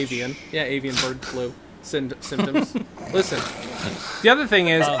 Yeah, avian. Yeah, avian bird flu symptoms. Listen, the other thing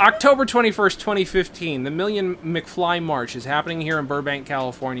is October 21st, 2015, the Million McFly March is happening here in Burbank,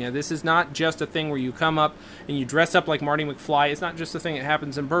 California. This is not just a thing where you come up and you dress up like Marty McFly. It's not just a thing that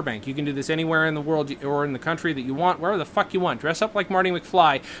happens in Burbank. You can do this anywhere in the world or in the country that you want, wherever the fuck you want. Dress up like Marty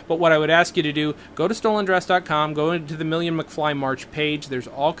McFly. But what I would ask you to do, go to stolendress.com, go into the Million McFly March page. There's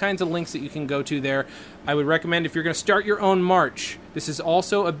all kinds of links that you can go to there. I would recommend if you're going to start your own march, this is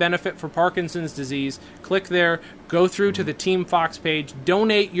also a benefit for Parkinson's disease. Click there, go through to the Team Fox page,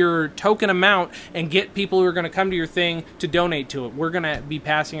 donate your token amount, and get people who are going to come to your thing to donate to it. We're going to be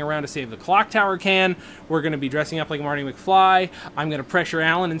passing around a Save the Clock Tower can. We're going to be dressing up like Marty McFly. I'm going to pressure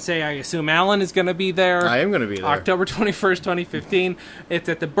Alan and say I assume Alan is going to be there. I am going to be there. October 21st, 2015. It's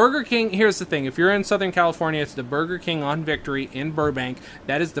at the Burger King. Here's the thing. If you're in Southern California, it's the Burger King on Victory in Burbank.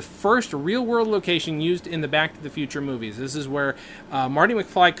 That is the first real-world location used in the Back to the Future movies. This is where Marty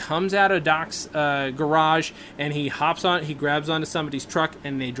McFly comes out of Doc's garage and he grabs onto somebody's truck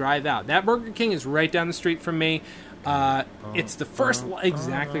and they drive out. That Burger King is right down the street from me. It's the first...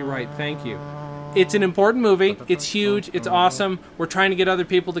 Exactly right. Thank you. It's an important movie. It's huge. It's awesome. We're trying to get other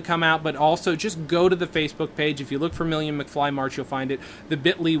people to come out, but also just go to the Facebook page. If you look for Million McFly March, you'll find it. The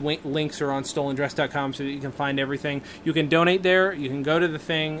bit.ly links are on stolendress.com so that you can find everything. You can donate there. You can go to the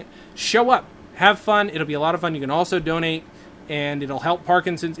thing. Show up. Have fun. It'll be a lot of fun. You can also donate, and it'll help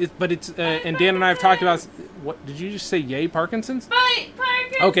Parkinson's. And Dan and I have talked about... What did you just say? Yay, Parkinson's? Bye,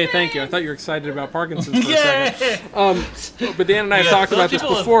 Parkinson's. Okay, thank you. I thought you were excited about Parkinson's for a second. But Dan and I have talked about this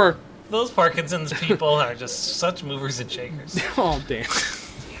before. Those Parkinson's people are just such movers and shakers. Oh, Dan.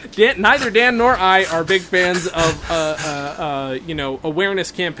 Neither Dan nor I are big fans of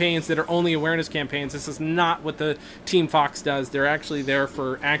awareness campaigns that are only awareness campaigns. This is not what the Team Fox does. They're actually there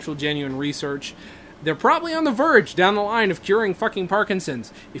for actual genuine research. They're probably on the verge down the line of curing fucking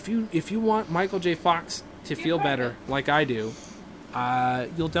Parkinson's. If you want Michael J. Fox to feel better like I do,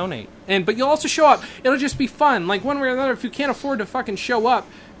 you'll donate. But you'll also show up. It'll just be fun. Like one way or another, if you can't afford to fucking show up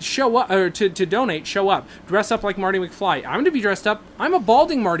or to donate, show up. Dress up like Marty McFly. I'm going to be dressed up. I'm a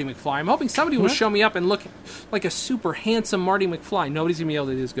balding Marty McFly. I'm hoping somebody will show me up and look like a super handsome Marty McFly. Nobody's going to be able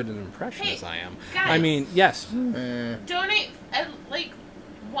to do as good an impression as I am. Guys, I mean, yes. Donate like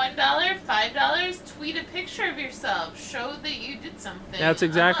 $1, $5. Tweet a picture of yourself. Show that you did something. That's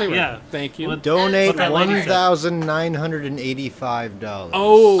exactly right. Yeah. Thank you. Donate $1,985.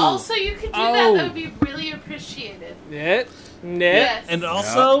 Oh. Also, you could do that. That would be really appreciated. Yes. And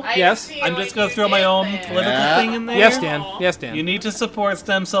also, yes. I'm just going to throw my own political thing in there. Yes, Dan. Yes, Dan. You need to support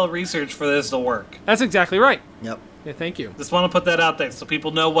stem cell research for this to work. That's exactly right. Yep. Yeah, thank you. Just want to put that out there so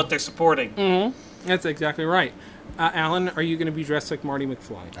people know what they're supporting. Mm-hmm. That's exactly right. Alan, are you going to be dressed like Marty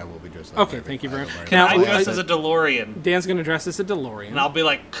McFly? I will be dressed like Okay, thank you very much. Can I dress as a DeLorean? Dan's going to dress as a DeLorean. And I'll be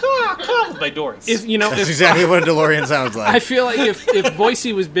like, caw, with my doors. That's exactly what a DeLorean sounds like. I feel like if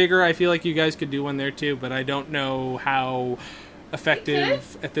Boise was bigger, I feel like you guys could do one there too, but I don't know how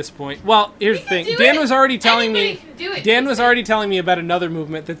effective at this point. Well, here's the thing. Dan was already telling me about another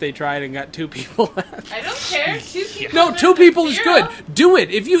movement that they tried and got 2 people. I don't care. 2 people. No, 2 people is good. Do it.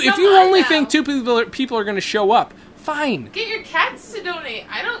 If you only now. think 2 people are going to show up, fine. Get your cats to donate.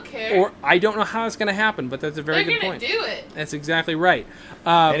 I don't care. Or I don't know how it's going to happen, but that's a very good point. They're going to do it. That's exactly right.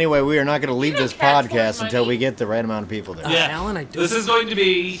 Anyway, we are not going to leave this podcast until we get the right amount of people there. Yeah. Alan, this is going to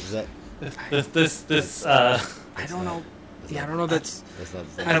be this. I don't know. Yeah, I don't know. That's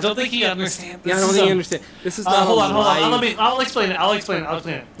I don't think he understands. Yeah, I don't think he understands. This is not. Hold on. I'll explain it.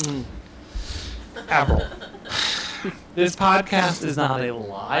 Avril. This podcast is not a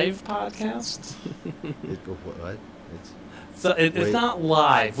live podcast. What? It's not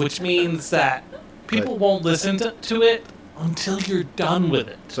live, which means that people won't listen to it until you're done with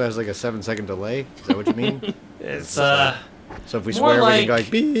it. So it has like a 7-second delay? Is that what you mean? It's So if we swear, we can go like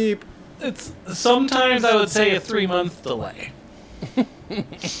beep. It's sometimes I would say a 3-month delay.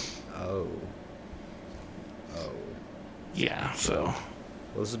 Oh. Yeah, so. Well,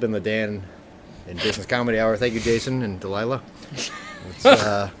 this has been the Dan and Jason's Comedy Hour. Thank you, Jason and Delilah.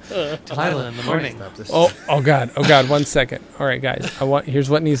 Delilah in the morning. Oh God! 1 second. All right, guys. Here's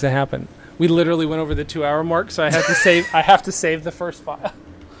what needs to happen. We literally went over the 2-hour mark, so I have to save the first file.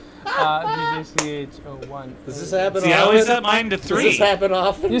 DJCH01. Does this happen See, I always set mine to Does 3. this happen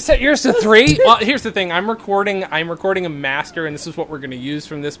often? You set yours to 3? Well, here's the thing. I'm recording a master, and this is what we're going to use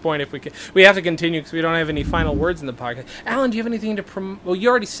from this point. If we have to continue because we don't have any final words in the podcast. Alan, do you have anything to promote? Well, you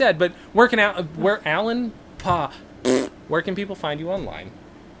already said, but where can people find you online?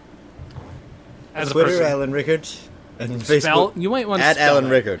 As a Twitter, person. Alan Rickard. And Spell. Facebook, You might want to at spell Alan that.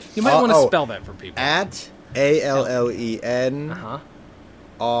 Rickard. You might want to Oh, spell that for people. At ALLEN Uh-huh.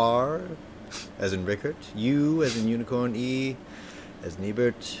 R as in Rickard, U as in unicorn, E as in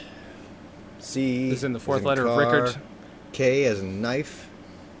Ebert, C This is in the as fourth letter of car, Rickard. K as in knife,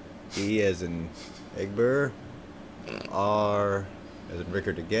 E as in Egbert, R as in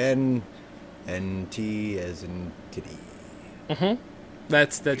Rickard again, and T as in titty. Mm-hmm.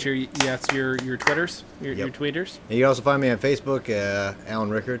 That's your Twitters, your Yep. tweeters. And you can also find me on Facebook, Alan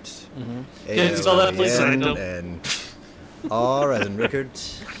Rickard. Mm-hmm. Can you spell that, please? ALLEN, Sorry, no. And R as in Rickard,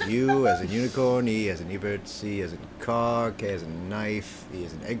 U as in unicorn, E as in Ebert, C as in car, K as in knife, E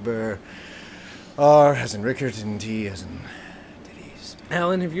as in Egbert, R as in Rickard, and T as in titties.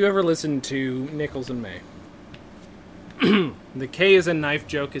 Alan, have you ever listened to Nichols and May? The K is a knife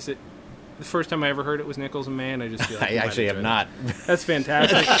joke. Is it the first time I ever heard it was Nichols and May, and I just feel like I actually have not. That's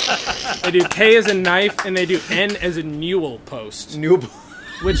fantastic. They do K as in knife, and they do N as in mule post, Noob.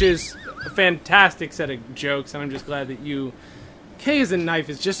 which is a fantastic set of jokes, and I'm just glad that you... K as in knife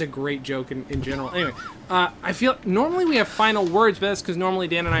is just a great joke in general. Anyway, I feel... Normally we have final words, but that's because normally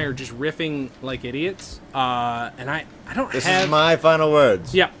Dan and I are just riffing like idiots, and I don't This have... is my final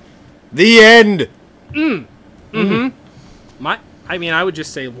words. Yeah. The end. I would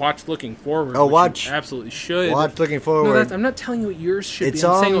just say watch Looking Forward. Oh, which watch. you absolutely should. Watch Looking No, Forward. I'm not telling you what yours should It's be.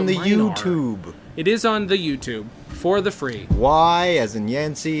 I'm saying on what the mine are. YouTube. It is on the YouTube for the free. Y as in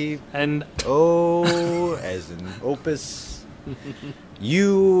Yancey. And O as in Opus.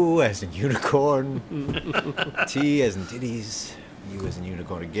 U as in unicorn. T as in titties. U as in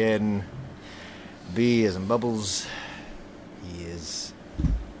unicorn again. B as in bubbles. E is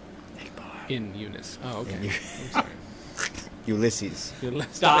In Eunice. Oh, okay. In Eu- I'm sorry. Ulysses.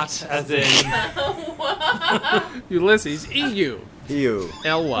 dot as in Ulysses. EU. U.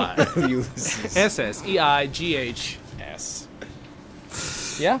 LY. Ulysses. SSEIGHS.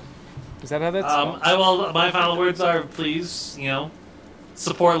 Yeah? Is that how that's spelled? my final words are, please,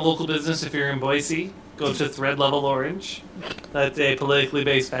 support local business if you're in Boise. Go to Thread Level Orange. That's a politically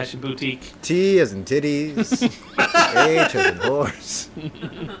based fashion boutique. T as in titties. H as in horse.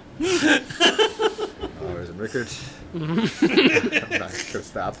 R as in Rickard. I'm not gonna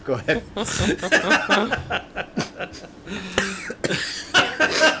stop. Go ahead.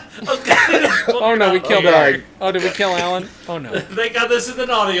 Oh no, we killed Okay. Alan. Oh, did we kill Alan? Oh no. They got this in an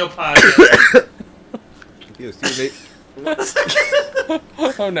audio podcast. Excuse me.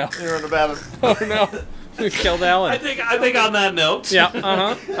 Oh no. You're on the bathroom. Oh no. We've killed Alan. I think on that note. Yeah,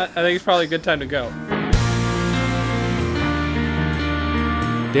 I think it's probably a good time to go.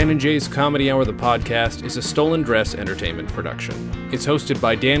 Dan and Jay's Comedy Hour, the podcast, is a Stolen Dress Entertainment production. It's hosted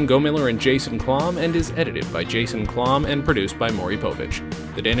by Dan Gomiller and Jason Klom and is edited by Jason Klom and produced by Maury Povich.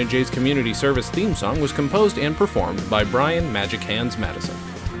 The Dan and Jay's Community Service theme song was composed and performed by Brian Magic Hands Madison.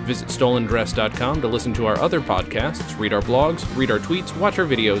 Visit stolendress.com to listen to our other podcasts, read our blogs, read our tweets, watch our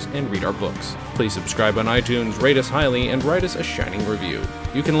videos, and read our books. Please subscribe on iTunes, rate us highly, and write us a shining review.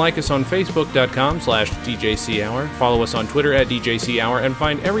 You can like us on facebook.com/DJCHour, follow us on Twitter @DJCHour, and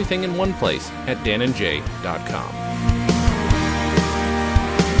find everything in one place at danandjay.com.